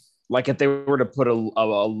 Sure, yeah. Like if they were to put a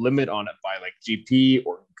limit on it by like GP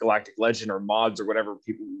or Galactic Legend or mods or whatever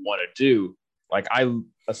people want to do, like I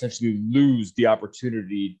essentially lose the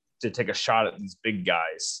opportunity to take a shot at these big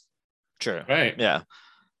guys. Sure. Right. Yeah.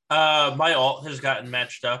 My alt has gotten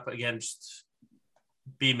matched up against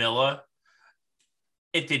B Milla.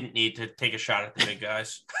 It didn't need to take a shot at the big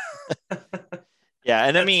guys. Yeah,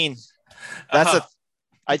 and I mean, I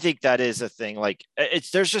think that is a thing. Like, I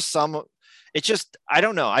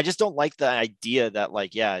don't know. I just don't like the idea that,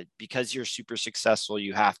 like, yeah, because you're super successful,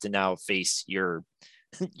 you have to now face your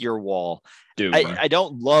wall. Dude, I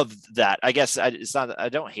don't love that. I guess it's not. I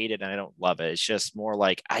don't hate it and I don't love it. It's just more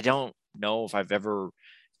like, I don't know if I've ever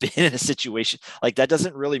been in a situation like that.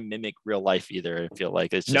 Doesn't really mimic real life either. I feel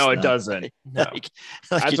like it's just it doesn't. No. Like,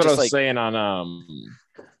 that's what I was saying on.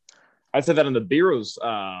 I said that on the Bureau's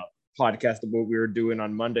podcast about what we were doing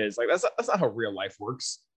on Monday. It's like that's not how real life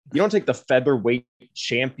works. You don't take the featherweight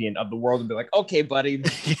champion of the world and be like, okay, buddy.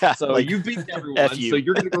 Yeah, so like, you beat everyone. So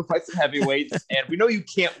you're going to go fight some heavyweights. And we know you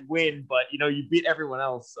can't win, but, you beat everyone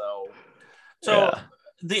else. So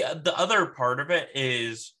the other part of it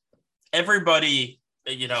is everybody,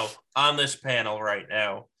 on this panel right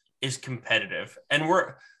now is competitive. And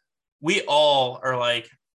we all are like,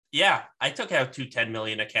 yeah, I took out 2 10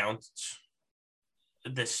 million accounts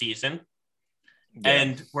this season. Yeah.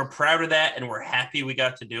 And we're proud of that, and we're happy we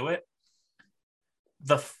got to do it.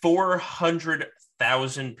 The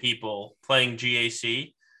 400,000 people playing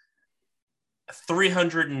GAC,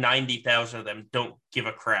 390,000 of them don't give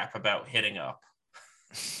a crap about hitting up.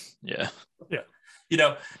 Yeah. You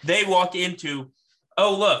know, they walk into,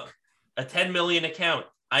 oh, look, a 10 million account.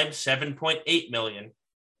 I'm 7.8 million.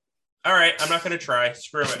 All right, I'm not going to try.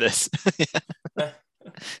 Screw it. This. And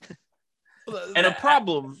the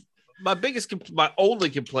problem, my only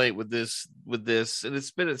complaint with this, and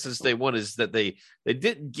it's been since day one, is that they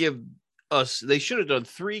didn't give us. They should have done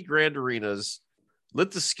 3 grand arenas,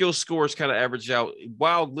 let the skill scores kind of average out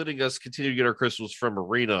while letting us continue to get our crystals from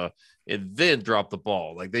arena, and then drop the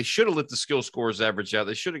ball. Like they should have let the skill scores average out.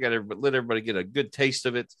 They should have let everybody get a good taste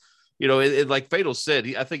of it. You know, and like Fatal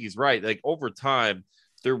said, I think he's right. Like over time,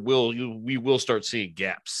 we will start seeing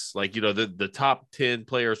gaps. Like, you know, the top 10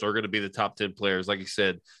 players are going to be the top 10 players. Like I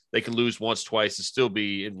said, they can lose once, twice, and still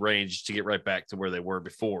be in range to get right back to where they were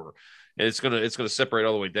before. And it's gonna separate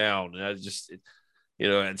all the way down. And I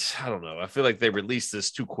don't know. I feel like they released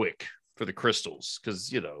this too quick for the crystals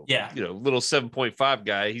because little 7.5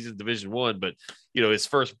 guy, he's in Division 1, but his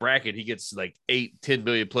first bracket he gets like 8-10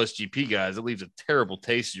 million plus GP guys. It leaves a terrible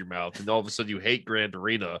taste in your mouth, and all of a sudden you hate Grand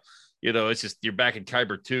Arena. It's just you're back in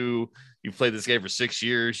Kyber 2. You played this game for 6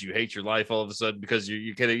 years. You hate your life all of a sudden because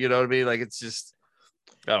you kind of, you know what I mean? Like, it's just,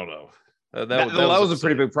 I don't know. That was a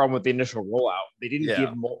pretty big problem with the initial rollout. They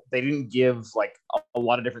didn't give like a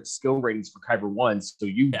lot of different skill ratings for Kyber 1. So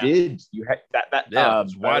you had that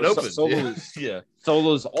was wide open.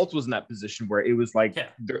 Solo's ult was in that position where it was like,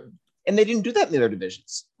 and they didn't do that in the other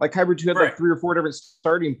divisions. Like Kyber 2 had like 3 or 4 different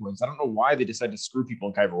starting points. I don't know why they decided to screw people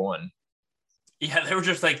in Kyber 1. Yeah, they were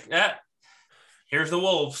just like, here's the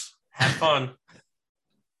wolves. Have fun.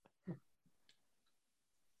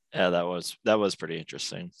 Yeah, that was pretty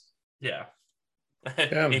interesting. Yeah.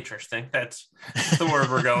 Interesting. That's the word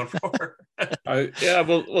we're going for.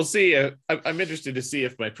 We'll see. I'm interested to see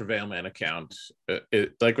if my Prevail Man account,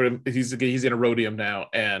 he's in a Rhodium now,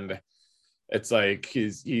 and it's like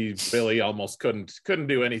he really almost couldn't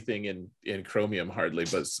do anything in Chromium hardly,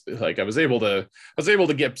 but like I was able to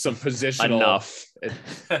get some positional enough.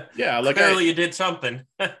 Clearly you did something.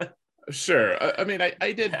 Sure. I mean,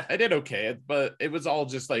 I did okay, but it was all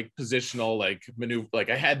just like positional, like maneuver. Like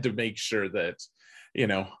I had to make sure that,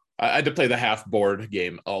 I had to play the half board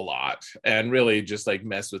game a lot and really just like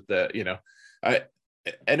mess with and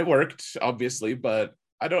it worked obviously, but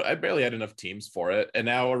I barely had enough teams for it. And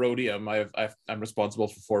now Erodium, I'm responsible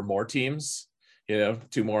for 4 more teams,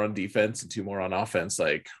 2 more on defense and 2 more on offense.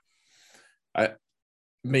 Like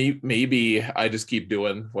maybe I just keep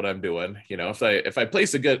doing what I'm doing. If I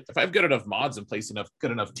have good enough mods and place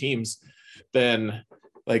good enough teams, then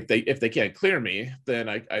like if they can't clear me, then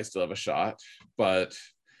I still have a shot. But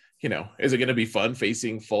is it going to be fun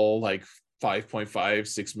facing full like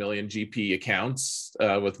 5.5-6 million GP accounts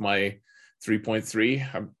with my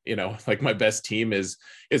 3.3? Like my best team is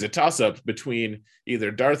a toss-up between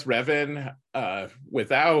either Darth Revan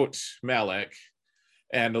without Malek,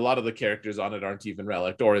 and a lot of the characters on it aren't even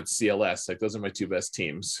Relic, or it's CLS. Like those are my 2 best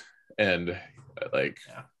teams. And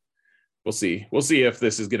we'll see if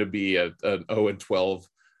this is going to be an 0-12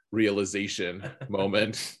 realization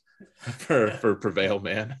moment for Prevail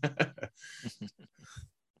Man.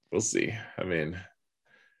 We'll see. I mean,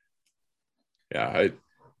 I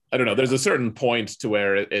don't know. There's a certain point to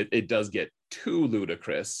where it does get too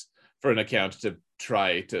ludicrous for an account to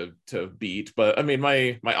try to beat. But I mean,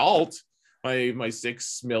 my alt, my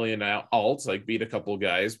 6 million alt, like beat a couple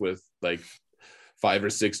guys with like 5 or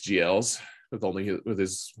 6 GLs with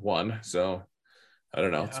his 1. So I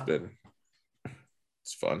don't know.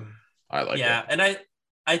 It's fun. I like it. Yeah, and I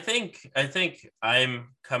think I'm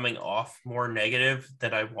coming off more negative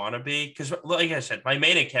than I want to be, because like I said, my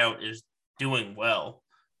main account is doing well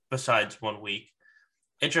besides 1 week.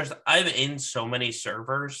 It's just I'm in so many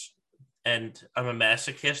servers and I'm a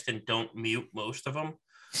masochist and don't mute most of them.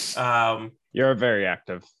 You're very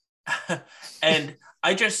active. And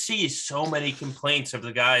I just see so many complaints of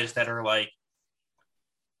the guys that are like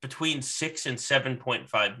between 6 and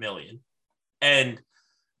 7.5 million. And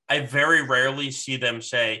I very rarely see them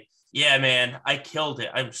say, yeah, man, I killed it.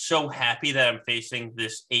 I'm so happy that I'm facing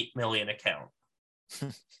this 8 million account.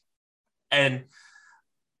 And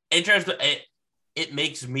it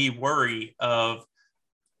makes me worry of,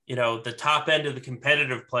 the top end of the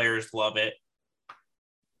competitive players love it.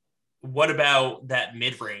 What about that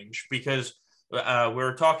mid-range? Because we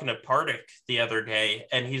were talking to Pardik the other day,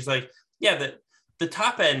 and he's like, yeah, the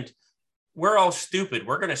top end, we're all stupid.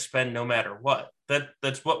 We're going to spend no matter what.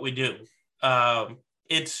 That's what we do.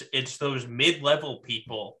 It's those mid-level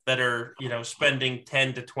people that are, spending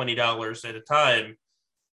 $10 to $20 at a time.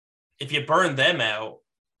 If you burn them out,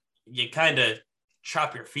 you kind of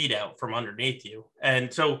chop your feet out from underneath you.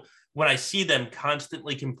 And so when I see them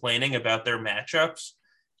constantly complaining about their matchups,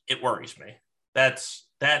 it worries me. That's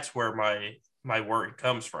where my worry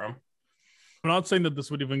comes from. I'm not saying that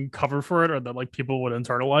this would even cover for it or that like people would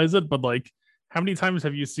internalize it, but like how many times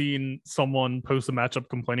have you seen someone post a matchup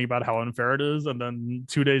complaining about how unfair it is, and then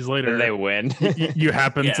 2 days later they win? you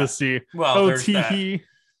happen to see, tee.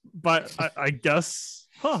 But I guess,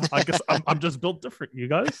 I guess I'm just built different, you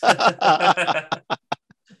guys.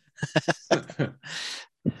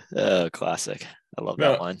 Classic. I love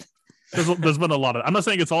that one. There's been a lot of. I'm not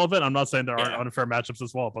saying it's all of it. I'm not saying there aren't unfair matchups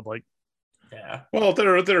as well, but like, yeah. Well,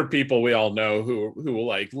 there are people we all know who will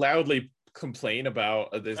like loudly complain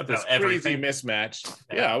about this crazy mismatch.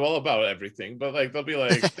 Yeah, well, about everything. But like they'll be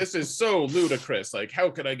like, this is so ludicrous. Like, how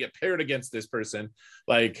could I get paired against this person?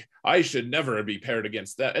 Like, I should never be paired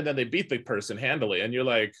against that. And then they beat the person handily, and you're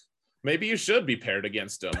like, maybe you should be paired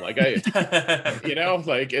against them. Like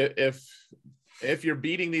like if you're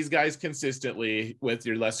beating these guys consistently with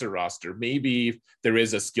your lesser roster, maybe there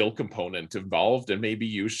is a skill component involved, and maybe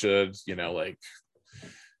you should, like,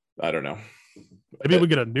 I don't know. Maybe we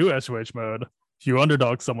get a new SOH mode. If you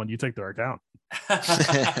underdog someone, you take their account.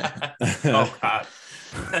 Oh God.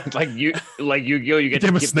 like Yu-Gi-Oh, you get to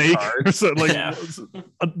a keep snake, the so like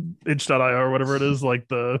itch.io or whatever it is, like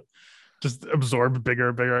just absorb bigger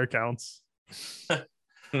accounts.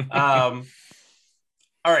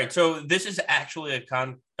 All right, so this is actually a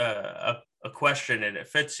question, and it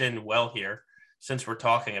fits in well here since we're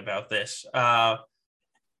talking about this.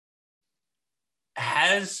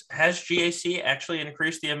 Has GAC actually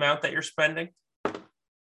increased the amount that you're spending?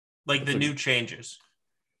 Like the new changes?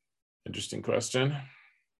 Interesting question.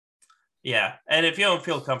 Yeah, and if you don't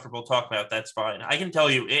feel comfortable talking about it, that's fine. I can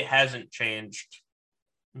tell you it hasn't changed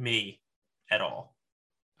me at all.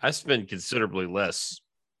 I spend considerably less.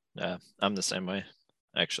 Yeah, I'm the same way.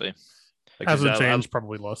 Actually, hasn't changed,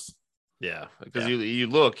 probably less. Yeah, because you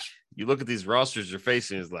look at these rosters you're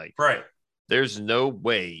facing, is like, right, there's no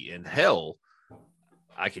way in hell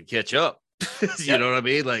I could catch up. You know what I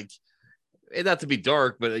mean? Like, and not to be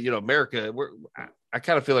dark, but America, I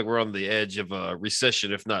kind of feel like we're on the edge of a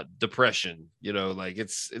recession, if not depression. Like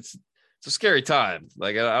it's a scary time.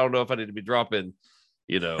 Like I don't know if I need to be dropping,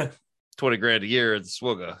 20 grand a year at the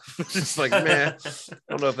Swugga. It's like, man, I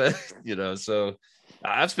don't know if that, so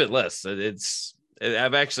I've spent less.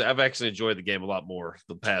 I've actually enjoyed the game a lot more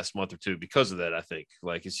the past month or two because of that. I think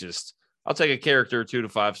like it's just, I'll take a character 2 to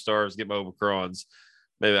 5 stars, get my Omicrons.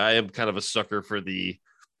 Maybe I am kind of a sucker for the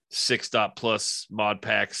 6+ mod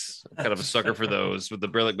packs. I'm kind of a sucker for those with the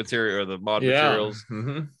Brilliant material or the mod materials.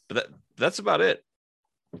 Mm-hmm. But that's about it.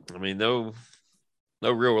 I mean, no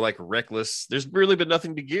real like reckless. There's really been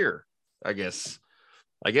nothing to gear. I guess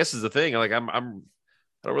is the thing. Like I don't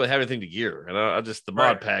really have anything to gear, and I just the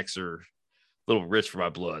mod packs are a little rich for my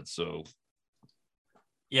blood. So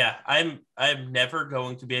yeah, I'm never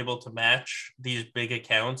going to be able to match these big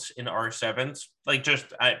accounts in R7s. Like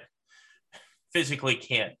I physically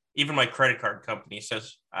can't. Even my credit card company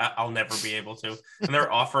says I'll never be able to, and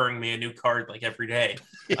they're offering me a new card like every day.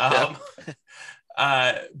 Yeah.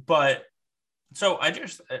 But so I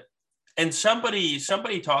just. And somebody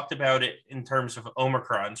talked about it in terms of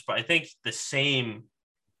Omicrons, but I think the same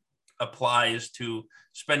applies to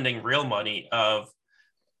spending real money of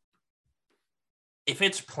if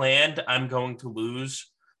it's planned, I'm going to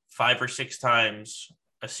lose 5 or 6 times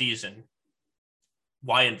a season.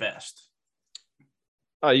 Why invest?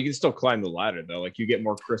 You can still climb the ladder though. Like you get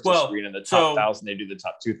more crystal screen in the top 1,000. They do the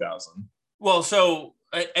top 2,000. Well, so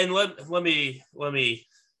and let me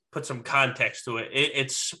put some context to it.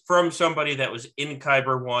 It's from somebody that was in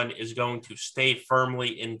Kyber 1 is going to stay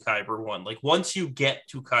firmly in Kyber 1. Like once you get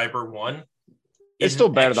to Kyber 1, it's still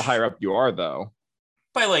better the higher up you are though.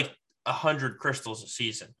 By like 100 crystals a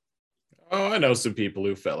season. Oh, I know some people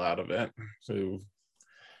who fell out of it. So,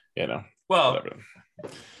 well,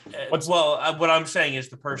 what I'm saying is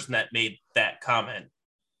the person that made that comment.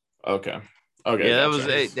 Okay. Yeah, that was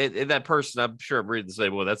that person. I'm sure I'm reading the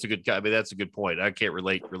same one. That's a good guy. I mean, that's a good point. I can't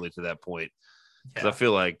relate really to that point because I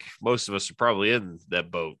feel like most of us are probably in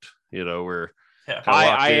that boat. Where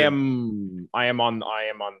I am on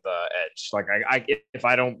the edge. Like I if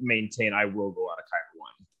I don't maintain, I will go out of Kyber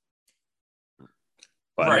 1.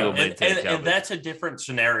 But right, and that's a different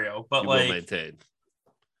scenario. But you like, will maintain.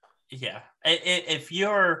 Yeah, if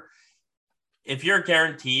you're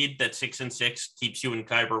guaranteed that 6 and 6 keeps you in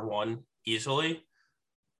Kyber 1 easily,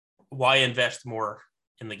 why invest more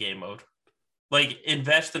in the game mode? Like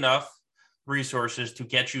invest enough resources to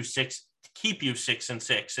get you 6, to keep you 6 and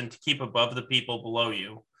 6, and to keep above the people below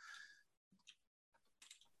you.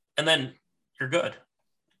 And then you're good.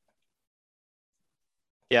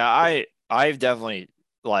 Yeah, I've definitely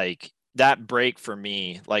like that break for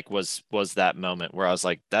me, like was that moment where I was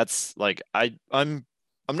like, that's like I'm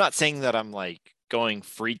not saying that I'm like going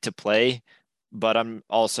free to play, but I'm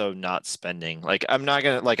also not spending. Like I'm not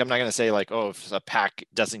gonna say like, oh, if a pack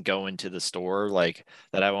doesn't go into the store, like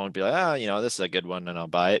that I won't be like, this is a good one and I'll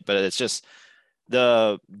buy it. But it's just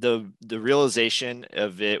the realization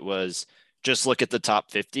of it was just look at the top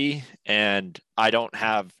 50, and I'm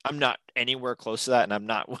not anywhere close to that, and I'm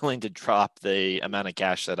not willing to drop the amount of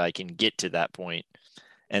cash that I can get to that point.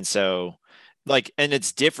 And so and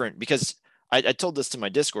it's different because I told this to my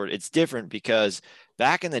Discord. It's different because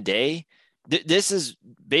back in the day, this is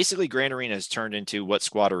basically Grand Arena has turned into what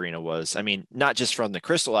Squad Arena was. I mean, not just from the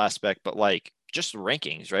crystal aspect, but like just the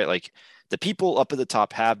rankings, right? Like the people up at the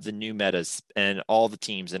top have the new metas and all the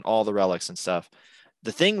teams and all the relics and stuff.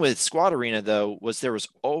 The thing with Squad Arena, though, was there was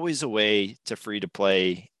always a way to free to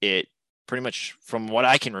play it, pretty much from what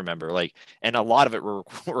I can remember. Like, and a lot of it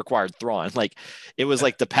required Thrawn. Like, it was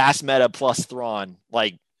like the past meta plus Thrawn,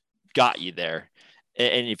 like, got you there.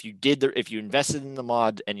 And if you invested in the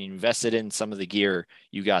mod and you invested in some of the gear,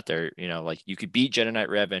 you got there. Like you could beat Jedi Knight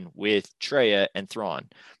Revan with Traya and Thrawn.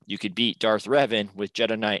 You could beat Darth Revan with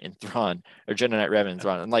Jedi Knight and Thrawn, or Jedi Knight Revan and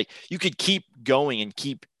Thrawn. And like you could keep going and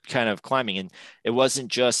keep kind of climbing. And it wasn't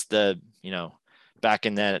just the, back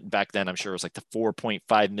then I'm sure it was like the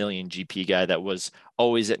 4.5 million GP guy that was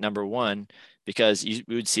always at number one, because you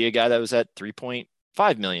would see a guy that was at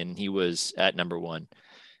 3.5 million. He was at number one,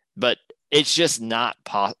 but it's just not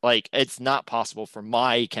it's not possible for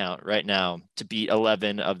my account right now to beat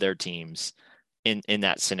 11 of their teams in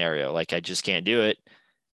that scenario. Like I just can't do it.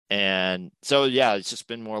 And so, yeah, it's just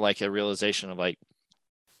been more like a realization of like,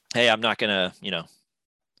 hey, I'm not going to,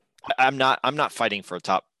 I'm not fighting for a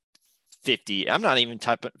top 50. I'm not even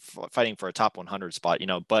fighting for a top 100 spot,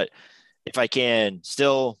 but if I can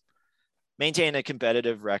still maintain a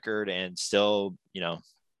competitive record and still,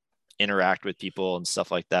 interact with people and stuff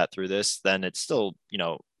like that through this, then it's still,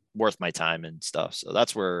 worth my time and stuff. So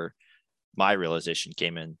that's where my realization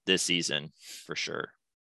came in this season for sure.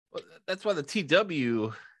 Well, that's why the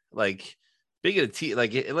TW, like being a T,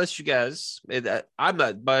 like unless you guys, I'm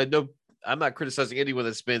not criticizing anyone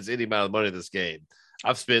that spends any amount of money in this game.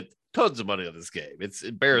 I've spent tons of money on this game. It's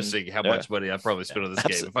embarrassing how much money I probably spent on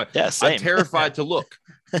this game. I'm terrified to look.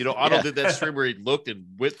 Otto did that stream where he looked and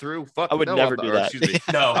went through. I would never do that. Excuse me.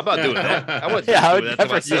 No, I'm not doing that. I wouldn't do that to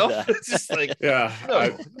myself. It's just like,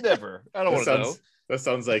 never. I don't want to know. That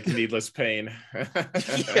sounds like needless pain.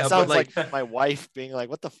 It sounds like my wife being like,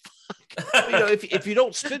 what the fuck? If you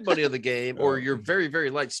don't spend money on the game, or you're very, very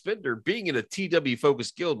light spender, being in a TW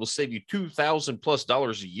focused guild will save you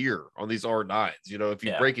 $2,000+ a year on these R9s. If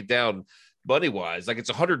you break it down money wise, like it's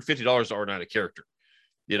 $150 R9 a character.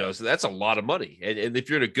 So that's a lot of money. And if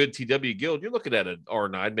you're in a good TW guild, you're looking at an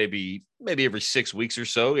R9 maybe every 6 weeks or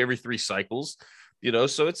so, every 3 cycles.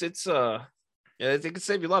 So it's I think it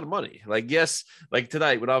save you a lot of money. Like, yes, like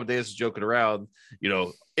tonight when Amadeus was joking around,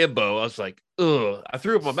 Imbo, I was like, ugh, I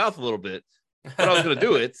threw up my mouth a little bit, but I was going to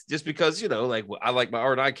do it just because, like I like my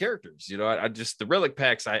R9 characters. I just, the relic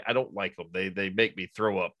packs, I don't like them. They make me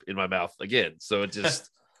throw up in my mouth again. So it just,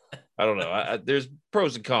 I don't know. There's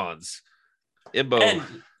pros and cons. Imbo.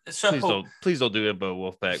 Please don't do Imbo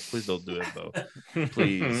Wolfpack. Please don't do Imbo.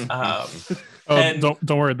 Please.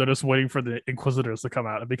 Don't worry. They're just waiting for the Inquisitors to come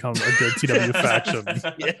out and become a good TW faction.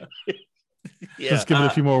 Just give it a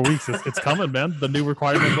few more weeks. It's coming, man. The new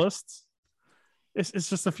requirement lists. It's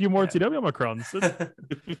just a few more TW Omicrons.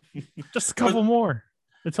 Just a couple more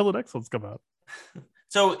until the next ones come out.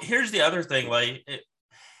 So here's the other thing. Like,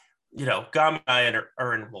 Gam and I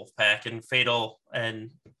are in Wolfpack, and Fatal and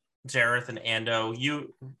Zareth and Ando,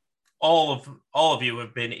 all of you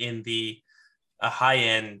have been in a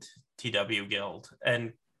high-end TW guild,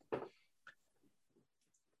 and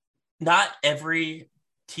not every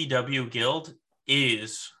TW guild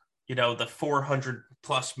is, the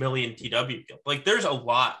 400+ million TW guild. Like, there's a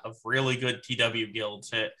lot of really good TW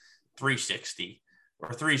guilds at 360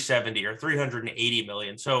 or 370 or 380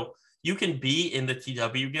 million. So you can be in the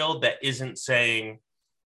TW guild that isn't saying,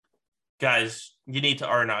 guys, you need to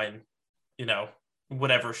R9,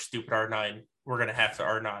 whatever stupid R9 we're going to have to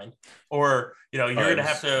R9, or, you're going to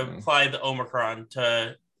have to apply the Omicron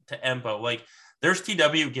to Embo. Like, there's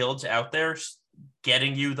TW guilds out there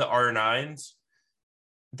getting you the R9s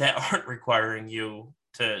that aren't requiring you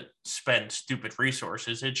to spend stupid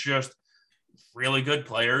resources. It's just really good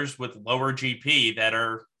players with lower GP that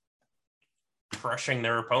are crushing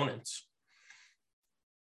their opponents.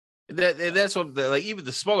 That's what, like, even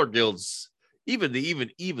the smaller guilds, even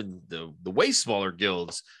the way smaller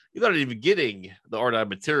guilds, you're not even getting the R9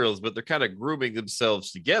 materials, but they're kind of grooming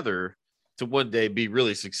themselves together to one day be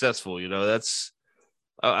really successful. That's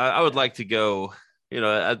I would like to go.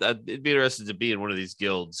 It'd be interesting to be in one of these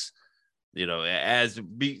guilds. When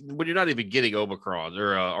you're not even getting Omicron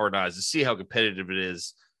or R9s, to see how competitive it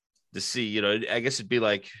is. To see, I guess it'd be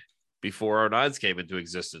like before R9s came into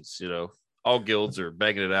existence. All guilds are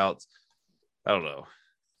banging it out. I don't know.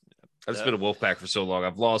 I've just been a Wolfpack for so long.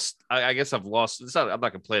 I've lost. I guess I've lost. I'm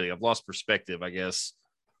not complaining. I've lost perspective, I guess,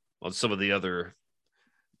 on some of the other,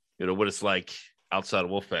 what it's like outside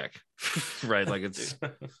of Wolfpack, right? Like it's,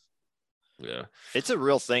 yeah. It's a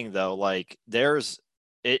real thing though. Like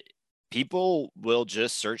people will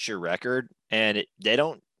just search your record, and they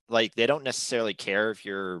don't necessarily care if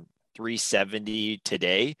you're 370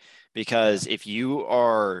 today, because if you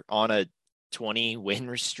are on a 20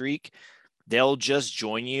 win streak, they'll just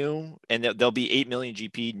join you, and they'll be 8 million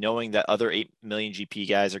GP, knowing that other 8 million GP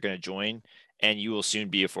guys are going to join, and you will soon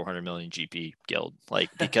be a 400 million GP guild. Like,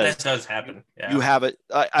 because that does happen. Yeah. You have it.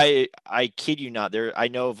 I kid you not. I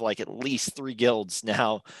know of like at least 3 guilds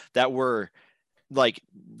now that were like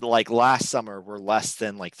last summer were less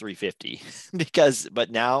than like 350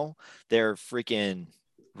 but now they're freaking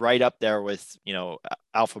right up there with,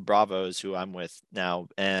 Alpha Bravos, who I'm with now.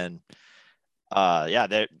 And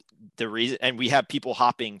the reason, and we have people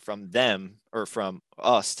hopping from them or from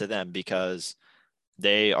us to them because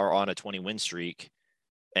they are on a 20 win streak,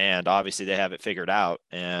 and obviously they have it figured out.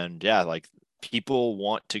 And yeah, like people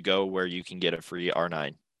want to go where you can get a free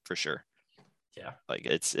R9 for sure. Yeah. Like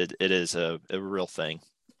it is a real thing.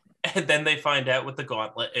 And then they find out what the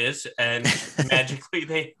gauntlet is, and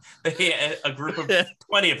magically a group of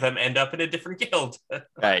 20 of them end up in a different guild.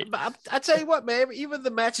 Right. I tell you what, man, even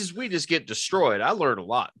the matches we just get destroyed, I learned a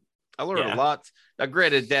lot. A lot. Now,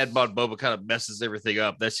 granted, Dad Bod Boba kind of messes everything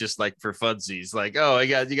up. That's just like for funsies. Like, oh,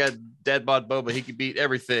 you got Dad Bod Boba. He can beat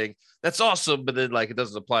everything. That's awesome. But then, like, it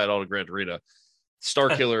doesn't apply at all to Grand Arena. Star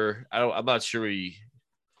Killer, I'm not sure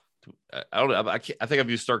I think I've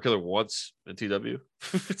used Star Killer once in TW.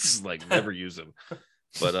 It's like never use him.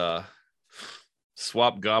 But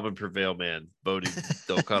swap Gob and Prevail, man. Bodhi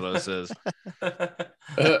Delcano says.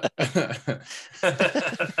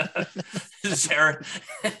 Zaret's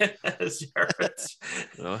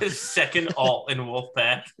his second alt in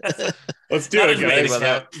Wolfpack. Let's do it, guys.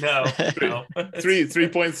 No.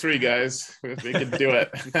 3.3, guys. We can do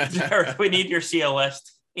it. Zareth, we need your CLS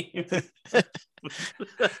team.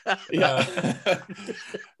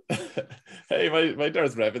 Hey, my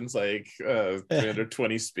Darth Revan's like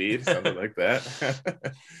 320 speed, something like that.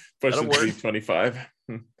 Pushing 325.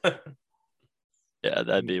 Yeah,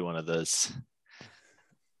 that'd be one of those.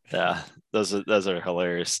 Yeah, those are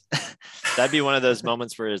hilarious. That'd be one of those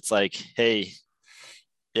moments where it's like, hey,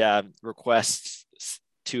 yeah, request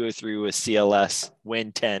 203 with CLS,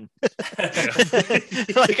 win 10.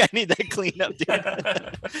 Like, I need that cleanup, dude.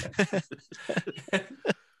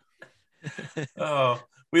 Oh,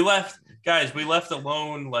 we left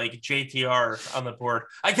alone like JTR on the board.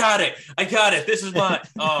 I got it. This is mine.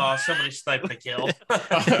 Oh, somebody sniped the kill.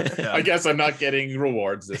 I guess I'm not getting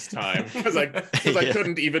rewards this time because I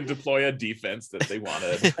couldn't even deploy a defense that they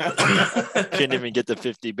wanted. Couldn't even get the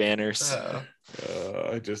 50 banners.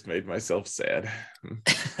 I just made myself sad.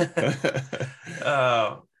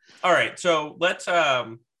 All right, so let's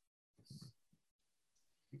go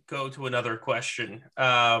to another question.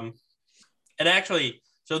 And actually,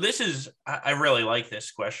 so this is, I really like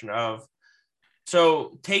this question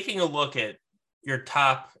so taking a look at your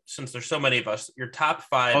top, since there's so many of us, your top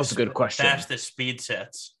 5 that's a good question. Fastest speed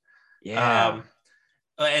sets. Yeah.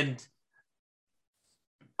 And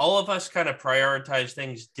all of us kind of prioritize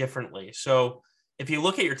things differently. So if you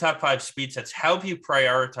look at your top 5 speed sets, how have you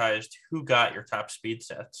prioritized who got your top speed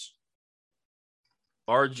sets?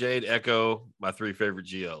 RJ and Echo, my 3 favorite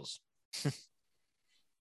GLs.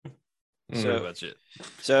 So that's it.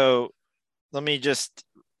 So let me just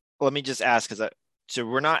ask, so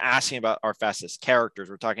we're not asking about our fastest characters.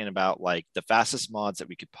 We're talking about like the fastest mods that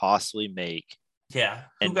we could possibly make. Yeah.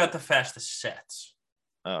 Who got the fastest sets?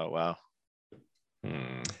 Oh, wow.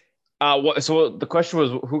 So the question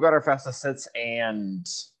was, who got our fastest sets, and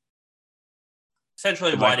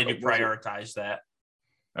essentially, why did you prioritize that?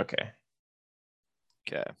 Okay.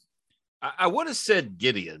 I would have said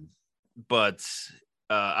Gideon, but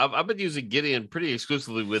I've been using Gideon pretty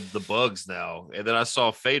exclusively with the bugs now. And then I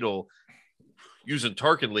saw Fatal using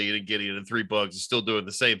Tarkin Lead and Gideon and 3 bugs and still doing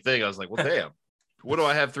the same thing. I was like, well, damn, what do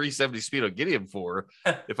I have 370 speed on Gideon for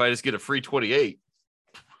if I just get a free 28?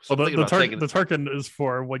 So the Tarkin is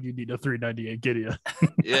for when you need a 398 Gideon.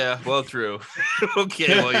 Yeah, well, true. Okay,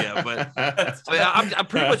 well, yeah, but I'm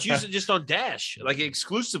pretty much using it just on Dash, like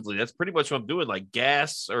exclusively. That's pretty much what I'm doing, like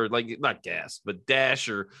gas or like not gas, but Dash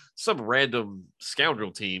or some random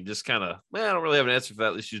scoundrel team. Just kind of, I don't really have an answer for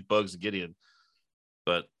that. Let's use Bugs and Gideon.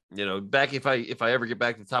 But back if I ever get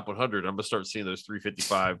back to the top 100, I'm gonna start seeing those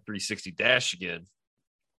 355, 360 Dash again.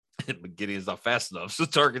 But Gideon's not fast enough, so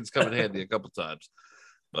Tarkin's come in handy a couple times.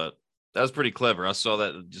 But that was pretty clever. I saw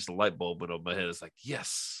that just a light bulb went over my head. It's like,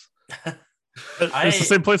 yes. It's the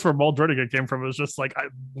same place where Maul Droidica came from. It was just like,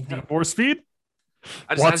 more speed?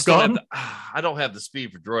 I don't have the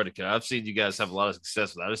speed for Droidica. I've seen you guys have a lot of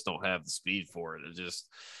success with it. I just don't have the speed for it.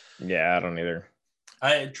 Yeah, I don't either.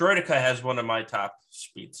 Droidica has one of my top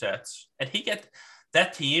speed sets. And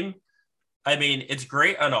that team, I mean, it's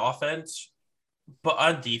great on offense, but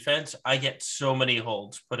on defense, I get so many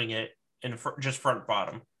holds putting it in just front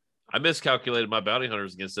bottom. I miscalculated my bounty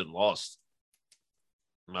hunters against it and lost.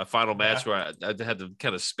 My final match where I had to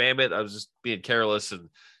kind of spam it. I was just being careless and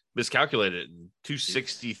miscalculated it. And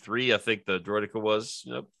 263, I think the Droidica was.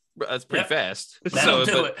 That's pretty fast. That'll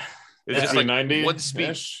do it. It's just like 90 one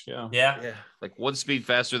speed. Yeah. Like one speed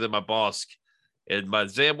faster than my Bosk. And my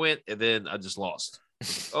Zam went, and then I just lost.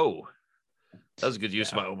 Oh. That was a good use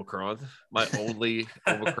of my Omicron. My only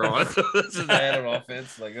Omicron. This is bad on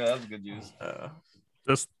offense. Like, that was a good use.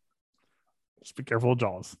 Just be careful of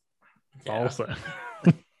Jaws. That's all I'll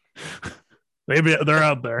say. Maybe they're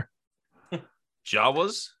out there.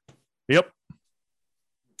 Jawas? Yep.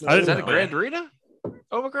 Is that a Grand Arena?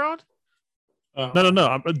 Omicron? No.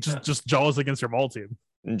 I'm just Jaws against your Maul team.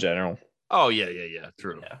 In general. Oh, yeah.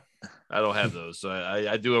 True. Yeah. I don't have those. So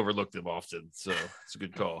I do overlook them often. So it's a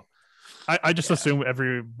good call. I just assume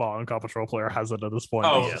every Ball and Claw Patrol player has it at this point.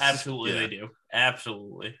 Oh, yes. Absolutely, they do.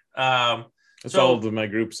 Absolutely. That's all of my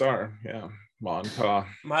groups are. Yeah, Mon Pa.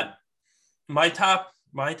 My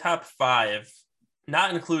top 5,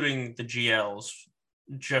 not including the GLs,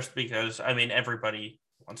 just because I mean everybody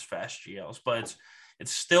wants fast GLs, but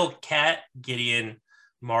it's still Cat, Gideon,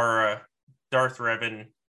 Mara, Darth Revan,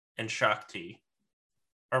 and Shakti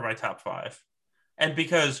are my top 5, and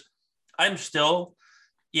because I'm still.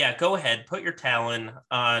 Yeah, go ahead. Put your Talon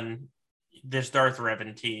on this Darth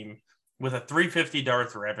Revan team with a 350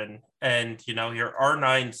 Darth Revan and, your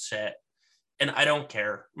R9 set. And I don't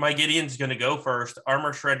care. My Gideon's going to go first,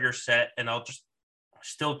 armor shred your set, and I'll just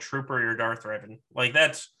still trooper your Darth Revan. Like,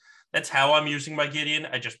 that's how I'm using my Gideon.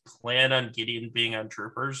 I just plan on Gideon being on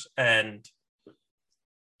troopers, and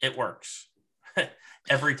it works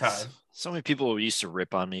every time. So many people used to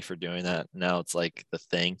rip on me for doing that. Now it's like the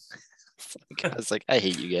thing. I was like, I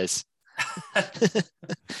hate you guys.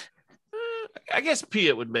 I guess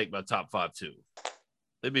Piet would make my top 5 too.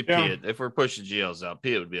 Maybe Piet. If we're pushing GLs out,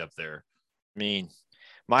 Piet would be up there. I mean,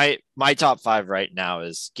 my top 5 right now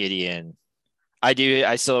is Gideon.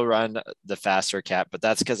 I still run the faster Cat, but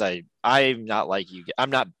that's because I'm not like you.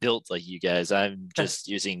 I'm not built like you guys. I'm just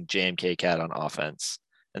using JMK Cat on offense,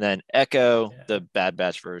 and then Echo, the Bad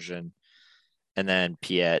Batch version, and then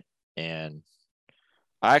Piet and.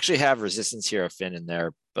 I actually have Resistance Hero Finn in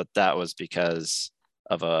there, but that was because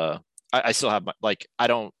of I still have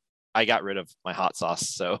I got rid of my hot sauce,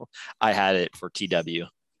 so I had it for TW.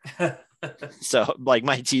 So like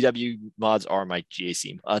my TW mods are my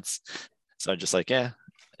GAC mods. So I'm just like,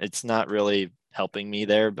 it's not really helping me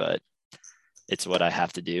there, but it's what I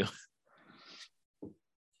have to do.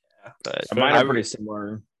 But mine are pretty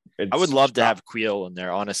similar. I would love to have Queel in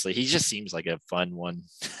there, honestly. He just seems like a fun one.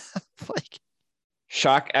 Like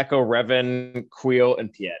Shock, Echo, Revan, Queel,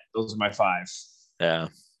 and Piet. Those are my 5. Yeah.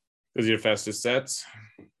 Those are your fastest sets?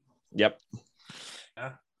 Yep.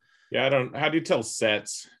 Yeah, I don't. How do you tell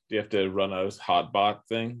sets? Do you have to run a hot bot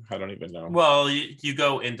thing? I don't even know. Well, you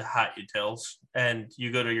go into hot utils and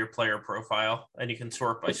you go to your player profile and you can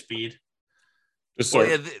sort by speed.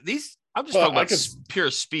 These I'm just talking about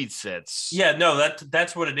pure speed sets. Yeah, no,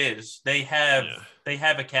 that's what it is. They have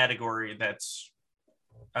a category that's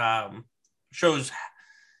shows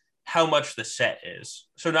how much the set is.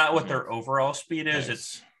 So not what their overall speed is,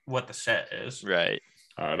 it's what the set is. Right.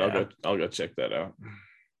 All right, I'll go check that out.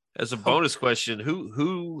 As a bonus question,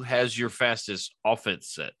 who has your fastest offense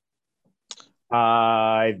set?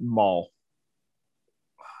 Maul.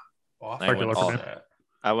 Starkiller for me.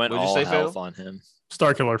 I went all health on him.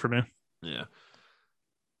 Starkiller for me. Yeah.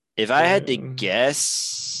 If I had to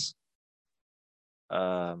guess,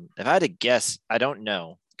 I don't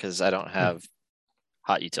know because I don't have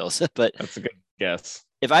hot utils, but that's a good guess.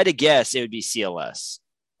 If I had to guess, it would be CLS.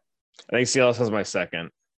 I think CLS has my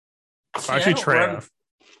second. Actually, Trev.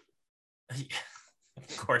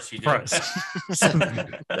 Of course you do. That's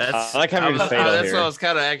I like having that's Fatal what here. I was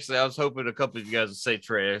kind of actually. I was hoping a couple of you guys would say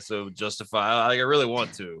Trey, so justify. I really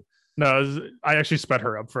want to. No, I actually sped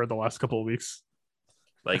her up for the last couple of weeks.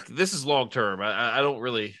 Like this is long term. I don't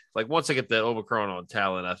really like once I get that Omicron on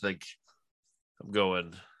talent, I think I'm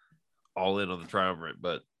going all in on the triumvirate,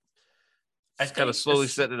 but I kind of slowly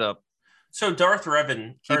setting it up. So Darth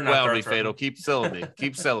Revan, keep wowing me, Fatal. Keep selling me.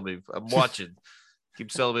 Keep selling me. I'm watching.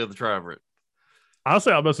 Keep selling me on the triumvirate.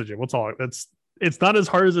 Honestly, I'll message you. We'll talk. It's not as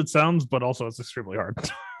hard as it sounds, but also it's extremely hard.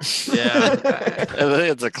 Yeah, I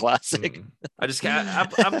think it's a classic.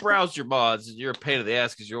 I've browsed your mods, and you're a pain in the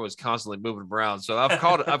ass because you're always constantly moving around. So I've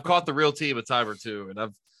caught the real team a time or two, and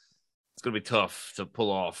it's gonna be tough to pull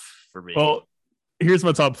off for me. Well, here's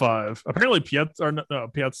my top 5. Apparently, Piet's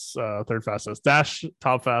third fastest. Dash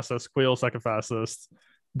top fastest. Quail second fastest.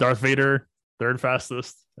 Darth Vader third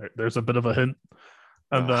fastest. There's a bit of a hint,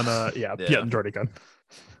 and then Piet and Jordy Gunn.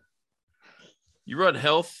 You run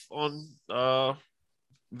health on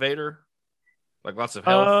Vader, like lots of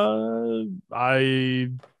health. I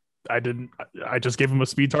didn't. I just gave him a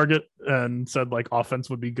speed target and said like offense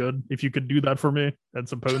would be good if you could do that for me, and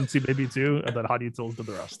some potency maybe too, and then hot utils did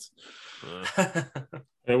the rest.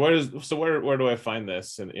 Where do I find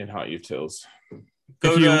this in hot utils?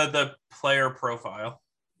 Go to the player profile.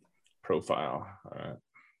 All right.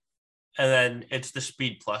 And then it's the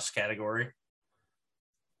speed plus category.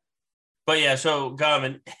 But yeah, so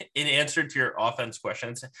Gum, in answer to your offense question,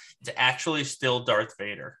 it's actually still Darth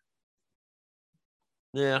Vader.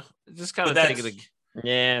 Yeah, just kind of taking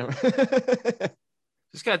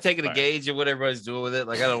a gauge of what everybody's doing with it.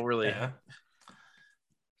 Like I don't really. Yeah.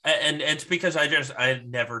 And it's because I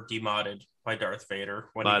never demodded my Darth Vader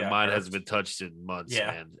when mine hasn't been touched in months.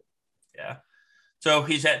 Yeah. Man. Yeah. So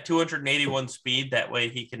he's at 281 speed. That way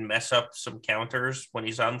he can mess up some counters when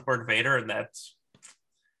he's on Lord Vader, and that's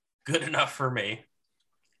good enough for me.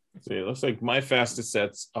 So it looks like my fastest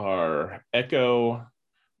sets are Echo,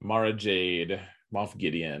 Mara Jade, Moff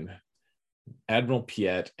Gideon, Admiral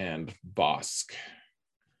Piet, and Bosk.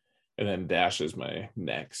 And then Dash is my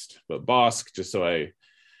next. But Bosk, just so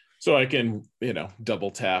I can,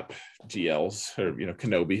 double tap GLs or,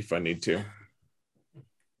 Kenobi if I need to.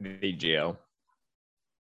 VGL.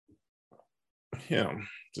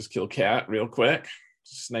 Just kill Cat real quick.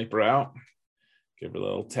 Just snipe her out. Give her a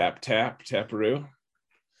little taparoo.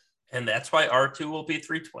 And that's why R2 will be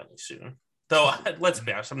 320 soon. Though, let's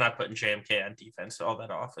be honest, I'm not putting JMK on defense all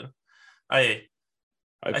that often. I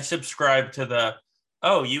subscribe to the,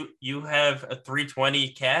 you have a 320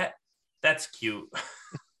 Cat? That's cute.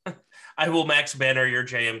 I will max banner your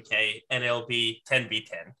JMK, and it'll be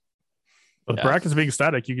 10v10. The bracket's being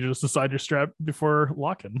static. You can just decide your strat before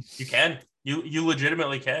locking. You can. You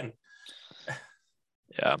legitimately can.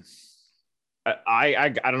 Yeah. I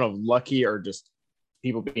don't know, lucky or just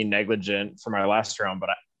people being negligent for my last round, but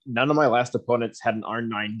none of my last opponents had an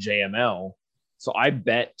R9 JML. So I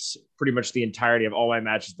bet pretty much the entirety of all my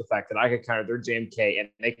matches the fact that I could counter their JMK and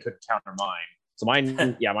they could counter mine. So my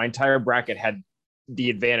entire bracket had the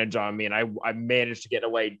advantage on me, and I managed to get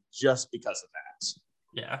away just because of that.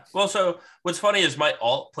 Yeah. Well, so what's funny is my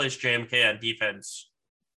alt placed JMK on defense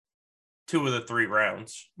 2 of the 3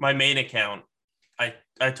 rounds. My main account, I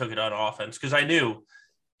took it on offense because I knew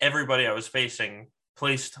everybody I was facing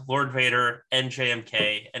placed Lord Vader and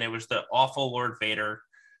JMK, and it was the awful Lord Vader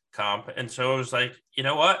comp. And so it was like, you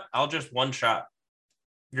know what? I'll just one-shot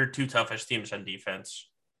your 2 toughest teams on defense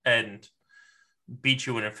and beat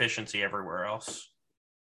you in efficiency everywhere else.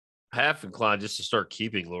 Half inclined just to start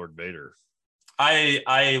keeping Lord Vader. I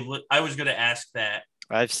was going to ask that.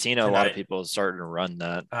 I've seen a lot of people starting to run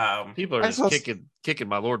that. People are just kicking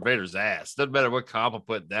my Lord Vader's ass. Doesn't matter what comp I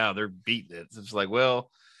put down, they're beating it. It's like, well,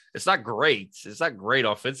 it's not great. It's not great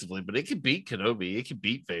offensively, but it can beat Kenobi. It can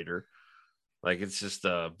beat Vader. Like it's just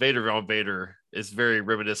Vader on Vader is very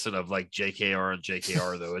reminiscent of like JKR and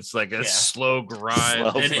JKR though. It's like a slow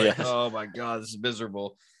grind. It's like, oh my god, this is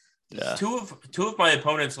miserable. Yeah. Two of my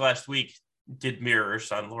opponents last week did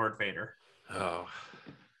mirrors on Lord Vader. Oh,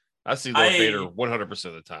 I see Lord Vader 100%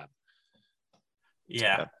 of the time.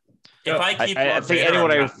 Yeah. If I keep I think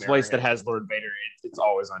anyone I've placed that has Lord Vader, it's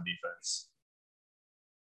always on defense.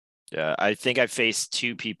 Yeah, I think I faced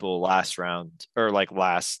 2 people last round or like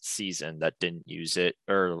last season that didn't use it,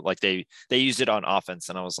 or like they used it on offense,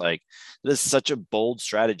 and I was like, this is such a bold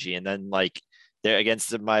strategy. And then like they're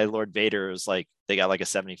against my Lord Vader, it was like they got like a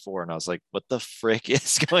 74, and I was like, what the frick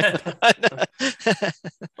is going on?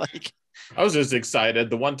 Like, I was just excited.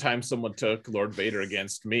 The one time someone took Lord Vader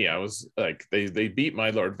against me, I was like, they beat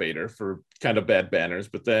my Lord Vader for kind of bad banners,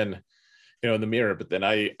 but then in the mirror, but then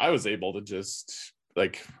I was able to just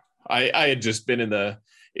like I had just been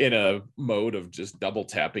in a mode of just double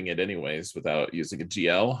tapping it anyways without using a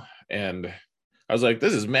GL, and I was like,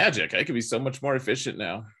 this is magic. I could be so much more efficient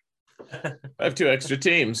now. I have 2 extra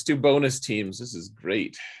teams, 2 bonus teams. This is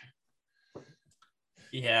great.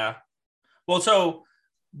 Yeah. Well, so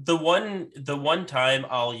the one time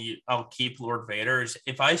I'll keep Lord Vader is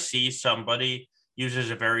if I see somebody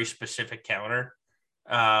uses a very specific counter,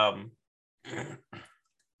 I'll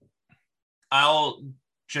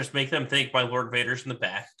just make them think my Lord Vader's in the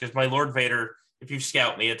back, because my Lord Vader, if you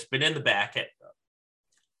scout me, it's been in the back at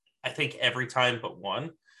I think every time but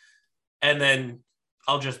one, and then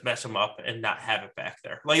I'll just mess them up and not have it back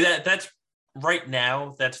there like that. That's right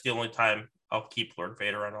now. That's the only time I'll keep Lord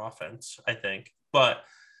Vader on offense, I think. But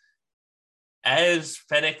as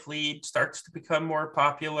Fennec Lead starts to become more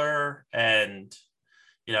popular, and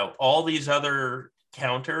all these other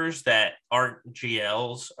counters that aren't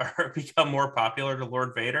GLs are become more popular to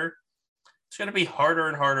Lord Vader, it's going to be harder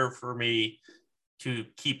and harder for me to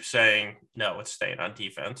keep saying no, it's staying on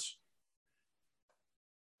defense.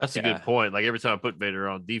 That's a good point. Like every time I put Vader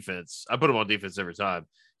on defense, I put him on defense every time.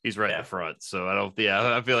 He's right in the front. So I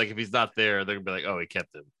feel like if he's not there, they're gonna be like, oh, he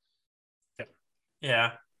kept him.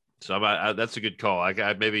 Yeah. So that's a good call.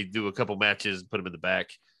 I maybe do a couple matches, put him in the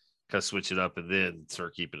back, kind of switch it up, and then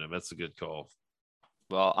start keeping him. That's a good call.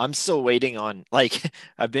 Well, I'm still waiting on,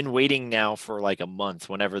 I've been waiting now for like a month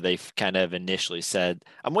whenever they've kind of initially said,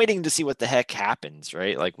 I'm waiting to see what the heck happens,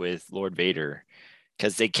 right? Like with Lord Vader,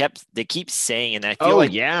 because they keep saying, and I feel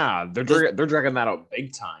they're dragging that out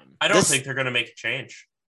big time. I don't think they're going to make a change.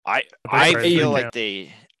 I feel like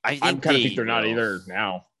they, I think they're not either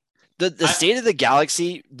now. The State of the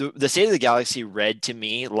Galaxy, the State of the Galaxy read to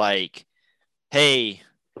me like, hey,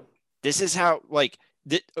 this is how, like,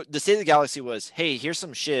 the State of the Galaxy was, hey, here's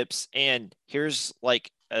some ships, and here's like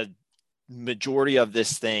a majority of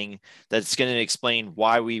this thing that's going to explain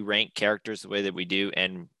why we rank characters the way that we do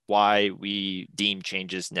and why we deem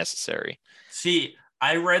changes necessary. See,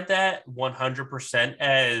 I read that 100%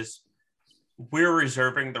 as we're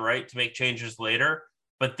reserving the right to make changes later,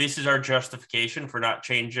 but this is our justification for not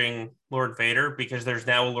changing Lord Vader, because there's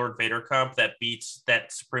now a Lord Vader comp that beats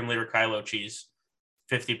that Supreme Leader Kylo cheese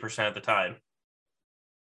 50% of the time.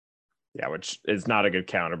 Yeah, which is not a good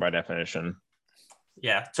counter by definition.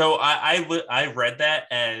 Yeah, so I read that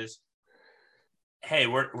as, hey,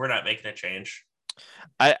 we're not making a change.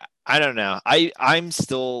 I don't know. I'm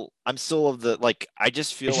still of the, like, I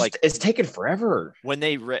just feel like it's taken forever.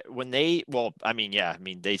 They told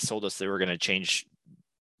us they were going to change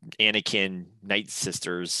Anakin Night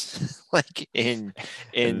Sisters like in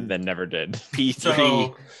and then never did. P3.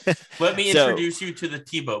 So let me introduce you to the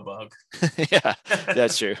Tebow bug. Yeah,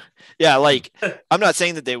 that's true. Yeah, like I'm not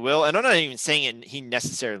saying that they will, and I'm not even saying he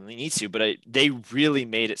necessarily needs to, but they really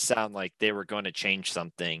made it sound like they were going to change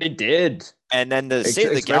something. It did. And then the State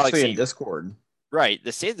of the Galaxy in Discord. Right.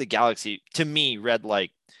 The State of the Galaxy to me read like,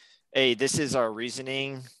 hey, this is our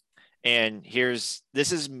reasoning. And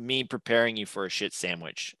this is me preparing you for a shit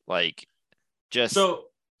sandwich. Like, just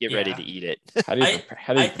get ready to eat it. How do you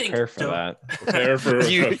prepare for that? Prepare for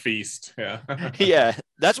a feast. Yeah. Yeah.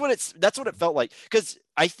 That's what it felt like. Because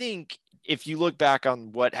I think if you look back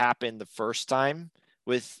on what happened the first time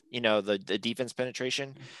with, the defense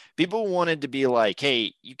penetration, people wanted to be like,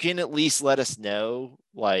 hey, you can at least let us know,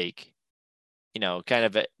 like, kind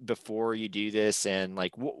of before you do this, and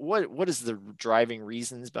like what is the driving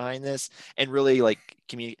reasons behind this, and really like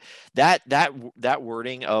communicate that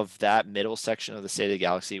wording of that middle section of the State of the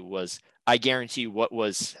Galaxy was, I guarantee you, what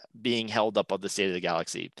was being held up of the State of the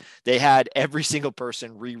Galaxy. They had every single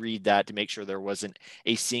person reread that to make sure there wasn't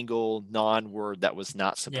a single non-word that was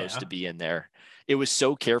not supposed to be in there. It was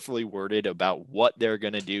so carefully worded about what they're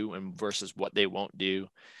going to do and versus what they won't do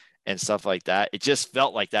and stuff like that. It just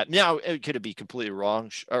felt like that. Now, could it be completely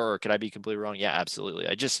wrong, or could I be completely wrong? Yeah, absolutely.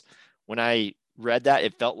 When I read that,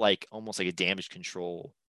 it felt like almost like a damage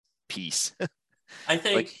control piece. I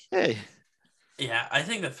think, like, hey. Yeah, I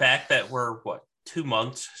think the fact that we're 2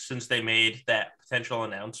 months since they made that potential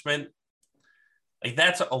announcement, like,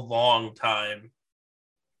 that's a long time.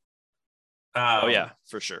 Oh yeah,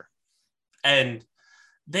 for sure. And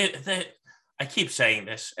I keep saying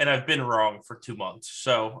this, and I've been wrong for 2 months,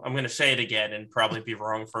 so I'm going to say it again and probably be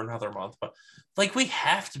wrong for another month. But like, we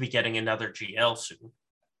have to be getting another GL soon.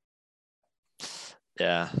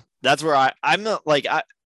 Yeah, that's where I'm not like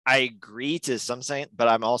I agree to some extent, but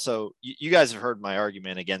I'm also, you guys have heard my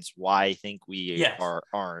argument against why I think we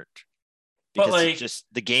aren't. Because but like, just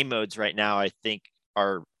the game modes right now, I think,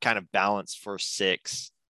 are kind of balanced for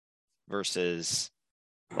 6 versus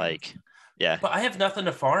like, yeah. But I have nothing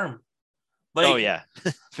to farm. Like, oh yeah.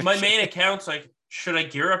 My main account's like, should I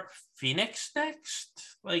gear up Phoenix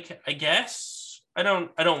next? Like, I guess I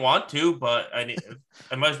don't want to, but I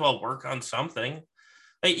might as well work on something.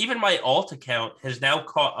 Like, even my alt account has now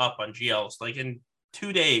caught up on GLs. Like, in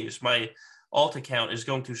 2 days, my alt account is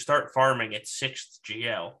going to start farming at 6th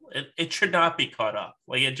GL. It should not be caught up.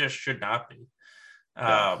 Like, it just should not be.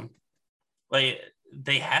 Like,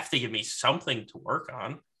 they have to give me something to work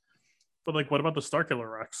on. But like, what about the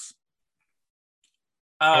Starkiller Rex?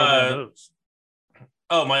 My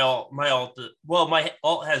alt. Well, my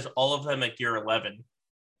alt has all of them at gear 11.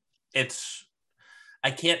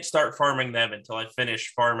 I can't start farming them until I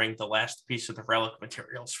finish farming the last piece of the relic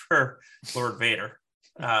materials for Lord Vader.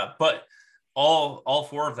 But all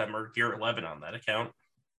 4 of them are gear 11 on that account.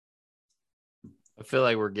 I feel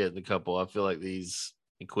like we're getting a couple. I feel like these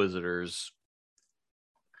Inquisitors.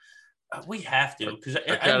 We have to, because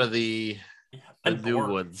kind of the new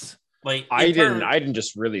ones. Like, Aiden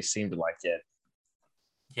just really seemed to like it.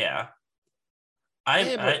 Yeah. I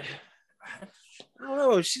don't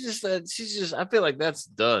know. She's just. I feel like that's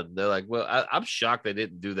done. They're like, well, I'm shocked they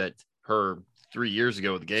didn't do that her 3 years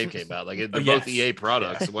ago when the game came out. Like, they're both EA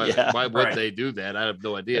products. Yeah. Why would they do that? I have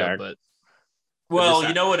no idea. Yeah. But well,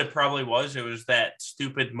 you know what it probably was? It was that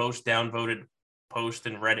stupid most downvoted post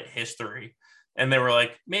in Reddit history. And they were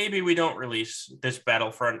like, maybe we don't release this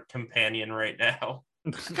Battlefront companion right now.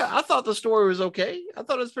 I thought the story was okay. I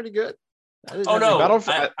thought it was pretty good. Oh, no.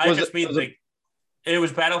 I just mean it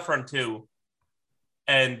was Battlefront 2.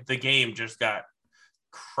 And the game just got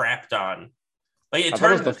crapped on. Like, I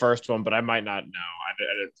thought it was the first one, but I might not know. I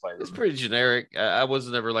didn't play it. It's pretty generic. I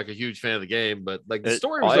wasn't ever like a huge fan of the game, but like the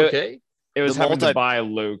story was okay. It was having to buy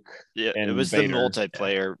Luke. Yeah, it was Vader. The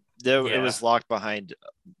multiplayer. It was locked behind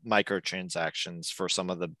microtransactions for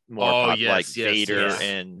some of the more Vader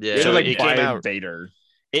and so it came out Vader.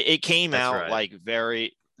 It came out like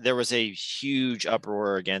there was a huge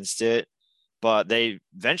uproar against it, but they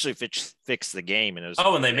eventually fixed the game, and it was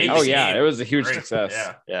and they made it was a huge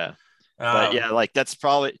success. Yeah. But yeah, like that's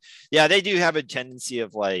probably they do have a tendency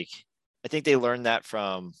of like, I think they learned that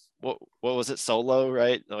from what was it, Solo,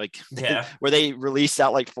 right? Like, where they released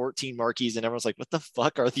out like 14 marquees and everyone's like, what the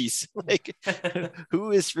fuck are these? Like,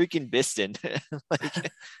 who is freaking Biston?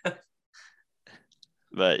 Like,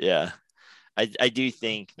 but yeah, I do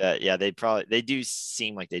think that they do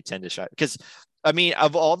seem like they tend to shy, because I mean,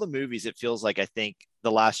 of all the movies, it feels like I think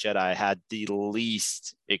The Last Jedi had the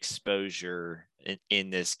least exposure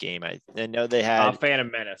in this game. I know they had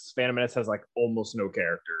Phantom Menace. Phantom Menace has like almost no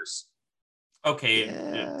characters. Okay,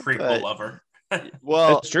 prequel lover.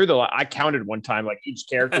 Well, it's true though. I counted one time like each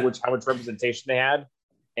character, how much representation they had,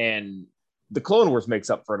 and the Clone Wars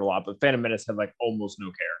makes up for it a lot. But Phantom Menace had like almost no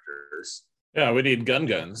characters. Yeah, we need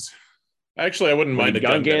guns. Actually, I wouldn't mind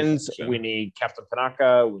guns. We need Captain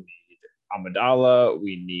Panaka. We need Amidala.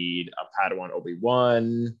 We need a Padawan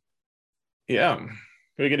Obi-Wan. Yeah.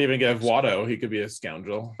 We could even give Watto. He could be a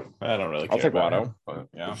scoundrel. I don't really care. I'll take Watto. Him, but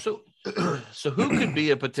yeah. So who could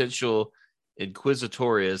be a potential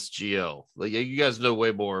Inquisitorius GL? Like, you guys know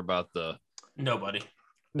way more about the nobody.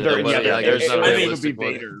 It would be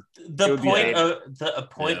Vader. The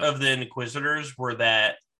point of the Inquisitors were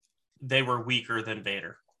that they were weaker than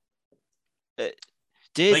Vader.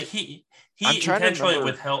 He intentionally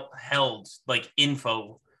withheld like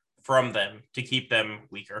info from them to keep them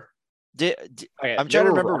weaker. I'm trying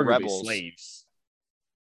to remember Rebels. Slaves.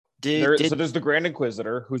 So there's the Grand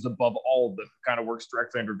Inquisitor, who's above all of them, kind of works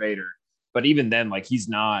directly under Vader. But even then, like, he's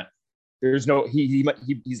not. There's no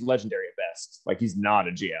he's legendary at best. Like, he's not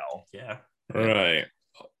a GL. Yeah. Right.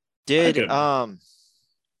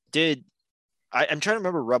 I'm trying to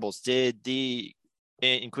remember Rebels. Did the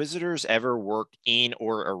Inquisitors ever work in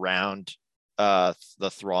or around the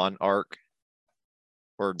Thrawn arc?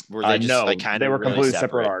 Or were they just like kind of? They were really completely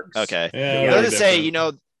separate arcs. Okay. Yeah, I was to say,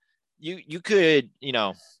 you could,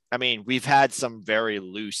 I mean, we've had some very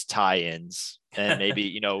loose tie-ins, and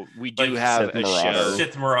maybe, we do have a show.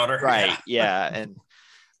 Sith Marauder. Right. Yeah. And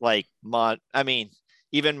like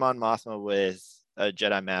even Mon Mothma with a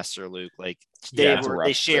Jedi Master Luke, like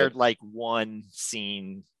they shared like one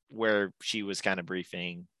scene where she was kind of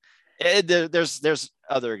briefing. There's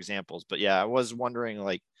other examples, but yeah, I was wondering,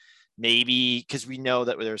 like, maybe because we know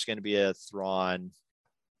that there's going to be a Thrawn,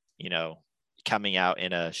 coming out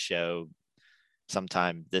in a show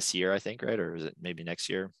sometime this year, I think, right? Or is it maybe next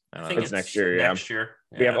year? I think it's next year. Next year.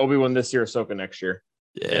 Yeah. We have Obi-Wan this year, Ahsoka next year.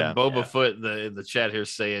 Yeah. Boba Fett in the chat here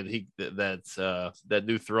saying that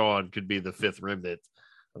new Thrawn could be the 5th remnant.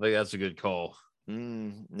 I think that's a good call.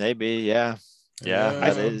 Maybe, yeah. Yeah,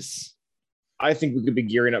 that is. I think we could be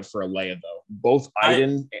gearing up for a Leia, though. Both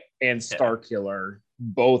Aiden and Starkiller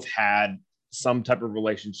both had some type of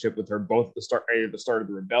relationship with her, both at the start, either at the start of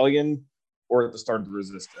the rebellion or at the start of the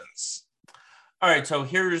resistance. All right, so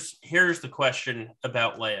here's the question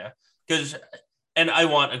about Leia, and I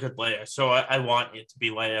want a good Leia, so I want it to be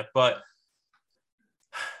Leia, but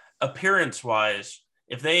appearance-wise,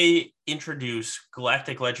 if they introduce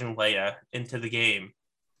Galactic Legend Leia into the game,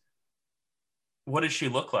 what does she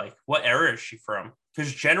look like? What era is she from?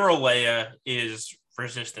 Because General Leia is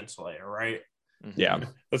Resistance Leia, right? Yeah.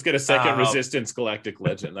 Let's get a second Resistance Galactic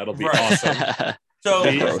Legend. That'll be awesome. So,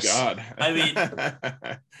 God. I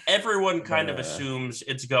mean, everyone kind of assumes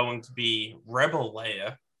it's going to be Rebel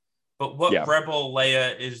Leia, but what Rebel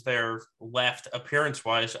Leia is there left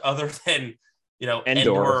appearance-wise other than,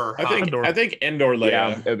 Endor? I think Endor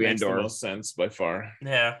Leia it'd be makes Endor. the most sense by far.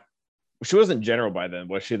 Yeah. She wasn't general by then,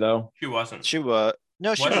 was she, though? She wasn't. She was.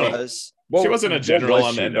 No, she was. She wasn't a general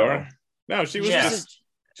on Endor. Though? No, she was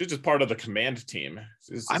just part of the command team.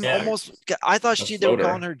 I thought they were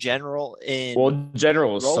calling her general in. Well,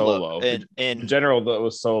 general was Solo. In general that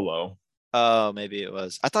was Solo. Oh, maybe it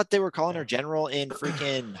was. I thought they were calling her general in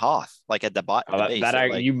freaking Hoth, like at the bottom.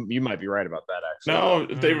 You might be right about that.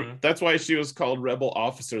 Actually, no, that's why she was called Rebel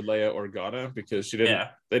Officer Leia Organa, because she didn't.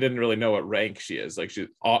 They didn't really know what rank she is. Like, she's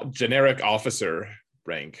generic officer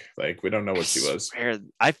rank. Like, we don't know what she was.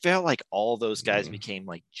 I felt like all those guys became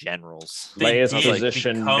like generals. Leia's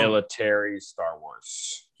position, military, Star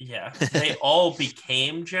Wars. Yeah, they all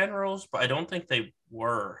became generals, but I don't think they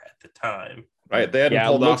were at the time. Right, they hadn't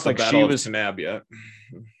pulled off the Battle of Tanab yet.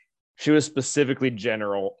 She was specifically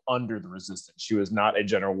general under the Resistance. She was not a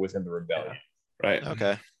general within the rebellion. Right.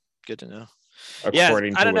 Okay, good to know.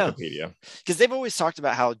 According to Wikipedia, because they've always talked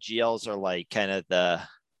about how GLs are like kind of the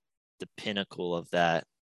pinnacle of that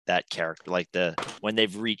character, like when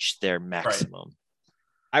they've reached their maximum.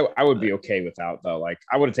 Right. I would be okay without though. Like,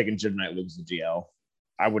 I would have taken Jim Knight Luke as a GL.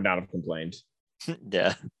 I would not have complained.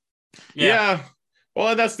 Yeah. Well,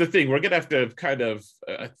 and that's the thing. We're gonna have to kind of.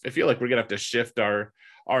 I feel like we're gonna have to shift our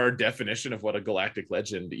definition of what a galactic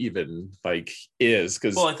legend even like is.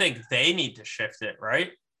 Because I think they need to shift it,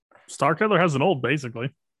 right? Starkiller has an old, basically.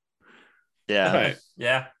 Yeah. Right.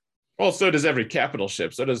 Yeah. Well, so does every capital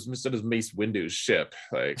ship. So does Mace Windu's ship.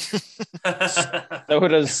 Like, so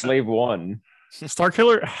does Slave One.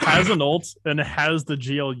 Starkiller has an ult and has the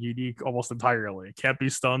GL unique almost entirely. It can't be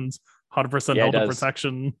stunned. 100% health and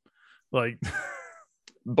protection. Like.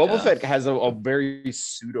 Boba Fett has a very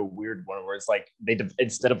pseudo weird one where it's like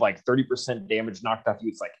instead of like 30% damage knocked off you,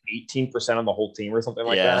 it's like 18% on the whole team or something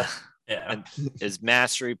like that. Yeah, and his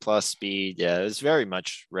mastery plus speed. Yeah, it's very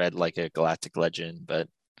much read like a galactic legend, but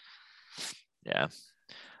yeah,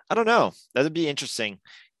 I don't know. That'd be interesting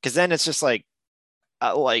because then it's just like, I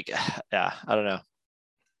don't know.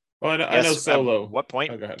 Well, I know Solo. At what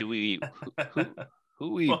point do we? Who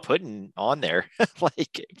are we putting on there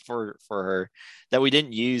like for her that we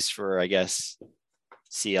didn't use for, I guess,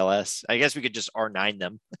 CLS? I guess we could just R9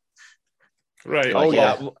 them. Right.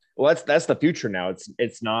 Well, that's the future now.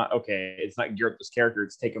 It's not okay. It's not gear up this character.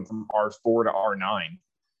 It's taken from R4 to R9.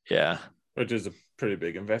 Yeah. Which is a pretty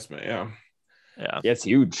big investment. Yeah. Yeah. It's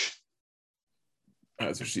huge.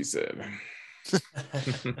 That's what she said.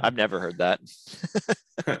 I've never heard that.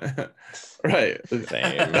 Right.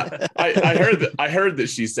 I heard that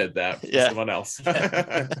she said that to someone else.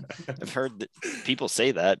 I've heard that people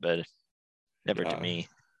say that, but never to me.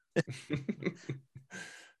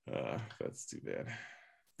 That's too bad.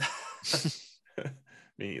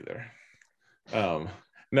 Me either.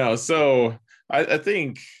 No, so I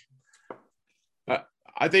think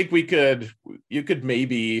you could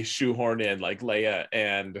maybe shoehorn in like Leia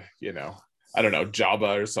and I don't know,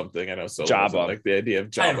 Jabba or something. I know Jabba, like the idea of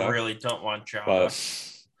Jabba. I really don't want Jabba.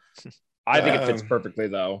 But, I think it fits perfectly,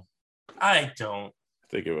 though. I don't. I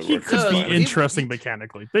think it would he work. Could be interesting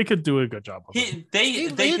mechanically. They could do a good job with him. They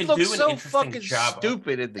could look do so an fucking Jabba.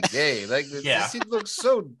 stupid in the game. Like, he looks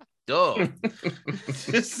so dumb.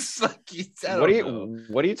 It's like what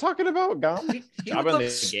are you talking about, Gam? He would look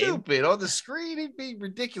stupid on the screen. He'd be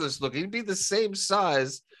ridiculous looking. He'd be the same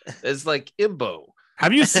size as like Imbo.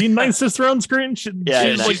 Have you seen Ninth Sister on screen? She's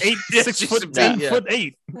like 6 foot,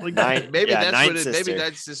 8 Like maybe that's what it. Maybe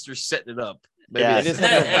Ninth Sister's setting it up. Maybe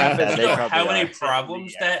how many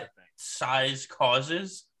problems that size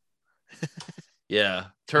causes. Yeah,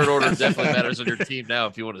 third order definitely matters on your team now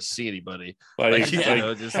if you want to see anybody.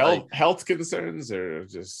 Just health concerns or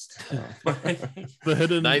just the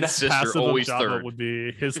hidden Ninth Sister always third would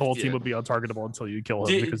be his whole team would be untargetable until you kill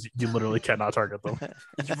him because you literally cannot target them.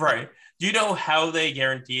 Right. Do you know how they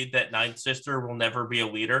guaranteed that Ninth Sister will never be a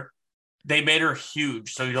leader? They made her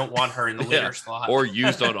huge, so you don't want her in the leader slot. Or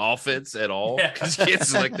used on offense at all. Because you can't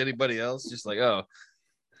select anybody else. Just like, oh.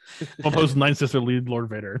 I'll post 9 sister lead Lord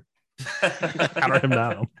Vader. Counter him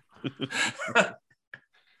now.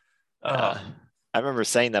 I remember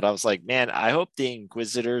saying that. I was like, man, I hope the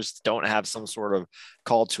Inquisitors don't have some sort of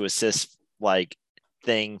call to assist like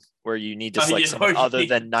thing where you need to select someone other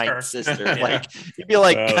than Ninth Sister. Yeah. Like you'd be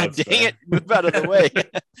like, God dang it, move out of the way.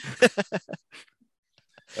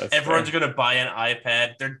 Everyone's going to buy an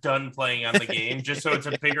iPad. They're done playing on the game just so it's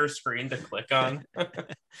a bigger screen to click on.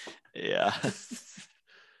 Yeah.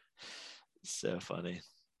 So funny.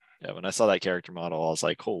 Yeah, when I saw that character model, I was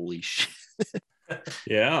like, holy shit.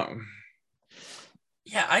 Yeah.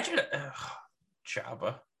 Yeah, I just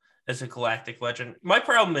Jabba as a galactic legend. My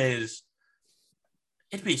problem is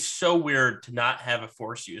it'd be so weird to not have a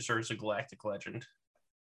Force user as a galactic legend.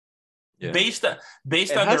 Yeah. Based on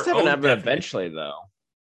their own definition. Eventually, though.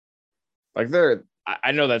 Like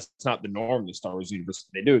I know that's not the norm in the Star Wars universe.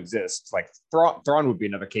 They do exist. Like Thrawn would be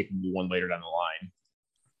another capable one later down the line.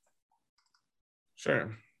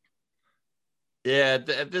 Sure. Yeah,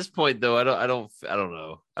 at this point though, I don't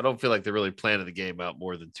know. I don't feel like they're really planning the game out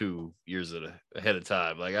more than 2 years ahead of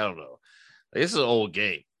time. Like I don't know. Like, this is an old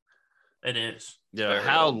game. It is. Yeah.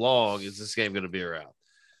 How long is this game going to be around?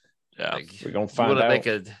 Yeah, like, we're gonna find out. Make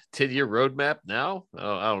a 10-year roadmap now?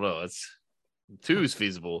 Oh, I don't know. It's 2 is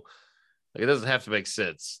feasible. Like it doesn't have to make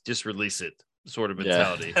sense. Just release it. Sort of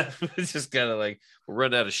mentality. Yeah. It's just kind of like we're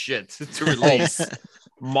running out of shit to release.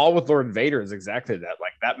 Maul with Lord Vader is exactly that.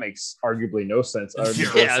 Like that makes arguably no sense.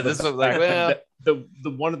 Yeah, this is like the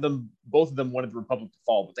one of them, both of them wanted the Republic to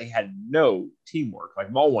fall, but they had no teamwork.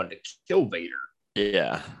 Like Maul wanted to kill Vader.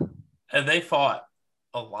 Yeah, and they fought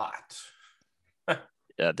a lot.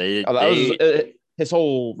 Yeah, they. His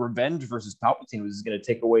whole revenge versus Palpatine was going to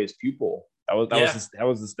take away his pupil. That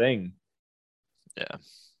was his thing. Yeah.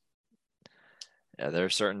 Yeah, there are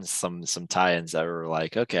certain some tie-ins that were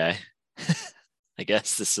like, okay, I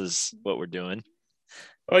guess this is what we're doing.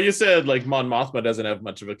 Well, you said like Mon Mothma doesn't have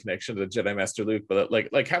much of a connection to Jedi Master Luke, but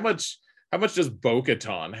like how much does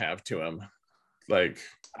Bo-Katan have to him? Like,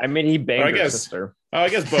 I mean, he banged her sister. Oh, I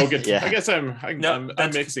guess Bo-Katan. Yeah. I guess I'm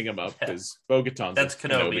mixing them up because Bo-Katan's that's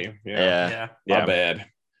Kenobi. Yeah. My bad.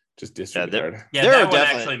 Just disregard. That would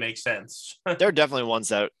actually make sense. There are definitely ones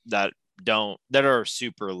that are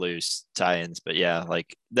super loose tie-ins, but yeah,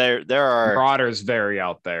 like there are. Marauder's very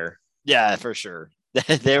out there. Yeah, for sure.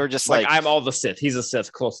 They were just like I'm all the Sith. He's a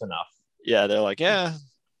Sith, close enough. Yeah, they're like, yeah,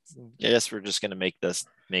 I guess we're just gonna make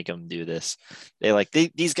them do this.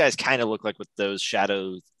 These guys kind of look like what those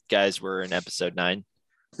Shadow guys were in Episode 9.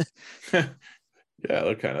 Yeah,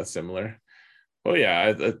 they're kind of similar. Well,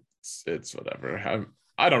 yeah, it's whatever.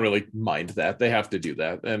 I don't really mind that. They have to do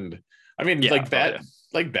that, and I mean, like Bad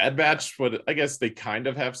Batch, I guess they kind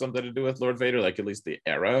of have something to do with Lord Vader, like at least the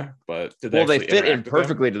era. But they fit in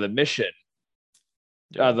perfectly to the mission.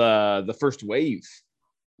 The first wave,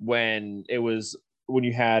 when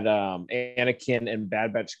you had Anakin and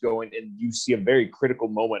Bad Batch going, and you see a very critical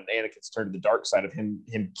moment. Anakin's turned to the dark side of him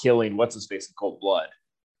killing what's his face in cold blood,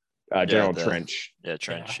 General Trench. Yeah,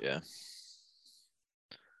 Trench. Yeah.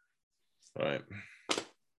 All right.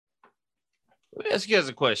 Let me ask you guys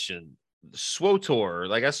a question. SWTOR,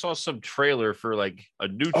 like I saw some trailer for like a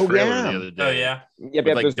new trailer the other day. Oh yeah,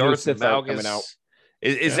 like Darth Malgus coming out.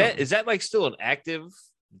 Is that like still an active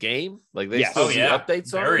game? Like they still do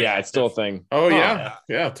updates on it? Yeah, it's still a thing. Oh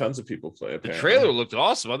yeah, tons of people play it. The trailer looked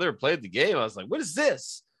awesome. I never played the game. I was like, what is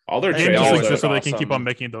this? All their trailers just so they can keep on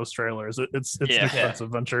making those trailers. It's an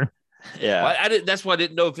expensive venture. Yeah, well, I didn't. That's why I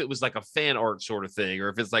didn't know if it was like a fan art sort of thing or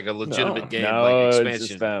if it's like a legitimate game, like expansion. It's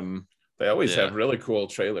just them. They always have really cool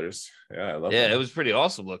trailers. Yeah, I love them. It was pretty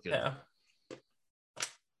awesome looking.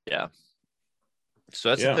 Yeah. So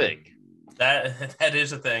that's the thing. That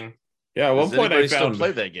is a thing. Yeah, at one point I found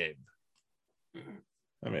play that game.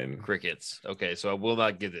 I mean, crickets. Okay, so I will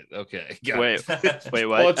not get it. Okay. Wait,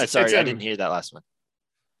 what? Well, sorry, I didn't hear that last one.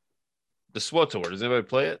 The SWTOR. Does anybody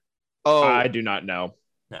play it? Oh, I do not know.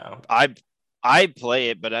 No, I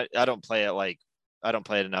play it, but I don't play it I don't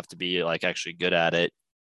play it enough to be like actually good at it.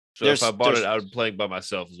 So if I bought it, I would be playing by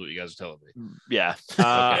myself, is what you guys are telling me. Yeah.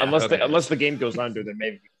 Unless the game goes under, then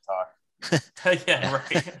maybe we can talk. Yeah,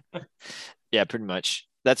 right. Yeah, pretty much.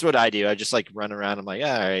 That's what I do. I just like run around. I'm like,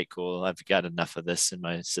 all right, cool. I've got enough of this in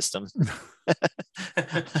my system.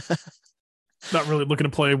 Not really looking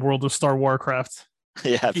to play World of Star Warcraft.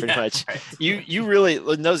 Yeah, pretty much. Right. You really,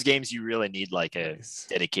 in those games, you really need like a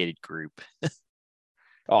dedicated group.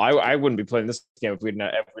 Oh, I wouldn't be playing this game if we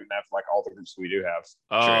didn't have like all the groups we do have.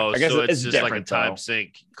 Oh, I guess so it's just like a time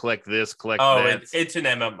sync. Collect this, collect that. It's an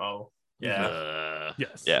MMO. Yeah.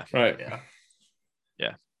 Yes. Yeah. Right.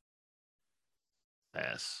 Yeah.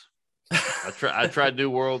 Pass. I tried New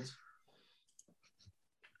World.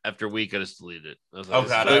 After a week, I just deleted it. I was like, Oh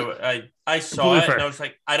god, I saw it and I was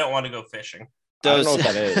like, I don't want to go fishing. I don't know what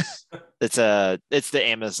that is. It's the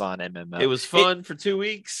Amazon MMO. it was fun for 2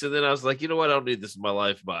 weeks, and then I was like, you know what? I don't need this in my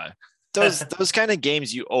life. Bye. Those kind of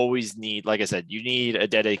games you always need. Like I said, you need a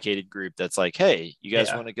dedicated group that's like, hey, you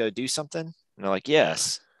guys want to go do something? And they're like,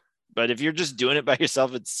 yes. But if you're just doing it by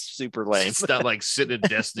yourself, it's super lame. It's not like sitting in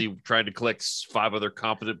Destiny trying to collect 5 other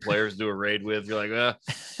competent players to do a raid with. You're like,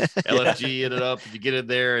 LFG ended up, and you get in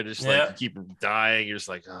there, and it's like you keep dying. You're just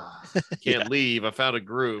like, can't leave. I found a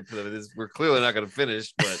group. We're clearly not going to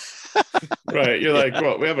finish, but right. You're like,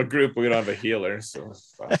 well, we have a group, but we don't have a healer, so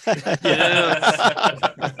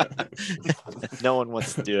no one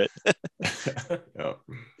wants to do it.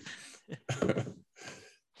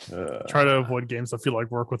 Try to avoid games that feel like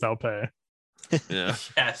work without pay. Yeah.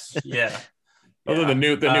 Yes. Yeah. Although the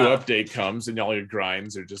new update comes and all your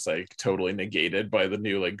grinds are just like totally negated by the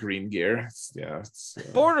new like green gear.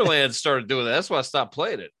 Borderlands started doing that. That's why I stopped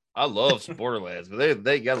playing it. I love some Borderlands, but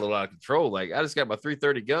they got a little out of control. Like I just got my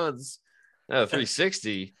 330 guns, now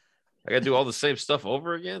 360. I got to do all the same stuff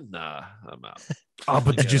over again. Nah, I'm out. Oh,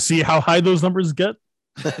 but did you see how high those numbers get?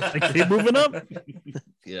 They keep moving up.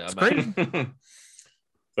 Yeah, it's great.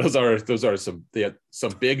 Those are some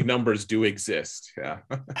big numbers do exist. Yeah.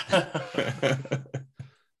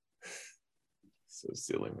 So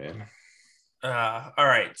silly, man. All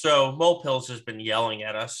right. So Mole Pills has been yelling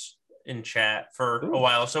at us in chat for a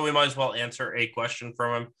while, so we might as well answer a question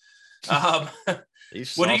from him.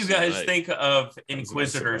 What do you guys think of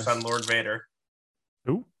Inquisitors on Lord Vader?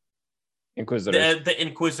 Who? Inquisitors. The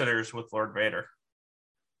Inquisitors with Lord Vader.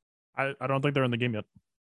 I don't think they're in the game yet.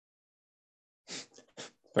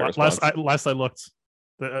 Last I looked,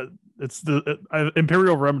 it's the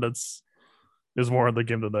Imperial Remnants is more in the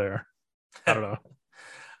game than they are. I don't know.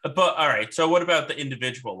 But all right, so what about the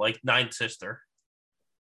individual, like Ninth Sister?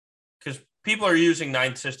 Because people are using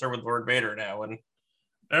Ninth Sister with Lord Vader now, and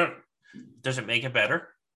does it make it better?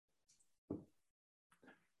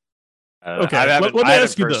 Okay, let me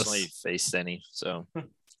ask you this. Faced any, so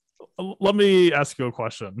let me ask you a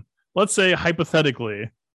question. Let's say hypothetically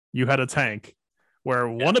you had a tank where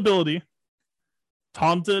one ability,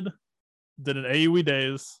 taunted, did an AoE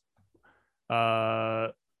daze,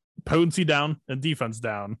 potency down and defense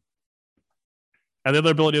down, and the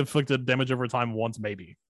other ability inflicted damage over time once,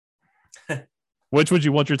 maybe. Which would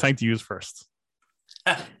you want your tank to use first?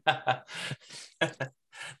 The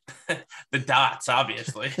dots,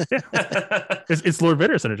 obviously. It's Lord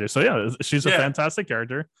Vader synergy. So yeah, she's a fantastic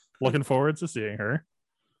character. Looking forward to seeing her.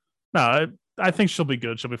 No, I think she'll be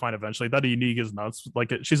good. She'll be fine eventually. That unique is nuts.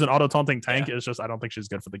 Like she's an auto taunting tank. It's just I don't think she's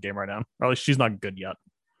good for the game right now. Or at least she's not good yet.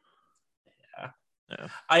 Yeah.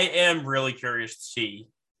 I am really curious to see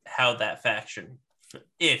how that faction,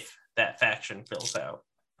 if that faction fills out.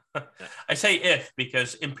 I say if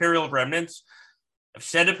because Imperial Remnants, I've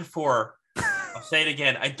said it before, I'll say it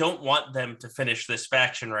again. I don't want them to finish this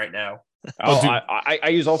faction right now. I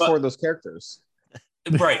use all 4 of those characters.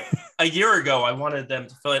 Right. A year ago, I wanted them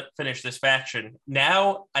to finish this faction.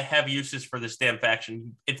 Now I have uses for this damn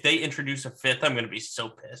faction. If they introduce a 5th, I'm going to be so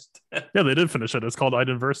pissed. Yeah, they did finish it. It's called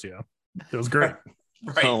Iden Versio. It was great.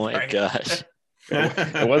 Right, oh my gosh.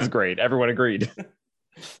 It was great. Everyone agreed.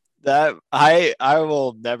 That I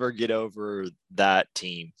will never get over that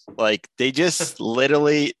team. Like they just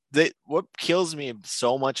literally what kills me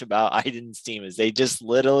so much about Iden's team is they just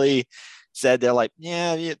literally said they're like,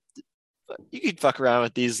 you could fuck around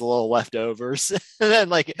with these little leftovers. And then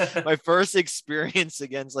like my first experience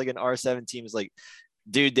against like an R7 team is like,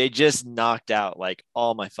 dude, they just knocked out like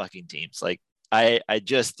all my fucking teams. Like I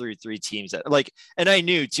just threw 3 teams at like, and I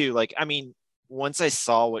knew too, like, I mean, once I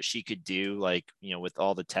saw what she could do, like, with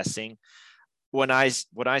all the testing, when I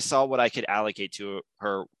saw what I could allocate to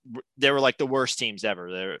her, they were like the worst teams ever.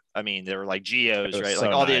 They were like Geos, right? So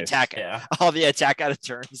like all nice. all the attack out of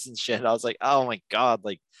turns and shit. I was like, oh my God,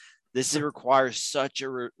 like this requires such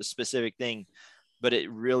a specific thing, but it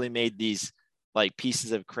really made these like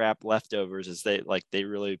pieces of crap leftovers as they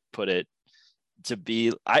really put it to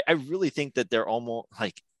be. I really think that they're almost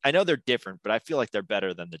like, I know they're different, but I feel like they're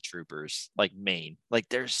better than the troopers, like main. Like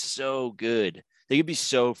they're so good. They could be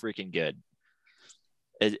so freaking good.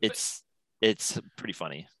 It's pretty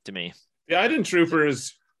funny to me. Yeah, I didn't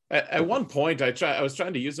troopers. At one point, I was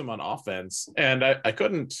trying to use them on offense, and I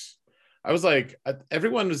couldn't. I was like,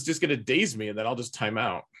 everyone was just going to daze me, and then I'll just time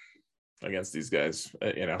out against these guys.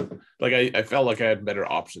 Like I felt like I had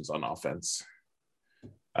better options on offense.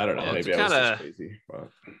 I don't know. Maybe I was just crazy. But.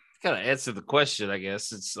 kind of answer the question, I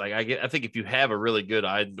guess. It's like I think if you have a really good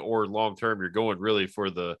or long term, you're going really for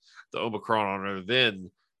the Omicron honor,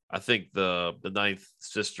 then I think the ninth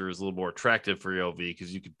sister is a little more attractive for your LV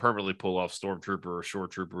because you can permanently pull off Stormtrooper or Shore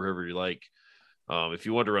Trooper, whoever you like. If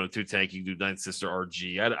you want to run a 2-tank, you can do ninth sister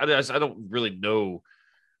RG. I don't really know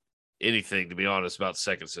anything, to be honest, about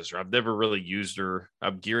second sister. I've never really used her.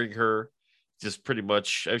 I'm gearing her just pretty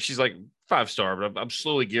much. She's like 5-star, but I'm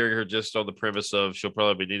slowly gearing her just on the premise of she'll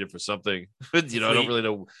probably be needed for something. I don't really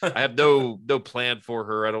know. I have no plan for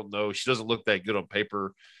her. I don't know. She doesn't look that good on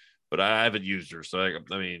paper, but I haven't used her. So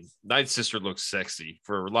I mean, ninth sister looks sexy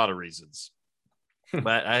for a lot of reasons,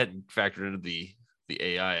 but I hadn't factored into the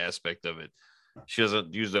AI aspect of it. She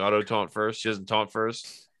doesn't use the auto taunt first. She doesn't taunt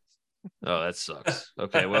first. Oh, that sucks.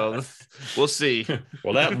 Okay, well, we'll see.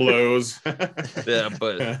 Well, that blows. Yeah,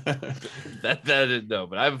 but that didn't know.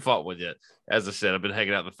 But I haven't fought one yet. As I said, I've been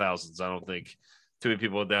hanging out in the thousands. I don't think too many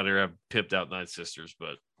people down here have pimped out Ninth Sisters.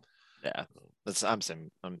 But yeah, I'm saying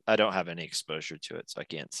I don't have any exposure to it, so I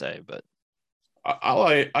can't say. But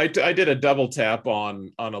I did a double tap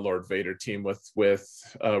on a Lord Vader team with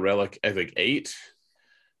Relic, I think 8.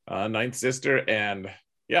 Ninth sister, and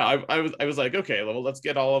yeah, I was like, okay, well, let's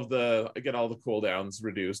get all the cooldowns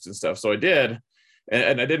reduced and stuff. So I did,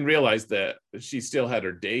 and I didn't realize that she still had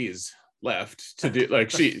her days left to do. Like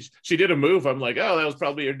she did a move. I'm like, oh, that was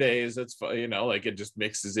probably your days. That's fine, like it just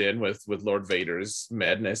mixes in with Lord Vader's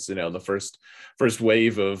madness, the first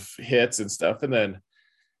wave of hits and stuff, and then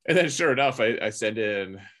sure enough, I sent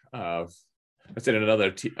in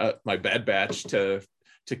another my Bad Batch to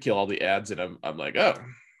kill all the ads, and I'm like, oh.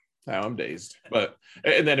 Now I'm dazed,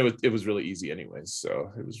 and then it was really easy anyways.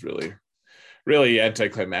 So it was really, really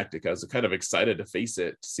anticlimactic. I was kind of excited to face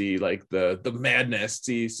it, see like the madness,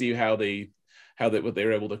 see what they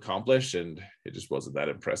were able to accomplish, and it just wasn't that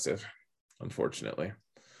impressive, unfortunately.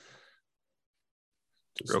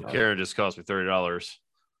 Real Karen just cost me $30.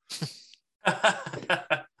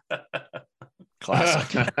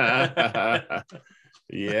 Classic.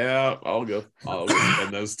 Yeah, I'll go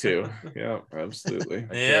spend those too. Yeah, absolutely.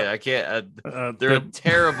 Yeah, I can't. They're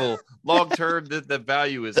terrible long term. The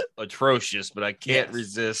value is atrocious, but I can't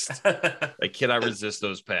resist. I cannot resist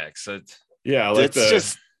those packs. Yeah, like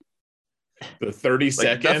the 30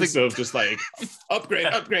 seconds of just like upgrade.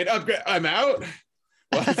 I'm out.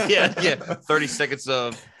 yeah. 30 seconds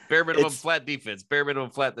of bare minimum flat defense, bare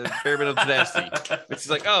minimum tenacity. It's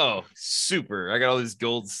like, oh, super. I got all these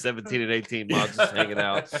gold 17 and 18 mods just hanging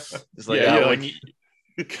out. It's like,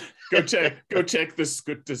 go check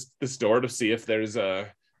the store to see if there's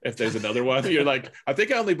another one. You're like, I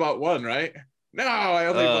think I only bought one, right? No,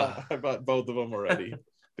 I bought both of them already.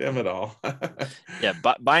 Damn it all. Yeah,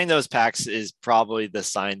 but buying those packs is probably the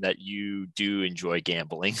sign that you do enjoy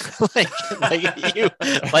gambling. like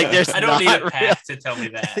there's I don't need a pack to tell me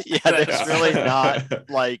that. Yeah, there's really not.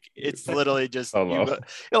 Like it's literally just you're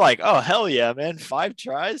like, oh hell yeah, man, 5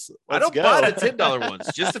 tries. I don't buy the $10 ones,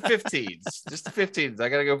 just the 15s. Just the 15s. I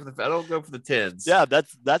gotta go for I don't go for the 10s. Yeah,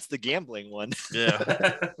 that's the gambling one.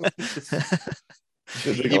 Yeah.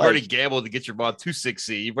 You've already gambled to get your mod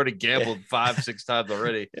 260. You've already gambled 5-6 times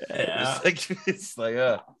already. Yeah. It's like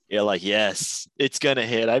you're like, yes, it's gonna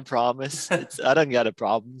hit. I promise. I don't got a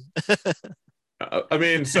problem. I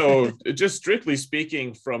mean, so just strictly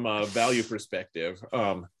speaking from a value perspective,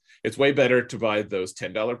 it's way better to buy those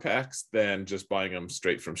 $10 packs than just buying them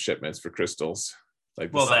straight from shipments for crystals.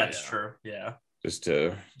 That's true. Yeah. Just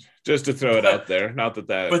to throw it out there. Not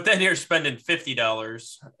that. But then you're spending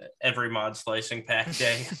 $50 every mod slicing pack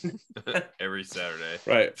day. Every Saturday.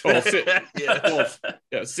 Right. Well,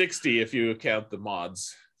 60 if you count the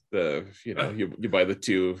mods. You buy the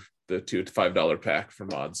 $2 to $5 pack for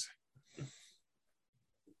mods.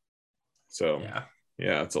 So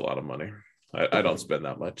yeah, it's a lot of money. I don't spend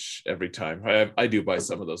that much every time. I do buy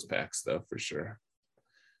some of those packs though, for sure.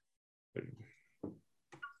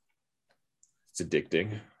 It's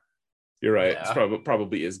addicting. You're right. Yeah. It's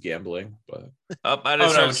probably is gambling, but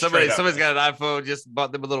somebody's got an iPhone, just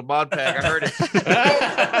bought them a little mod pack. I heard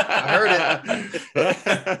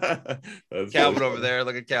it. Calvin over there.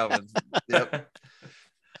 Look at Calvin. Yep.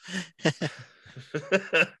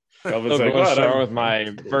 Calvin's like, well, start with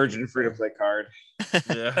my Virgin free to play card.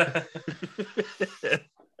 Yeah.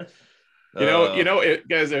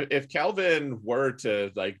 Guys, if Calvin were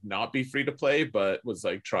to like not be free to play, but was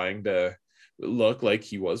like trying to look like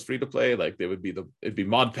he was free to play, like it'd be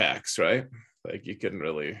mod packs, right? Like you couldn't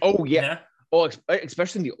really. Oh yeah. Well,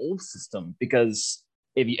 especially in the old system, because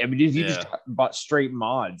if you just bought straight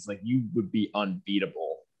mods, like you would be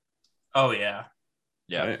unbeatable. Oh yeah.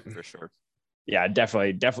 Yeah, right. For sure. Yeah,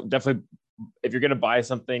 definitely if you're gonna buy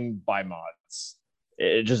something, buy mods.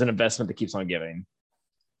 It's just an investment that keeps on giving.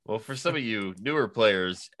 Well, for some of you newer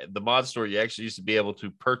players, the mod store, you actually used to be able to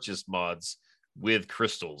purchase mods with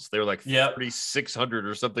crystals. They were like 3,600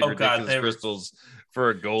 or something ridiculous crystals for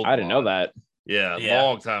a gold. I didn't know that. Yeah,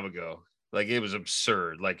 long time ago. Like it was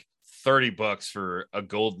absurd. Like $30 for a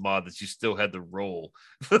gold mod that you still had to roll.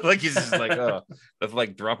 Like it's just like, that's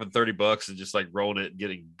like dropping $30 and just like rolling it and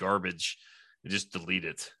getting garbage and just delete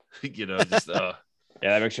it. Just yeah,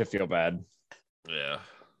 that makes you feel bad. Yeah.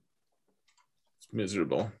 It's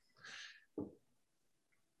miserable.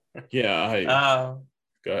 Yeah,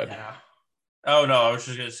 go ahead. Yeah. Oh no, I was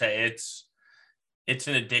just gonna say it's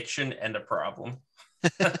an addiction and a problem.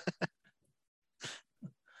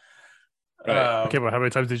 Okay, but how many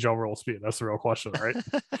times did y'all roll speed? That's the real question, right?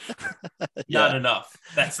 Not enough.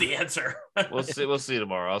 That's the answer. We'll see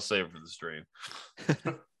tomorrow. I'll save it for the stream.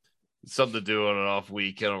 It's something to do on an off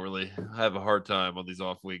week. I don't really have a hard time on these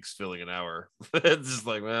off weeks filling an hour. It's just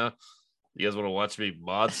like, well, you guys want to watch me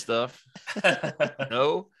mod stuff?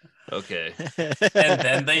 No? Okay. And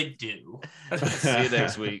then they do. See you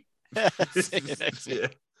next week. See you next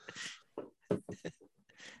week.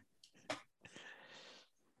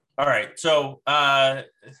 All right. So let's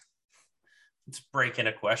break in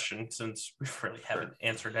a question since we really haven't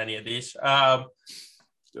answered any of these. Let's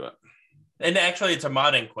do it. And actually, it's a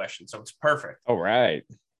modding question, so it's perfect. All right.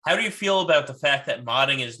 How do you feel about the fact that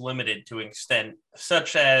modding is limited to an extent,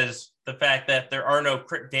 such as the fact that there are no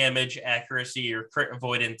crit damage, accuracy, or crit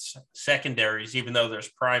avoidance secondaries, even though there's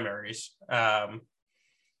primaries?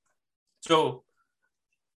 So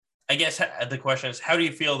I guess the question is, how do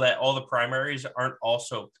you feel that all the primaries aren't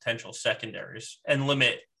also potential secondaries and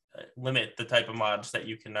limit the type of mods that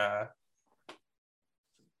you can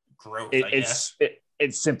grow?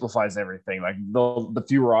 It simplifies everything. Like the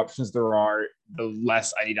fewer options there are, the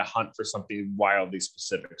less I need to hunt for something wildly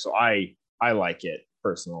specific. So I like it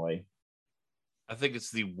personally. I think it's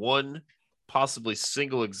the one possibly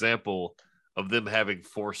single example of them having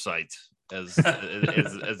foresight as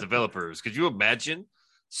developers. Could you imagine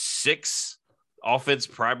 6 offense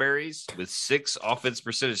primaries with 6 offense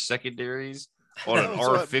percentage secondaries on an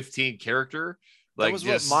R15 character? Like that was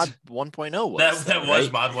just, what mod 1.0 was. That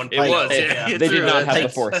was mod 1.0. It was. They did not have the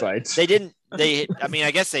foresight. They didn't. I mean,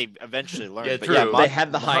 I guess they eventually learned. Yeah, but true. They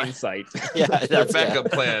had the hindsight. Yeah, their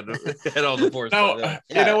backup plan had all the foresight. No,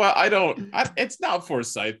 you know what? It's not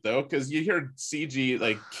foresight though, because you hear CG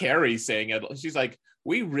like Carrie saying it. She's like,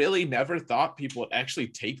 "We really never thought people would actually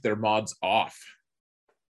take their mods off."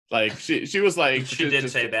 Like she was like, she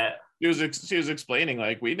did say that. She was explaining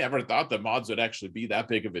like we never thought the mods would actually be that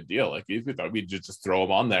big of a deal. Like we thought we'd just throw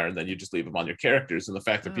them on there and then you just leave them on your characters. And the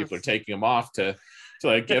fact that people are taking them off to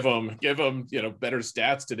like give them better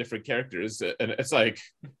stats to different characters, and it's like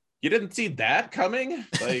you didn't see that coming.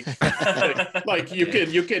 Like you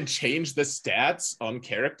can change the stats on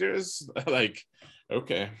characters. Like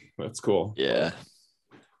okay, that's cool. Yeah,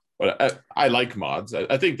 but I like mods.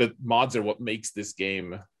 I think that mods are what makes this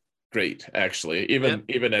game great, actually,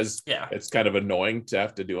 even as it's kind of annoying to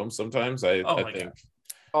have to do them sometimes. I think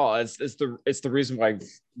it's the reason why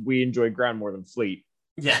we enjoy ground more than fleet.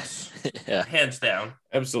 Yes. Yeah, hands down.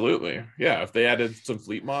 Absolutely. Yeah, if they added some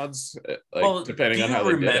fleet mods, depending on how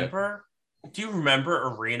they did it. Do you remember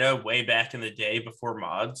Arena way back in the day before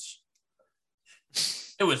mods?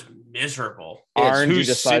 It was miserable. Who's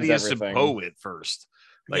Sidious and Poe went first?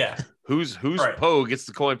 Who's right. Poe gets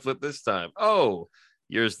the coin flip this time? Oh,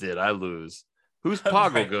 yours did. I lose. Who's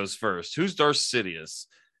Poggle goes first? Who's Darth Sidious?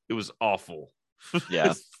 It was awful.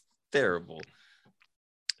 Yeah. It's terrible.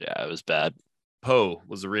 Yeah, it was bad. Poe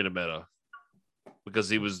was arena meta because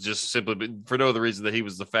he was just simply, for no other reason, that he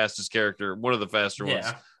was the fastest character, one of the faster ones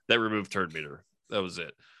that removed turn meter. That was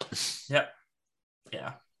it. Yep.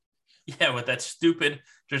 Yeah, with that stupid,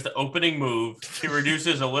 just the opening move, he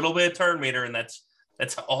reduces a little bit of turn meter, and that's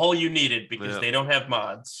all you needed because they don't have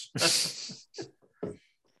mods.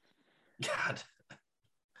 God.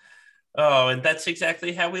 Oh, and that's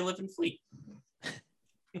exactly how we live in Fleet.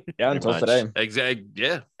 Yeah, until today. Exactly.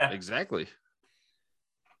 Yeah, exactly.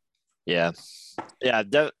 Yeah.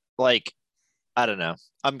 Like, I don't know.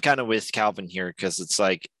 I'm kind of with Calvin here because it's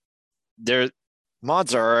like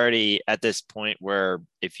mods are already at this point where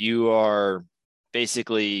if you are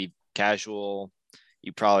basically casual,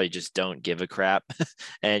 you probably just don't give a crap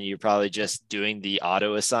and you're probably just doing the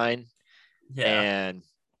auto assign. Yeah. And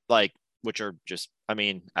like, which are just, I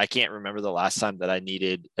mean, I can't remember the last time that I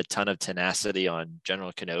needed a ton of tenacity on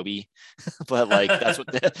General Kenobi, but like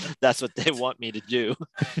that's what they want me to do.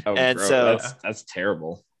 Oh, and bro, so that's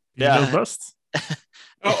terrible. Yeah.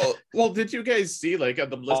 Oh well, did you guys see like on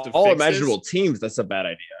the list of all fixes? imaginable teams? That's a bad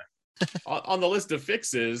idea. On the list of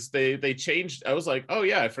fixes, they changed. I was like, oh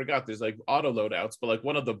yeah, I forgot. There's like auto loadouts, but like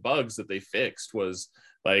one of the bugs that they fixed was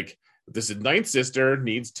like this ninth sister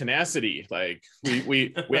needs tenacity. Like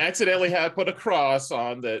we accidentally had put a cross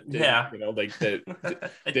on that. Yeah, you know, like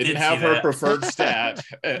that didn't have her preferred stat,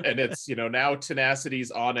 and it's now tenacity's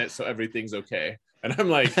on it, so everything's okay. And I'm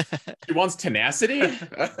like, she wants tenacity.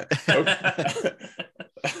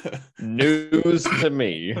 News to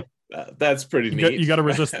me. That's pretty neat. You got to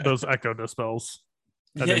resist those echo dispels.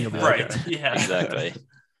 Yeah, right. Okay. Yeah, exactly.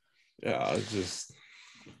 Yeah, just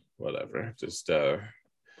whatever. Just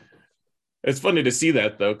it's funny to see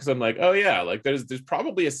that though, because I'm like, oh yeah, like there's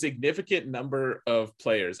probably a significant number of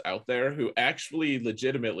players out there who actually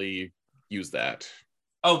legitimately use that.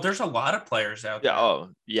 Oh, there's a lot of players out there. Yeah. Oh,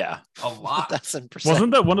 yeah. A lot. That's in percent.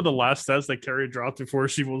 Wasn't that one of the last sets that Carrie dropped before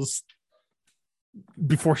she went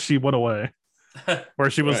away?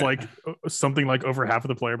 Where she was right. like something like over half of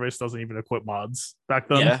the player base doesn't even equip mods back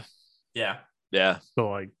then. Yeah. So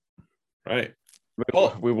like, right.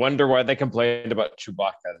 Well, we wonder why they complained about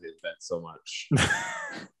Chewbacca at the event so much.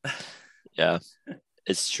 Yeah,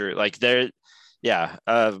 it's true. Like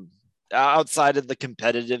outside of the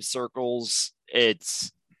competitive circles,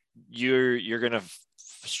 it's you're gonna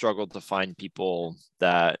struggle to find people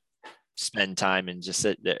that spend time and just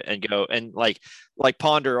sit there and go and like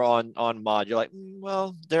ponder on mod. You're like,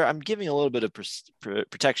 well, I'm giving a little bit of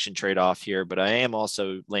protection trade-off here, but I am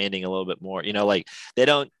also landing a little bit more, like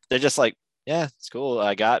they're just like, yeah, it's cool,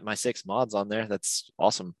 I got my 6 mods on there, that's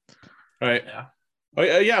awesome. Right. Yeah. Oh,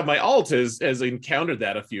 yeah, my alt has encountered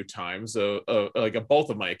that a few times. Like both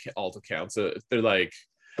of my alt accounts, they're like,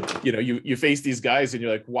 you face these guys and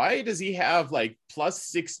you're like, why does he have like plus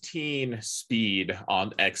 16 speed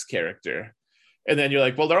on X character? And then you're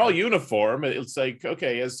like, well, they're all uniform. It's like,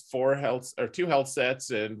 okay, he has 4 health or 2 health sets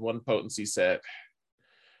and 1 potency set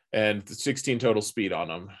and 16 total speed on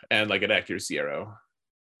them and like an accuracy arrow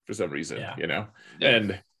for some reason, Yeah.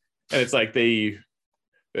 And it's like they,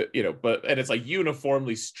 but and it's like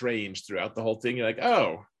uniformly strange throughout the whole thing. You're like,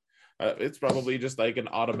 oh, it's probably just like an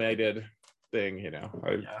automated thing,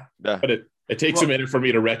 but it takes a minute for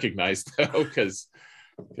me to recognize though, because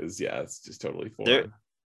it's just totally foreign.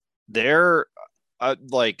 They're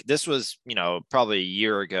like, this was probably a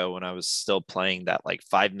year ago when I was still playing that like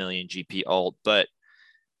 5 million GP alt, but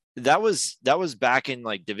that was back in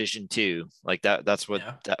like Division 2, like that's what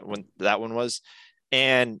that one was.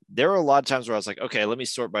 And there were a lot of times where I was like, okay, let me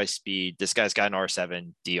sort by speed. This guy's got an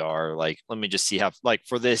R7 DR, like let me just see how, like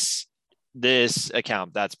for this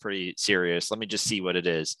account, that's pretty serious, let me just see what it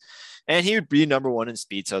is. And he would be number 1 in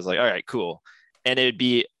speed, so I was like, all right, cool. And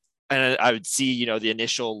I would see the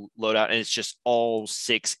initial loadout and it's just all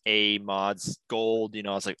 6A mods gold. I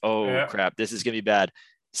was like, oh crap, this is gonna be bad.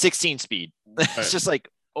 16 speed. It's just like,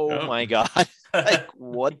 oh my god, like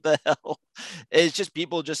what the hell? It's just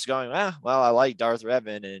people just going, well, I like Darth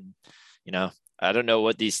Revan, and I don't know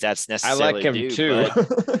what these stats necessarily I like him do, too.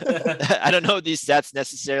 I don't know what these stats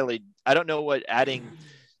necessarily. I don't know what adding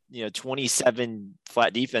 27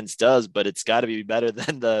 flat defense does, but it's got to be better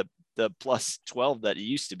than the plus 12 that it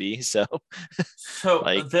used to be. So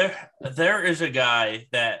like, there is a guy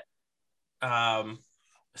that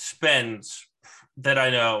spends, that I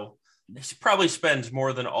know, he probably spends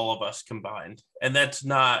more than all of us combined, and that's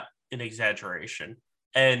not an exaggeration.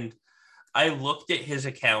 And I looked at his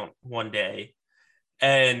account one day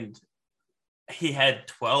and he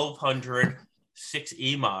had 1,200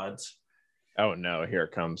 6E mods. Oh no, here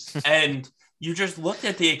it comes. And you just looked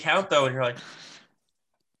at the account though and you're like,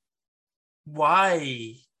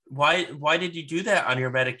 why did you do that on your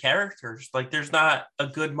meta characters? Like, there's not a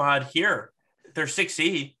good mod here. They're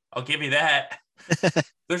 6E, I'll give you that.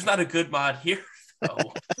 There's not a good mod here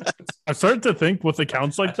though. I started to think with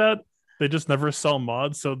accounts like that, they just never sell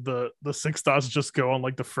mods, so the 6 dots just go on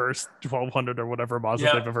like the first 1,200 or whatever mods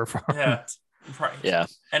that they've ever farmed. Yeah, right. Yeah.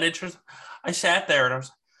 And it just, I sat there and I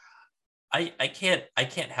was, I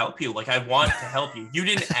can't help you. Like, I want to help you. You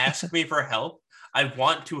didn't ask me for help. I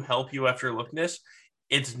want to help you after looking this.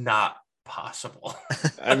 It's not possible.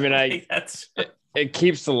 I mean, it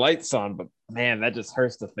keeps the lights on, but man, that just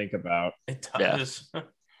hurts to think about. It does. Yeah.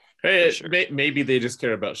 Hey, sure. Maybe they just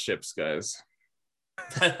care about ships, guys.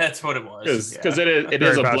 That's what it was. Because it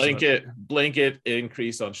is a blanket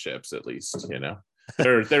increase on ships, at least,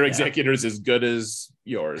 Their executors as good as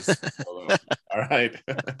yours. All right.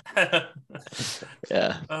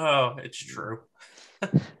 Yeah. Oh, it's true.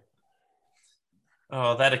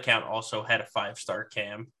 Oh, that account also had a 5-star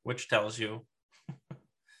cam, which tells you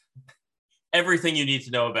everything you need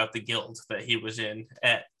to know about the guild that he was in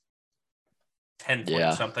at 10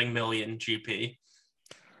 point something million GP.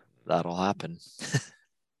 That'll happen.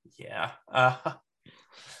 Yeah. All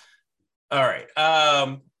right.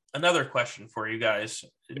 Another question for you guys.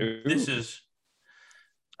 This is,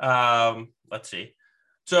 let's see.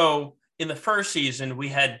 So in the first season, we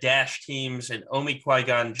had Dash teams and Omi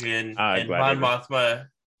Qui-Gon Jinn and Mon Mothma,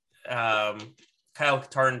 Kyle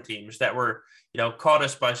Katarn teams that were, caught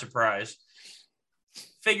us by surprise.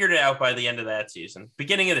 Figured it out by the end of that season.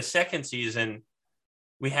 Beginning of the second season,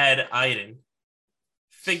 we had Iden.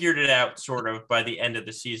 Figured it out sort of by the end of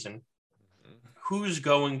the season. Who's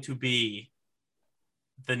going to be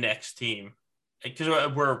the next team? Because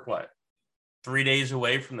we're 3 days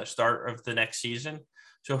away from the start of the next season.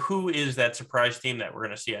 So who is that surprise team that we're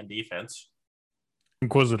going to see on defense?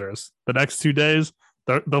 Inquisitors. The next 2 days,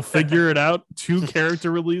 they'll figure it out. 2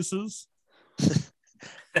 character releases.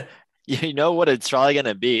 You know what it's probably going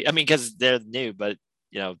to be. I mean, because they're new, but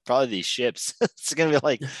probably these ships. It's going to be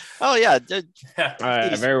like, oh yeah,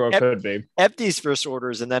 very well could be. Empty's first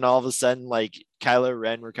orders, and then all of a sudden, like Kylo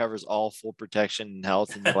Ren recovers all full protection and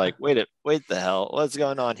health, and you're like, wait the hell, what's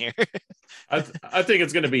going on here? I think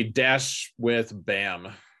it's going to be Dash with Bam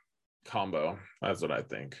combo. That's what I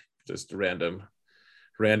think. Just random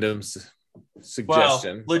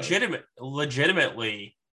suggestion. Well,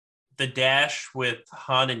 legitimately, the Dash with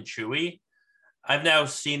Han and Chewie, I've now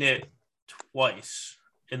seen it twice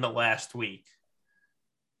in the last week.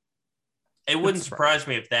 It wouldn't surprise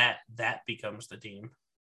me if that becomes the team.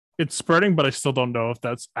 It's spreading, but I still don't know if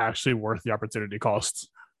that's actually worth the opportunity cost.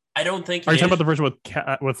 I don't think. Are you talking about the version with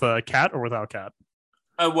Cat or without Cat?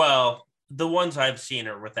 Well, the ones I've seen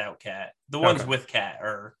are without Cat. The ones with Cat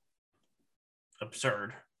are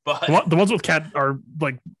absurd. But the ones with Cat are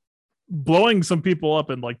like blowing some people up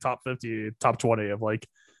in like top 50, top 20 of like,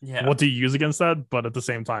 what do you use against that? But at the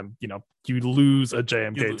same time, you lose a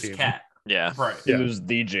JMK team. Cat. Yeah. Right. You lose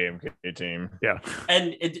the JMK team. Yeah.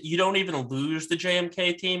 And you don't even lose the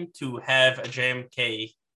JMK team to have a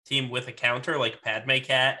JMK team with a counter like Padme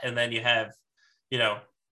Cat, and then you have,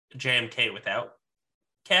 JMK without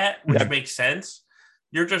Cat, which makes sense.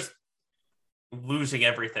 You're just losing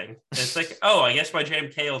everything. And it's like, oh, I guess my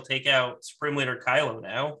JMK will take out Supreme Leader Kylo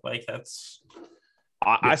now. Like that's.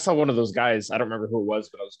 I saw one of those guys. I don't remember who it was,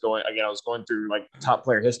 but I was going through like top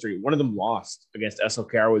player history. One of them lost against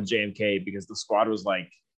SLKR with JMK because the squad was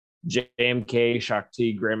like JMK,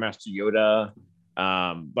 Shakti, Grandmaster Yoda.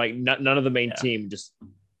 Like none of the main team, just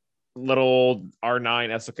little R9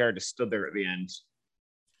 SLKR just stood there at the end.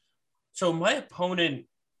 So my opponent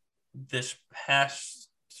this past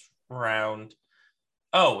round,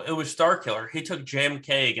 it was Starkiller. He took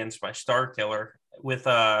JMK against my Starkiller with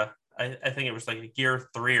I think it was like a Gear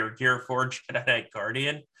 3 or Gear 4 Jedi Knight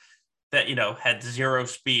Guardian that, had 0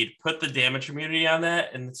 speed. Put the damage immunity on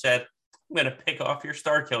that and said, I'm going to pick off your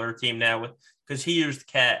Starkiller team now because he used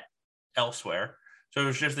Cat elsewhere. So it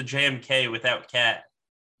was just the JMK without Cat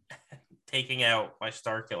taking out my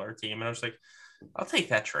Starkiller team. And I was like, I'll take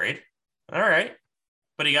that trade. All right.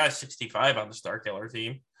 But he got 65 on the Starkiller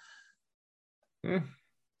team.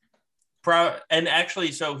 And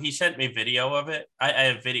actually, so he sent me video of it. I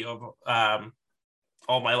have video of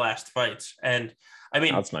all my last fights, and I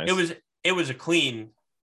mean, that's nice. It was a clean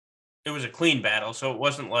battle. So it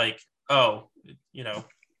wasn't like, RNG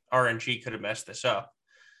could have messed this up.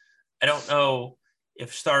 I don't know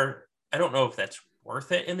if that's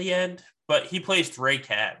worth it in the end. But he placed Ray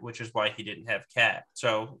Cat, which is why he didn't have Cat.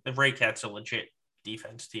 So the Ray Cat's a legit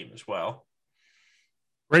defense team as well.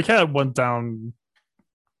 Ray Cat went down.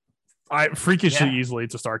 Freakishly easily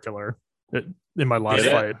to Starkiller in my last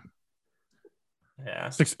fight. Yeah.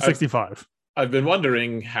 65. I've been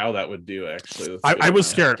wondering how that would do, actually. I was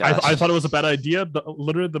scared. I thought it was a bad idea.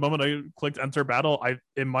 Literally, the moment I clicked enter battle,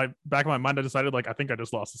 in my back of my mind, I decided, I think I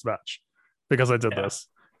just lost this match because I did this.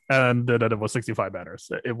 And then it was 65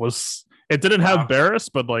 banners. It didn't have Barris,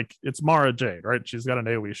 but, it's Mara Jade, right? She's got an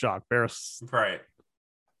AoE shock. Barris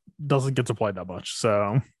doesn't get to play that much.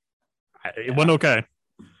 So it went okay.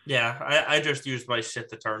 Yeah, I just used my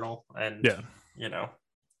Sith Eternal and,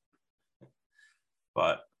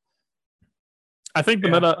 but I think the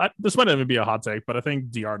meta, this might even be a hot take, but I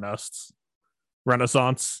think DR Nest's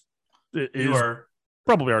Renaissance is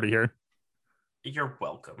probably already here. You're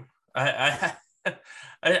welcome. I've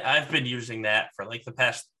been using that for the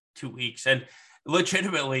past 2 weeks, and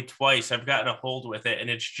legitimately twice I've gotten a hold with it, and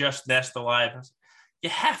it's just Nest Alive. You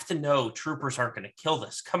have to know troopers aren't going to kill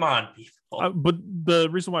this. Come on, people. But the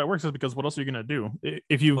reason why it works is because what else are you going to do?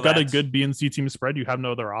 If you've got a good B and C team spread, you have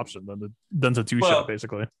no other option than to two-shot,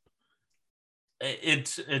 basically.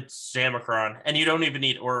 it's Zamacron, and you don't even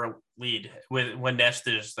need Aura lead when Nest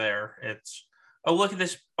is there. It's look at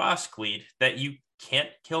this boss lead that you can't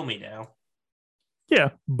kill me now.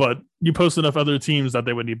 Yeah, but you post enough other teams that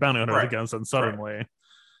they would need bounty hunters against, and suddenly,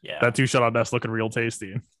 that 2-shot on Nest looking real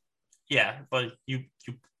tasty. Yeah, but you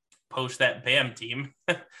post that BAM team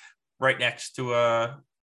right next to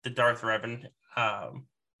the Darth Revan.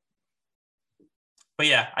 But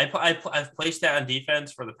yeah, I've placed that on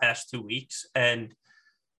defense for the past 2 weeks, and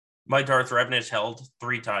my Darth Revan is held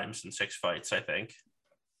 3 times in 6 fights, I think.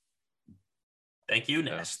 Thank you,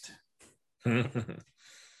 Nest.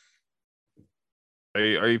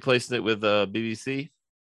 Are you placing it with BBC?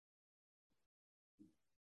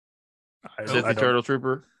 Sith the Turtle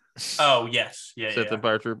Trooper? Oh, yes. Yeah, Sith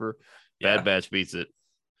Empire Trooper? Bad Batch beats it.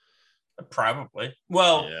 Probably.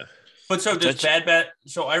 Well, but so does Bad Batch.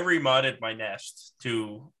 So I remodded my Nest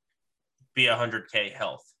to be 100K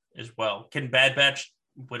health as well. Can Bad Batch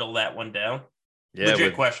whittle that one down? Yeah,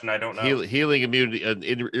 legit question. I don't know. Healing immunity, an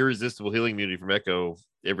irresistible healing immunity from Echo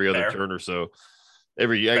every other turn or so. I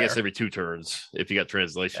guess every 2 turns if you got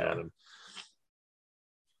translation on him.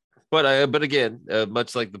 But again,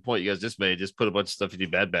 much like the point you guys just made, just put a bunch of stuff you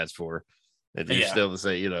need Bad Batch for, and you're still to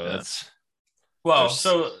say, that's. Well,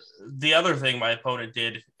 so the other thing my opponent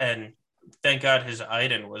did, and thank God his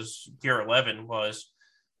Iden was gear 11, was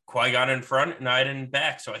Qui-Gon in front and Iden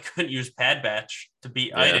back, so I couldn't use Bad Batch to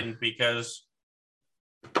beat Iden because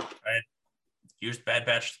I used Bad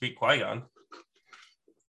Batch to beat Qui-Gon.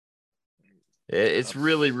 It's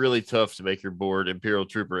really, really tough to make your board Imperial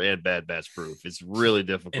Trooper and Bad Batch proof. It's really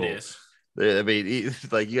difficult. It is. I mean,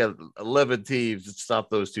 like you got 11 teams to stop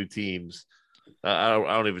those 2 teams. I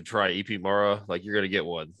don't even try EP Mara. Like you're gonna get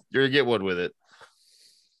one. You're gonna get one with it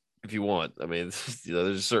if you want. I mean,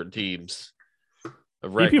 there's certain teams.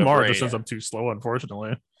 EP Mara just ends up too slow,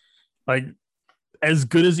 unfortunately. Like as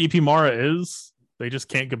good as EP Mara is, they just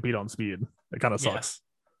can't compete on speed. It kind of sucks.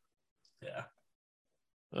 Yeah.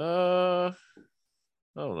 I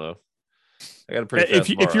don't know. I got a pretty fast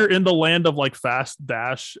if you're in the land of like Fast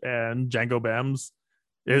Dash and Django Bams,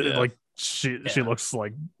 like she looks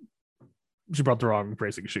like she brought the wrong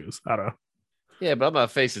racing shoes. I don't know. Yeah, but I'm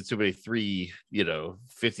not facing too many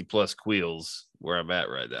 50 plus Queels where I'm at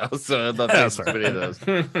right now. So I'm not facing too many of those.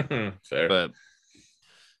 Fair. But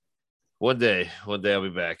one day I'll be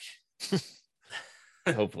back.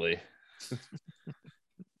 Hopefully.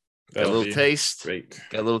 Got a little taste. Great.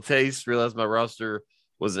 Got a little taste. Realized my roster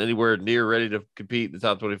wasn't anywhere near ready to compete in the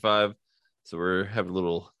top 25. So we're having a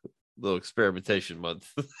little experimentation month.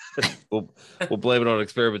 we'll blame it on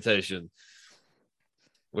experimentation,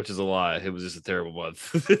 which is a lie. It was just a terrible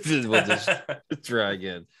month. We'll just try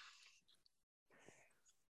again.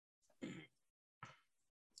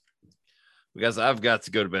 Because I've got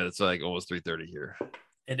to go to bed. It's like almost 3:30 here.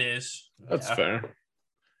 It is. That's fair.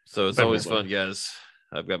 So it's always fun, guys.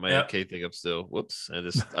 I've got my MK thing up still. Whoops.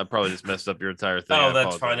 I probably just messed up your entire thing. Oh,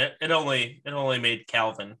 that's fine. It only made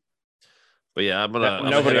Calvin. But yeah, I'm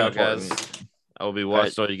gonna head out, guys. I will be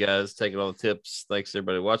watching all you guys, taking all the tips. Thanks to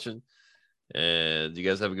everybody watching. And you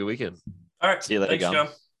guys have a good weekend. All right. See you later, Joe.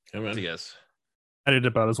 See you guys. I need to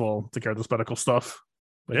dip out as well. Take care of this medical stuff.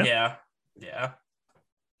 But yeah.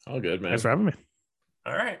 All good, man. Thanks for having me.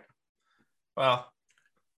 All right. Well,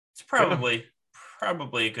 it's probably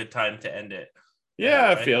a good time to end it. Yeah,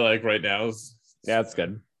 right? I feel like right now it's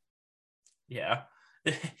good. Yeah.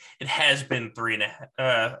 It has been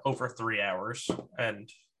over 3 hours, and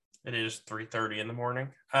it is 3:30 in the morning.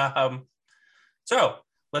 So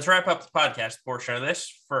let's wrap up the podcast portion of this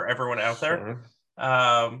for everyone out there.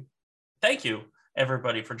 Thank you,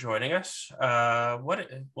 everybody, for joining us.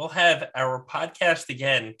 We'll have our podcast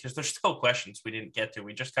again because there's still questions we didn't get to.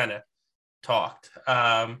 We just kind of talked.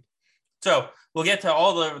 So we'll get to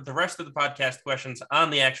all the rest of the podcast questions on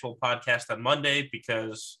the actual podcast on Monday,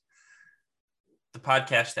 because the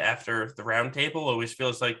podcast after the roundtable always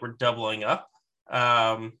feels like we're doubling up.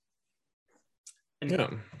 Calvin,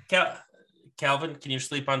 can you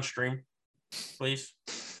sleep on stream, please?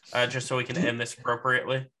 Just so we can end this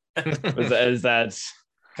appropriately. Is that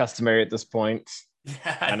customary at this point?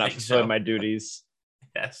 Yeah, I'm not fulfilling my duties.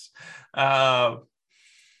 Yes.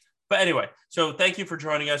 But anyway, so thank you for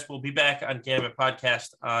joining us. We'll be back on Gambit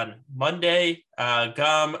Podcast on Monday.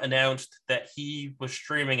 Gum announced that he was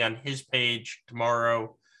streaming on his page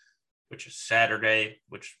tomorrow, which is Saturday,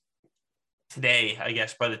 which today, I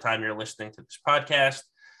guess, by the time you're listening to this podcast.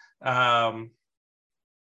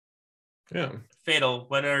 Fatal,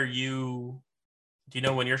 do you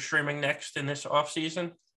know when you're streaming next in this off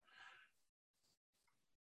season?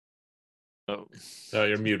 Oh,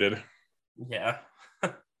 you're muted. Yeah.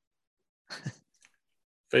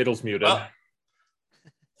 Fatal's muted.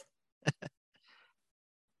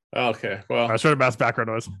 Okay, well, I started mass background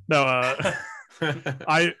noise. No,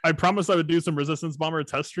 I promised I would do some Resistance Bomber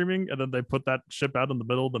test streaming, and then they put that ship out in the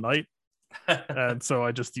middle of the night, and so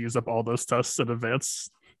I just used up all those tests in advance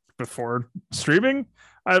before streaming.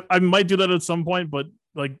 I might do that at some point, but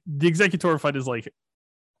like the Executor fight is like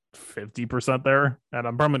 50% there, and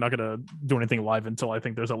I'm probably not gonna do anything live until I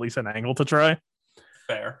think there's at least an angle to try.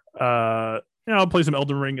 Fair. I'll play some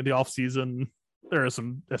Elden Ring in the off season. There is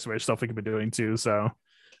some SOH stuff we could be doing too, so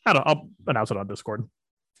I'll announce it on Discord.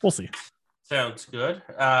 We'll see. Sounds good.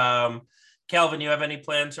 Calvin, you have any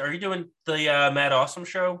plans? Are you doing the Mad Awesome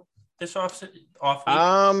show this off week?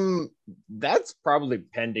 That's probably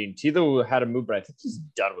pending. Tito had a move, but I think he's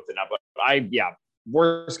done with it now. But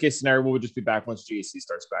worst case scenario, we'll just be back once GAC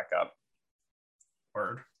starts back up.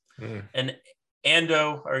 Word. And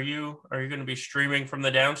Ando, are you going to be streaming from the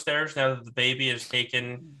downstairs now that the baby has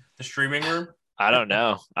taken the streaming room? I don't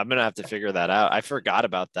know. I'm gonna have to figure that out. I forgot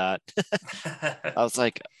about that. I was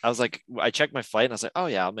like, I checked my flight and I was like, oh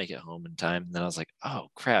yeah, I'll make it home in time. And then I was like, oh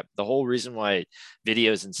crap. The whole reason why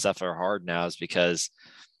videos and stuff are hard now is because,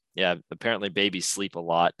 apparently babies sleep a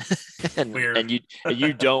lot, and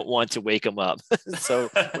you don't want to wake them up. So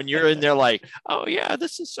when you're in there, like, oh yeah,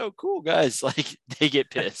 this is so cool, guys, like they get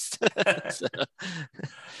pissed.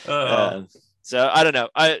 So I don't know.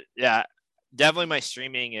 Definitely my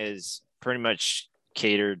streaming is pretty much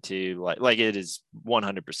catered to like it is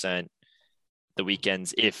 100% the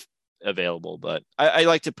weekends if available, but I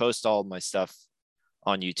like to post all my stuff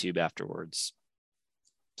on YouTube afterwards.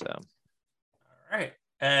 So all right.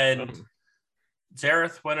 And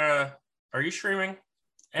Zareth, when are you streaming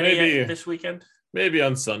maybe this weekend? Maybe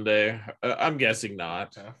on Sunday. I'm guessing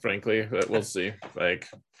not, frankly, but we'll see. Like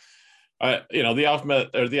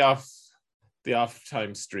the off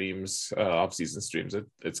time streams, off season streams,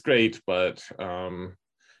 it's great, but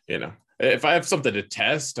if I have something to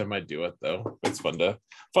test, I might do it though. It's fun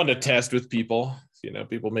to test with people.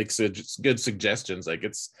 People make good suggestions. Like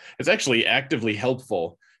it's actually actively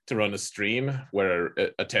helpful to run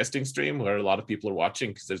a testing stream where a lot of people are watching,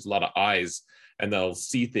 because there's a lot of eyes and they'll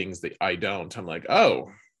see things that I don't. I'm like,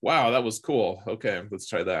 oh wow, that was cool. Okay, let's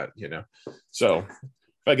try that. So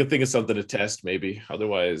if I could think of something to test, maybe.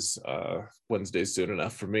 Otherwise, Wednesday's soon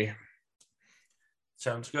enough for me.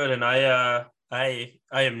 Sounds good. And I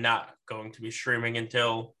am not going to be streaming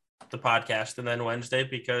until the podcast and then Wednesday,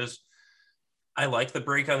 because I like the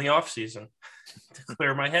break on the off season to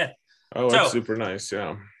clear my head. Oh, it's super nice.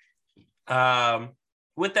 Yeah.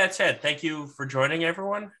 With that said, thank you for joining,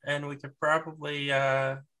 everyone. And we could probably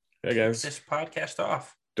hey guys, this podcast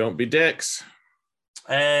off. Don't be dicks.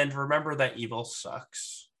 And remember that evil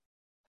sucks.